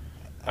 Yeah.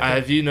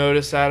 Have you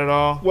noticed that at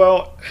all?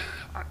 Well,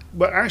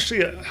 but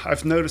actually,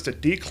 I've noticed a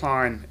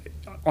decline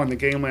on the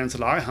game lands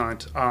that I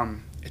hunt.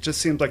 It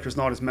just seems like there's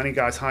not as many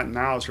guys hunting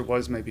now as there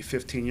was maybe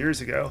 15 years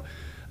ago.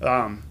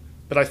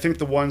 But I think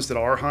the ones that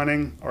are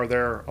hunting are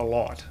there a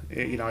lot.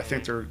 I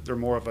think they're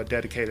more of a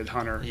dedicated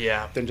hunter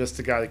than just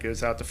the guy that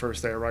goes out the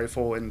first day of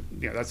rifle, and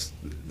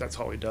that's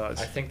all he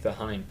does. I think the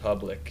hunting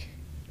public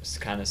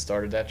just kind of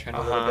started that trend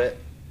a little bit,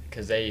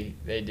 because they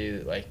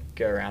do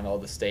go around all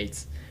the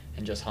states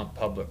and just hunt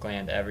public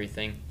land,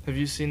 everything. Have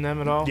you seen them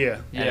at all?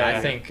 Yeah. And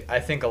I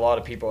think a lot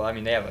of people, I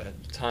mean, they have a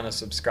ton of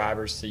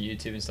subscribers to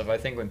YouTube and stuff. I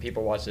think when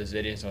people watch those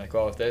videos, they're like,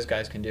 well, if those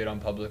guys can do it on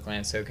public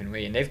land, so can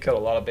we. And they've killed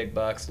a lot of big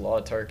bucks, a lot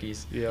of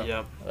turkeys. Yeah.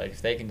 Yep. Like,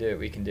 if they can do it,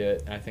 we can do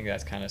it. And I think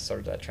that's kind of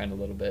started that trend a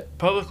little bit.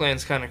 Public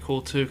land's kind of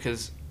cool too,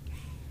 because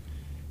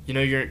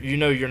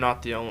you're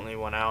not the only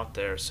one out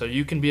there, so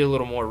you can be a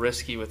little more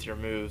risky with your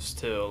moves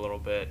too, a little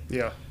bit.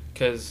 Yeah.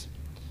 Because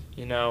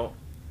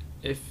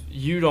if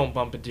you don't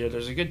bump a deer,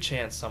 there's a good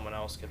chance someone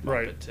else could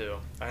bump it too.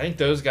 I think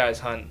those guys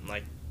hunt,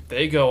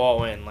 they go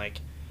all in.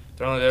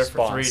 They're only there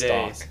for 3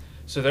 days.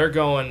 So they're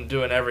doing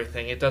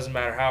everything. It doesn't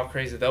matter how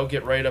crazy. They'll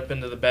get right up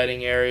into the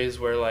bedding areas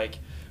where,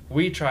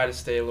 we try to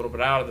stay a little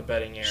bit out of the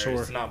bedding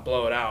areas to not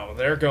blow it out.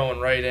 They're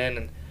going right in,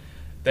 and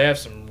they have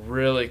some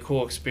really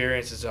cool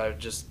experiences. I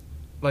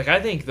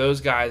think those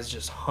guys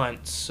just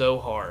hunt so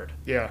hard.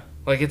 Yeah.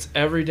 It's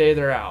every day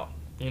they're out.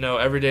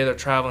 Every day they're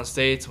traveling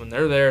states. When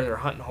they're there, they're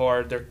hunting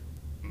hard. They're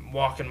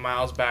walking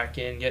miles back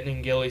in, getting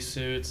in ghillie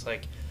suits,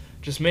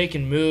 just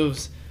making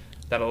moves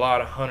that a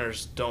lot of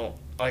hunters don't.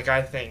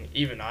 I think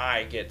even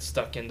I get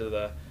stuck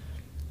into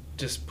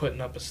just putting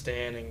up a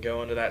stand and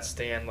going to that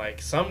stand.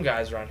 Some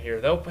guys around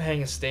here, they'll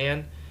hang a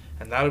stand,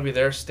 and that'll be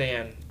their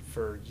stand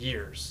for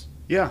years.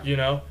 Yeah.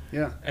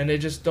 Yeah. And they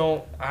just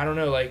don't, I don't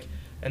know,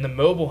 and the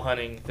mobile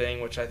hunting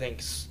thing, which I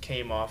think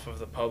came off of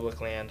the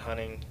public land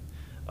hunting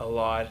a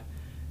lot,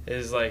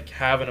 is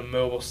having a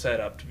mobile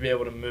setup to be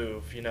able to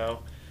move,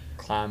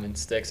 Climbing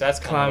sticks. That's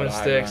kind of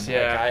what I run.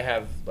 Yeah. I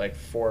have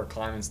 4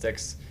 climbing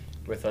sticks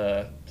with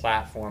a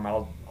platform.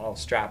 I'll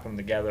strap them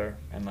together,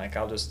 and I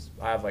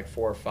have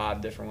 4 or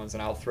 5 different ones,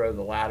 and I'll throw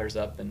the ladders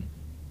up and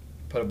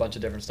put a bunch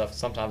of different stuff.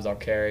 Sometimes I'll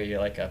carry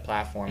a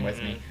platform with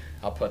me.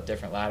 I'll put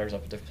different ladders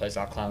up at different places.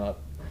 I'll climb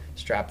up,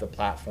 strap the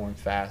platform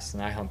fast,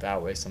 and I hunt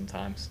that way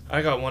sometimes.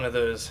 I got one of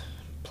those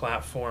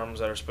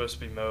platforms that are supposed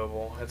to be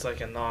mobile. It's a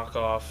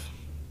knockoff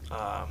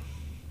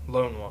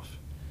Lone Wolf.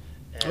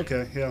 And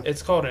okay, yeah.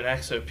 It's called an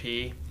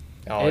XOP.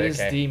 It is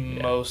the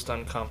most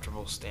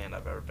uncomfortable stand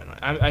I've ever been on.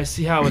 I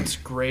see how it's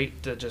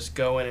great to just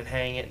go in and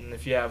hang it, and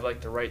if you have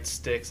the right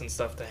sticks and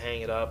stuff to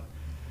hang it up.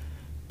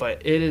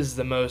 But it is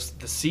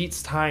the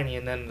seat's tiny,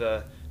 and then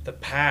the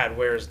pad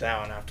wears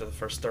down after the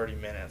first 30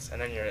 minutes, and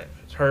then it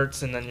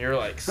hurts, and then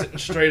you're sitting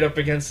straight up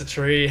against a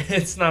tree.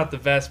 It's not the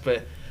best,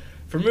 but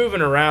for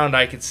moving around,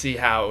 I could see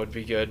how it would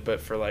be good, but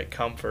for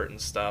comfort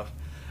and stuff,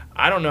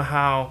 I don't know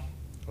how.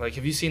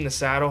 Have you seen the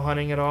saddle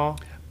hunting at all?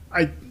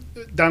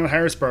 down in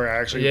Harrisburg, I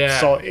actually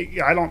saw.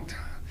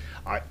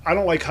 I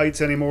don't like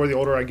heights anymore. The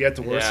older I get,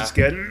 the worse it's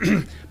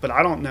getting. But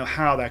I don't know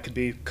how that could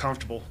be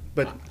comfortable.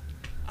 But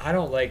I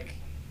don't like.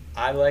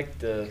 I like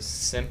the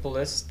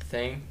simplest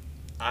thing.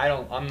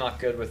 I'm not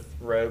good with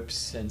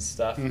ropes and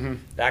stuff. Mm-hmm.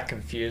 That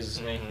confuses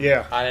me.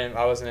 Yeah.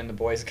 I wasn't in the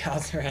Boy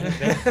Scouts or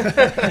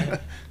anything.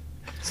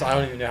 So I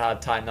don't even know how to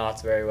tie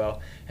knots very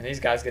well. And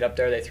these guys get up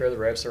there, they throw the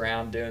ropes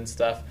around doing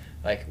stuff.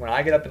 Like, when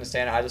I get up in the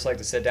stand, I just like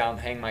to sit down,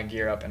 hang my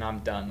gear up, and I'm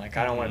done. Like,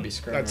 I don't want to be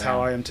screwing That's around.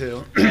 how I am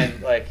too.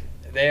 And, like,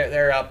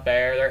 they're up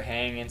there, they're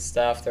hanging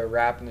stuff, they're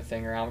wrapping the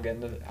thing around,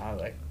 I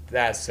was like,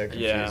 that's so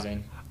confusing.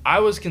 Yeah. I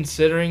was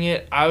considering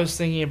it. I was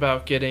thinking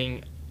about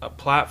getting a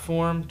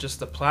platform,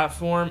 just a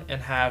platform, and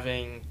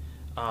having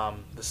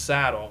the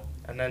saddle,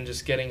 and then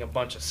just getting a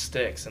bunch of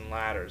sticks and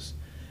ladders.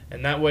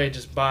 And that way,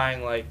 just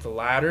buying like the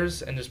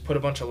ladders and just put a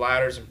bunch of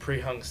ladders and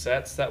pre-hung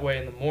sets. That way,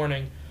 in the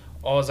morning,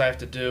 all I have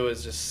to do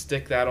is just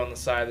stick that on the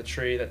side of the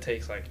tree. That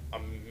takes like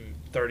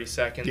 30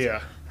 seconds.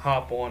 Yeah.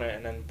 Hop on it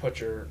and then put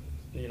your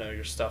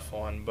stuff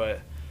on. But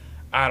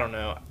I don't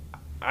know.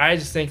 I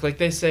just think, like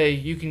they say,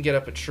 you can get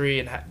up a tree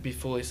and be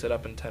fully set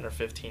up in 10 or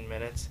 15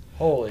 minutes.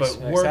 Holy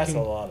smokes, that's a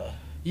lot of...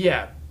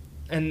 Yeah.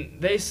 And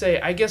they say,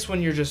 I guess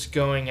when you're just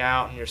going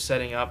out and you're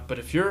setting up, but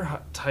if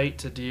you're tight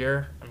to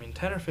deer,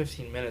 10 or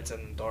 15 minutes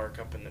in the dark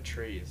up in the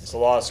trees. It's a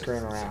lot of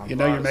screwing around. You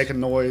know you're making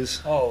noise.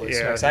 Holy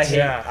smokes. I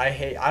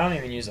don't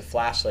even use a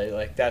flashlight.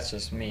 Like, that's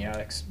just me.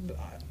 I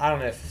don't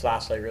know if a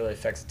flashlight really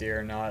affects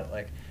deer or not.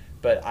 Like,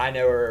 but I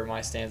know where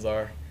my stands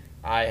are.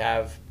 I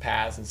have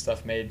paths and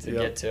stuff made to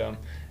get to them.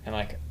 And,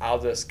 like, I'll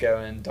just go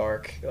in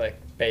dark, like,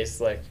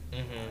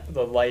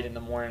 the light in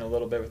the morning a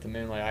little bit with the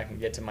moonlight. I can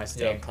get to my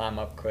stand, climb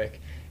up quick,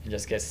 and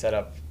just get set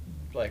up,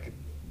 like,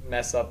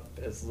 mess up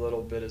as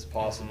little bit as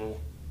possible.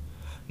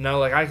 No,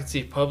 like, I could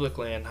see public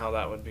land, how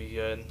that would be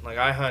good. Like,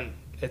 I hunt,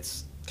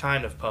 it's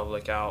kind of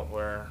public out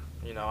where,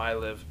 I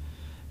live.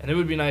 And it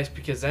would be nice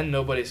because then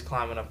nobody's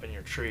climbing up in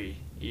your tree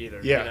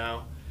either,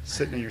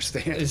 Sitting in your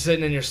stand.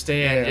 Sitting in your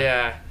stand,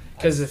 yeah.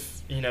 Because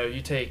if,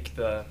 you take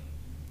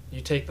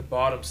the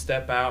bottom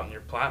step out in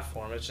your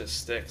platform, it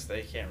just sticks.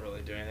 They can't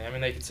really do anything.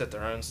 They could set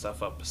their own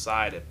stuff up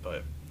beside it,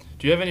 but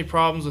do you have any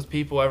problems with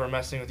people ever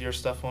messing with your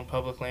stuff on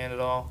public land at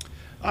all?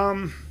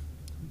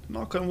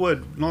 Knock on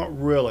wood, not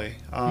really.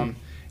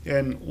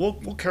 And we'll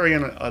carry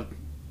in a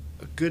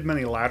good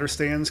many ladder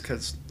stands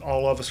because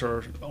all of us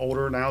are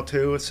older now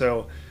too.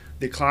 So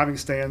the climbing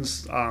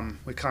stands,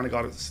 we kind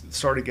of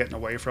started getting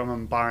away from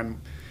them,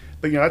 buying.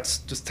 But that's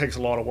just takes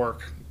a lot of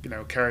work,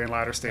 carrying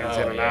ladder stands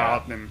in and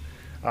out.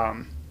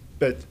 And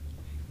but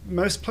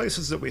most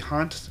places that we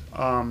hunt,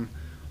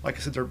 like I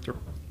said,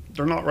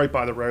 they're not right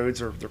by the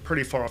roads, or they're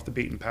pretty far off the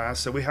beaten path,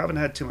 so we haven't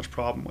had too much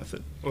problem with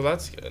it. Well,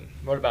 that's good.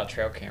 What about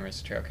trail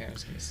cameras? Trail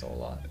cameras can be sold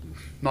a lot.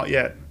 Not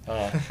yet.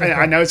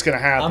 I know it's going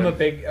to happen. I'm a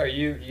big. Are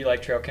you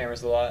like trail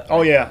cameras a lot?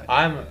 Oh yeah.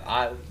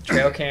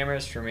 Trail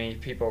cameras for me.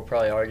 People will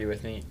probably argue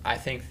with me. I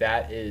think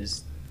that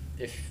is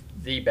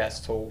the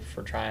best tool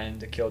for trying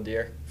to kill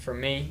deer. For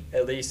me,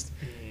 at least,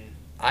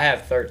 I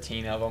have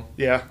 13 of them.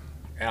 Yeah.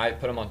 And I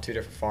put them on 2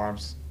 different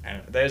farms.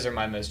 And those are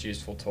my most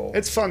useful tool.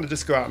 It's fun to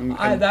just go out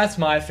and that's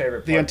my favorite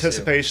part. The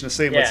anticipation of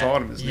seeing what's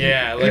on them is neat.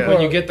 Yeah, like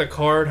when you get the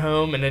card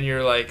home and then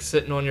you're like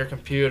sitting on your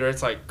computer,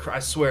 it's like, I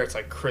swear it's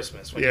like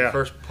Christmas when you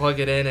first plug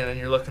it in and then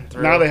you're looking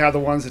through. Now they have the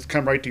ones that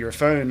come right to your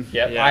phone.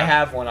 Yep, yeah. I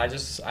have one. I'm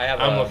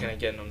looking at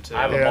getting them too.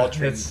 I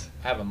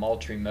have a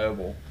Moultrie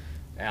mobile.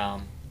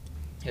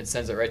 It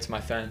sends it right to my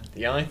phone.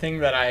 The only thing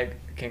that I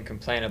can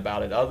complain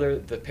about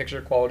it, the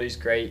picture quality is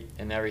great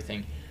and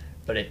everything,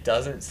 but it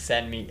doesn't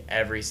send me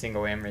every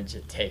single image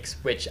it takes,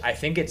 which I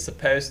think it's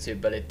supposed to,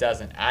 but it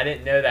doesn't. I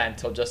didn't know that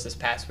until just this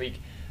past week.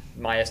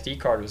 My SD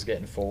card was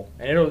getting full,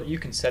 and you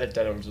can set it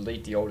that it'll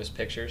delete the oldest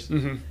pictures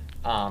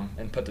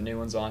and put the new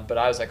ones on. But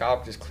I was like,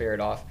 I'll just clear it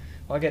off.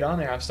 Well, I get on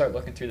there, I start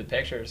looking through the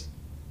pictures,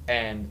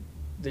 and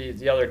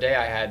the other day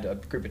I had a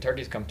group of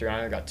turkeys come through, and I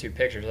only got 2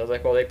 pictures. I was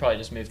like, well, they probably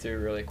just moved through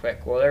really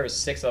quick. Well, there was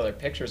 6 other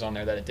pictures on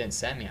there that it didn't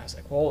send me. I was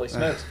like, holy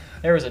smokes.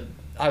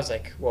 I was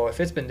like, well, if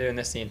it's been doing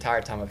this the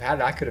entire time I've had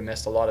it, I could have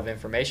missed a lot of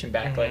information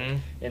back, like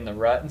in the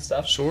rut and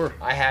stuff. Sure.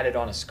 I had it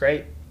on a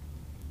scrape,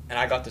 and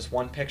I got this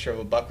one picture of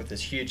a buck with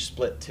this huge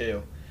split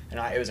too, and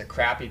it was a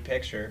crappy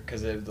picture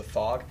because of the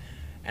fog.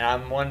 And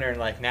I'm wondering,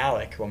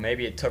 well,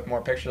 maybe it took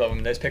more pictures of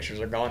them. Those pictures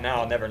are gone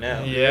now. I'll never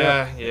know.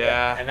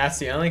 Yeah. And that's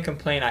the only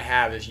complaint I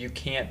have is you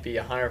can't be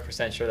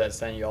 100% sure that's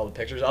sending you all the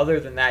pictures. Other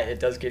than that, it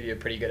does give you a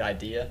pretty good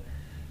idea.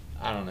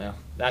 I don't know.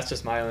 That's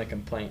just my only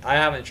complaint. I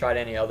haven't tried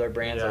any other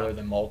brands other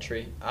than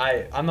Moultrie.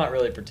 I'm not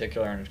really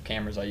particular on the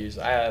cameras I use.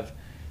 I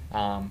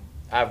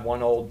have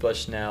one old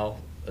Bushnell,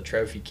 a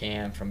trophy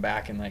cam from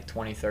back in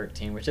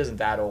 2013, which isn't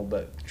that old,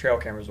 but trail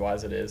cameras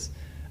wise it is.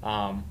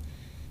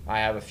 I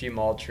have a few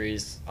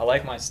Moultries. I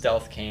like my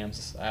stealth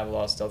cams. I have a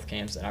lot of stealth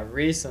cams, and I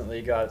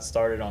recently got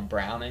started on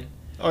Browning.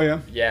 Oh yeah.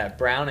 Yeah,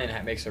 Browning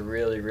makes a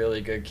really,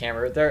 really good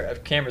camera. Their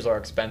cameras are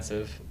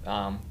expensive.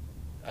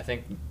 I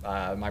think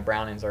my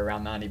Brownings are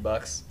around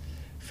 $90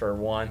 for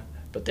one,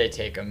 but they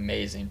take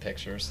amazing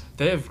pictures.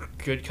 They have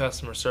good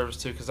customer service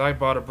too, because I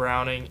bought a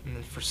Browning,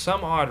 and for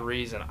some odd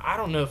reason, I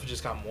don't know if it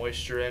just got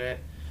moisture in it,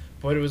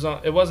 but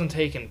it wasn't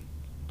taking,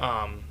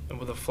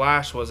 the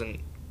flash wasn't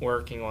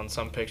working on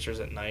some pictures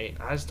at night.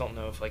 I just don't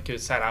know if like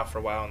it sat out for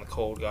a while and the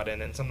cold got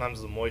in, and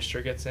sometimes the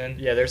moisture gets in.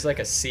 Yeah, there's like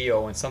a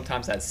seal, and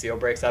sometimes that seal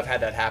breaks. I've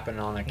had that happen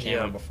on a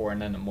camera before,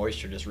 and then the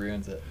moisture just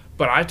ruins it.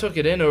 But I took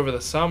it in over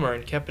the summer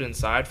and kept it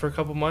inside for a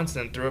couple months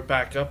and then threw it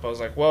back up. I was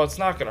like, well, it's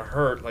not going to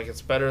hurt. Like,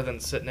 it's better than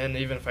sitting in.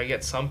 Even if I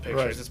get some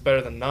pictures, it's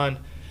better than none.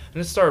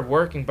 And it started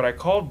working. But I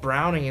called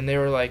Browning, and they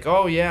were like,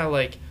 oh, yeah,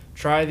 like,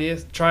 try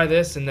this,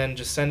 and then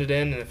just send it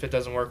in. And if it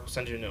doesn't work, we'll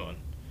send you a new one.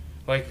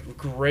 Like,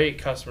 great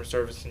customer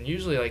service. And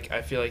usually, like,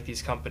 I feel like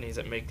these companies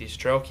that make these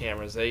trail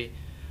cameras,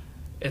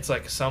 it's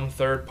like some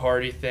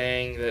third-party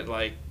thing that,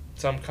 like,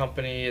 some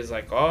company is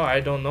like, oh, I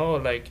don't know,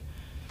 like,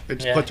 they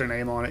just put their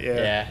name on it,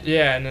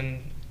 Yeah, and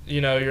then,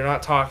 you're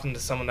not talking to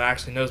someone that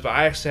actually knows. But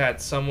I actually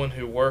had someone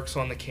who works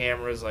on the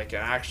cameras, like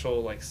an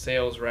actual, like,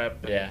 sales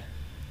rep. Yeah.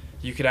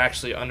 You could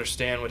actually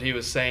understand what he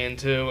was saying,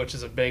 too, which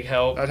is a big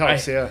help. That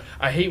helps,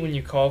 I hate when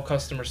you call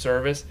customer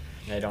service.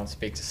 They don't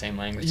speak the same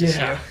language as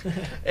you.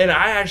 And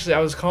I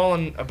was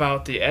calling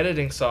about the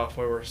editing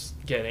software we're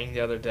getting the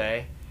other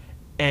day.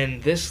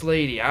 And this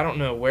lady, I don't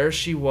know where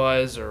she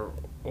was or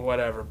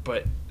whatever,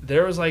 but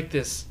there was, like,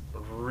 this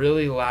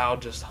really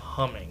loud just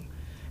humming,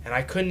 and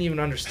I couldn't even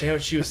understand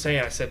what she was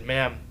saying. I said,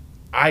 ma'am,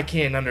 I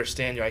can't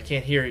understand you. I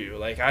can't hear you.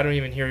 Like, I don't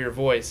even hear your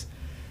voice.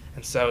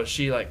 And so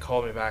she, like,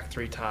 called me back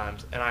 3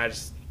 times, and I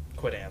just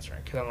quit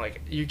answering because I'm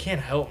like, you can't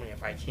help me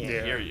if I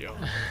can't hear you.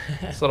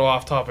 It's a little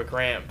off-topic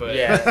rant, but...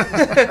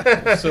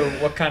 Yeah. So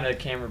what kind of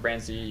camera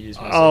brands do you use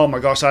mostly? Oh, my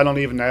gosh, I don't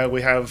even know.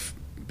 We have,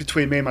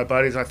 between me and my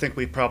buddies, I think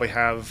we probably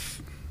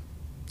have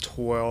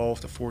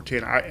 12 to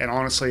 14. And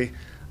honestly,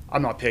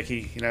 I'm not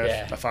picky,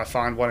 if I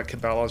find one at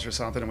Cabela's or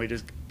something and we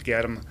just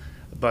get them.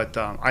 But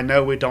I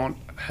know we don't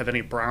have any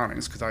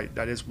Brownings because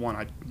that is one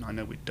I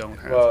know we don't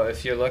have. Well,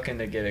 if you're looking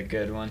to get a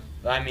good one,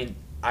 I mean,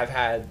 I've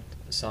had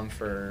some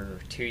for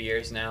 2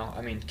 years now.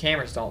 I mean,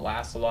 cameras don't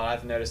last a lot.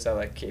 I've noticed that,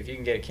 like, if you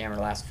can get a camera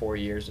to last 4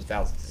 years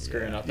without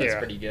screwing up, that's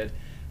pretty good.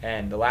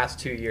 And the last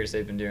 2 years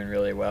they've been doing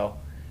really well.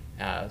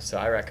 So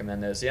I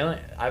recommend those. I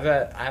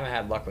haven't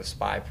had luck with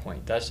Spy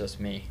Point. That's just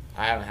me.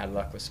 I haven't had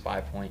luck with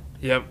Spy Point.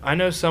 Yep, I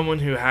know someone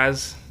who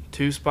has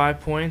 2 Spy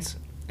Points,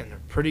 and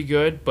they're pretty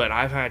good. But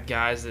I've had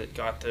guys that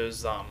got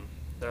those.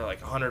 They're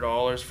like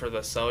 $100 for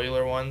the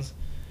cellular ones,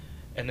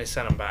 and they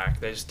sent them back.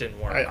 They just didn't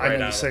work. I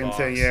know the same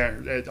thing.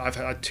 Yeah, I've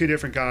had 2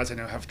 different guys I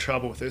know have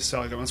trouble with this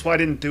cellular ones. That's why I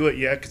didn't do it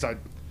yet because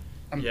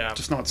I'm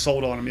just not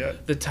sold on them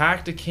yet. The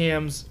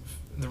Tacticams,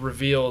 the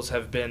reveals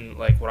have been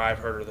like what I've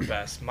heard are the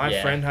best. My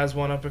friend has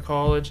one up at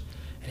college,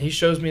 and he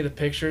shows me the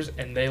pictures,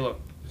 and they look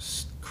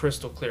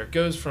crystal clear. It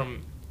goes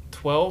from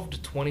 12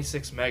 to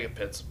 26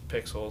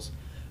 megapixels,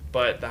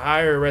 but the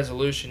higher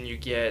resolution you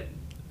get,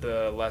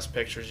 the less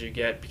pictures you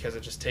get because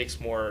it just takes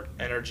more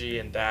energy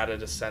and data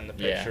to send the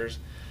pictures.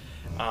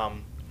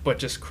 But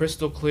just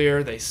crystal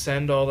clear. They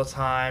send all the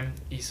time.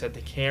 He said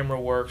the camera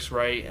works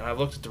right, and I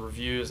looked at the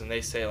reviews, and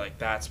they say like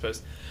that's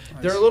supposed.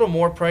 Nice. They're a little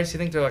more pricey. I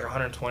think they're like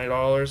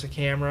 $120 a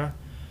camera,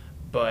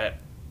 but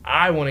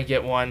I want to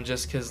get one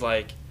just because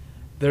like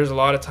there's a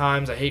lot of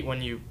times I hate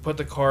when you put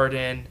the card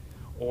in,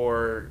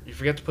 or you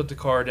forget to put the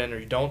card in, or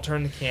you don't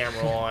turn the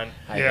camera on.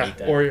 I hate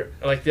that. Or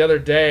like the other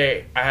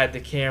day, I had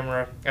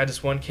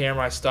this one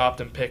camera I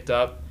stopped and picked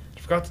up. I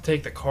forgot to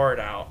take the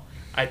card out.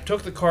 I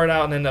took the card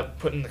out and ended up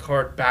putting the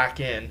card back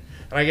in.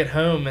 And I get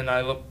home and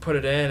I put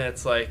it in. And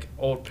it's like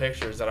old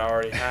pictures that I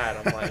already had.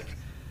 I'm like,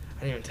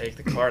 I didn't even take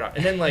the card out.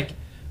 And then like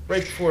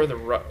right before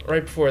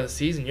the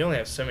season, you only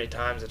have so many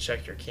times to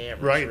check your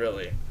cameras,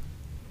 really.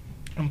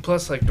 And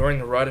plus, like during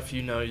the rut, if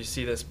you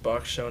see this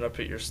buck showing up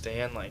at your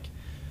stand, like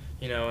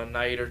a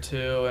night or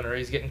two, or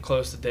he's getting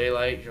close to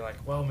daylight, you're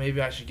like, well, maybe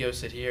I should go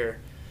sit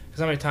here. Because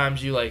how many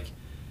times you like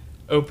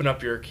open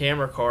up your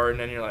camera card and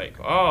then you're like,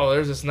 oh,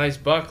 there's this nice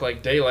buck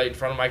like daylight in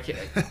front of my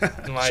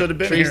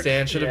tree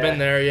stand. Should have been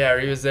there, or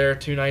he was there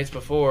 2 nights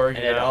before. And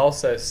it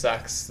also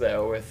sucks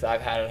though.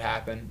 I've had it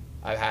happen.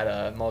 I've had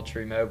a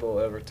Moultrie Mobile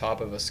over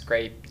top of a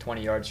scrape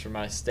 20 yards from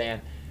my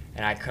stand,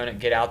 and I couldn't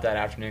get out that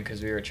afternoon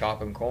because we were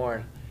chopping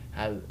corn.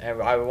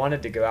 I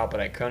wanted to go out, but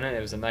I couldn't.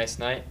 It was a nice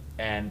night,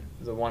 and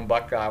the one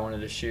buck guy I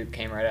wanted to shoot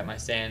came right at my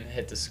stand,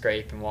 hit the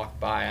scrape, and walked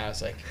by. And I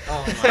was like,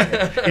 oh my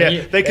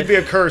God. They could be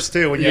a curse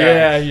too. When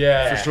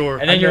for sure.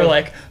 And then you're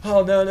like,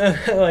 oh no,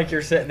 like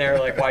you're sitting there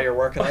like while you're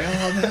working, like,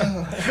 oh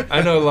no.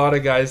 I know a lot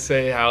of guys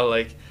say how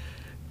like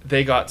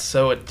they got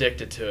so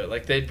addicted to it,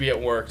 like they'd be at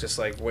work just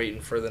like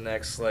waiting for the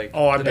next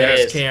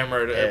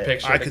camera or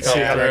picture I to could come see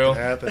how through.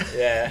 that could happen.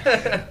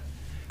 Yeah.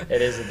 It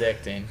is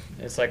addicting.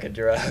 It's like a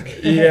drug.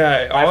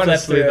 Yeah,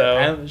 honestly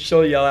though.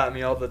 She'll yell at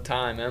me all the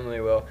time. Emily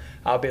will.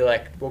 I'll be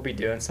like, we'll be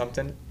doing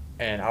something,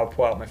 and I'll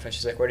pull out my phone.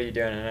 She's like, what are you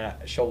doing? And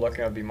she'll look, and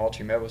it'll be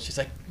Moultrie Mobile. She's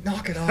like,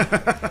 knock it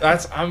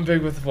off. I'm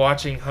big with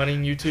watching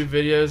hunting YouTube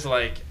videos.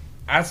 Like,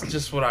 that's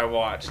just what I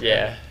watch.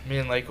 Yeah. And me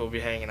and Lake will be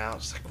hanging out.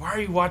 Just like, why are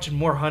you watching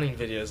more hunting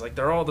videos? Like,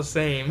 they're all the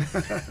same.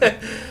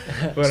 But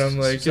I'm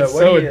like, So it's what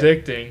so do you-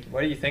 addicting.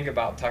 What do you think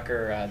about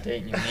Tucker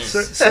dating your niece?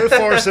 So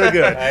far, so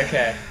good.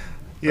 Okay.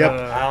 Yep.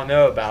 I don't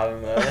know about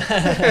him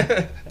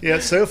though. Yeah,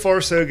 so far,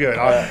 so good.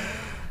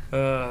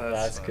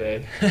 That's funny.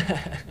 good.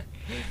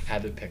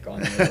 Had to pick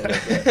on him a little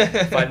bit.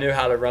 If I knew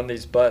how to run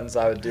these buttons,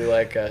 I would do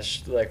like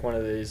one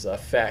of these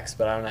effects,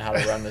 but I don't know how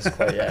to run this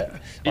quite yet.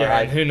 Yeah,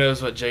 and who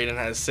knows what Jaden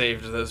has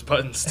saved to those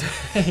buttons.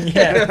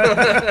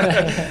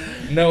 Yeah.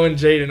 Knowing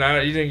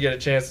Jaden, you didn't get a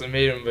chance to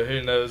meet him, but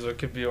who knows what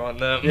could be on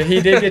them. Yeah,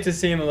 he did get to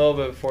see him a little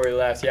bit before he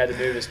left. He had to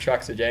move his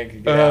truck so Jaden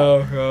could get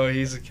out. Oh,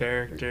 he's a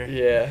character.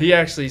 Yeah. He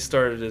actually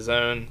started his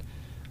own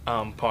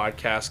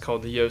podcast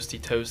called the Yoasty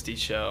Toasty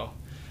Show,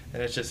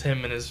 and it's just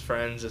him and his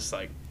friends just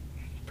like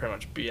pretty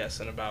much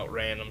BSing about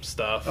random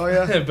stuff. Oh,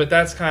 yeah? But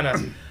that's kind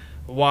of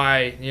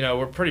why,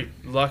 we're pretty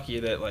lucky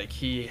that like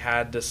he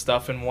had this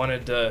stuff and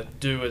wanted to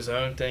do his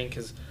own thing,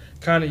 because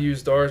kind of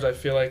used ours, I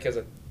feel like, as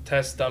a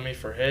test dummy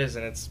for his,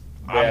 and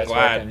I'm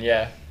glad. Working.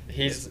 Yeah.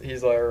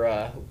 He's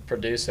our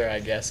producer,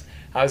 I guess.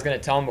 I was gonna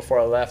tell him before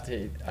I left.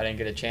 I didn't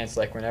get a chance.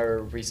 Like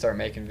whenever we start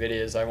making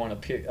videos, I want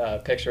a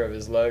picture of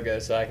his logo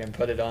so I can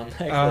put it on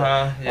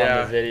on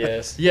the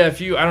videos. Yeah,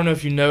 I don't know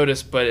if you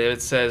noticed, but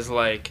it says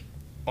like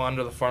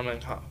under the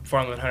Farmland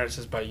Hunter, it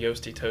says by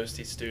Yoasty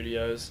Toasty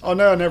Studios. Oh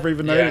no, I never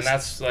even noticed. Yeah, and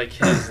that's like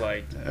his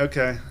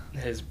okay.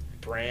 his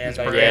brand. His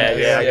I brand,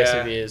 guess. I guess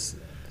it'd be his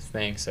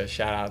thing. So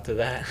shout out to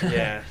that.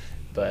 Yeah.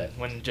 But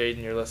when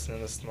Jaden, you're listening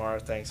to this tomorrow,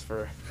 thanks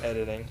for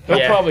editing.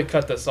 He'll probably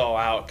cut this all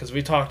out because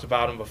we talked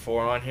about him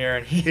before on here,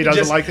 and he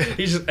doesn't like it.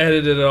 He just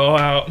edited it all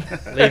out.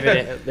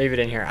 leave it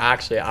in here.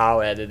 Actually,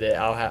 I'll edit it.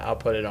 I'll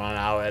put it on.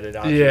 I'll edit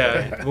it.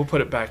 Yeah, we'll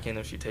put it back in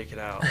if you take it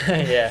out.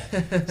 Yeah.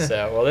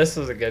 So, well, this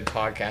was a good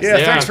podcast. Yeah,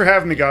 thanks for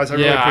having me, guys. I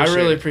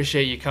really appreciate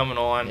appreciate you coming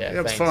on. Yeah,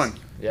 it was thanks. fun.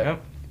 Yep.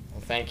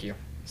 Well, thank you.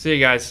 See you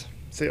guys.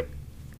 See you.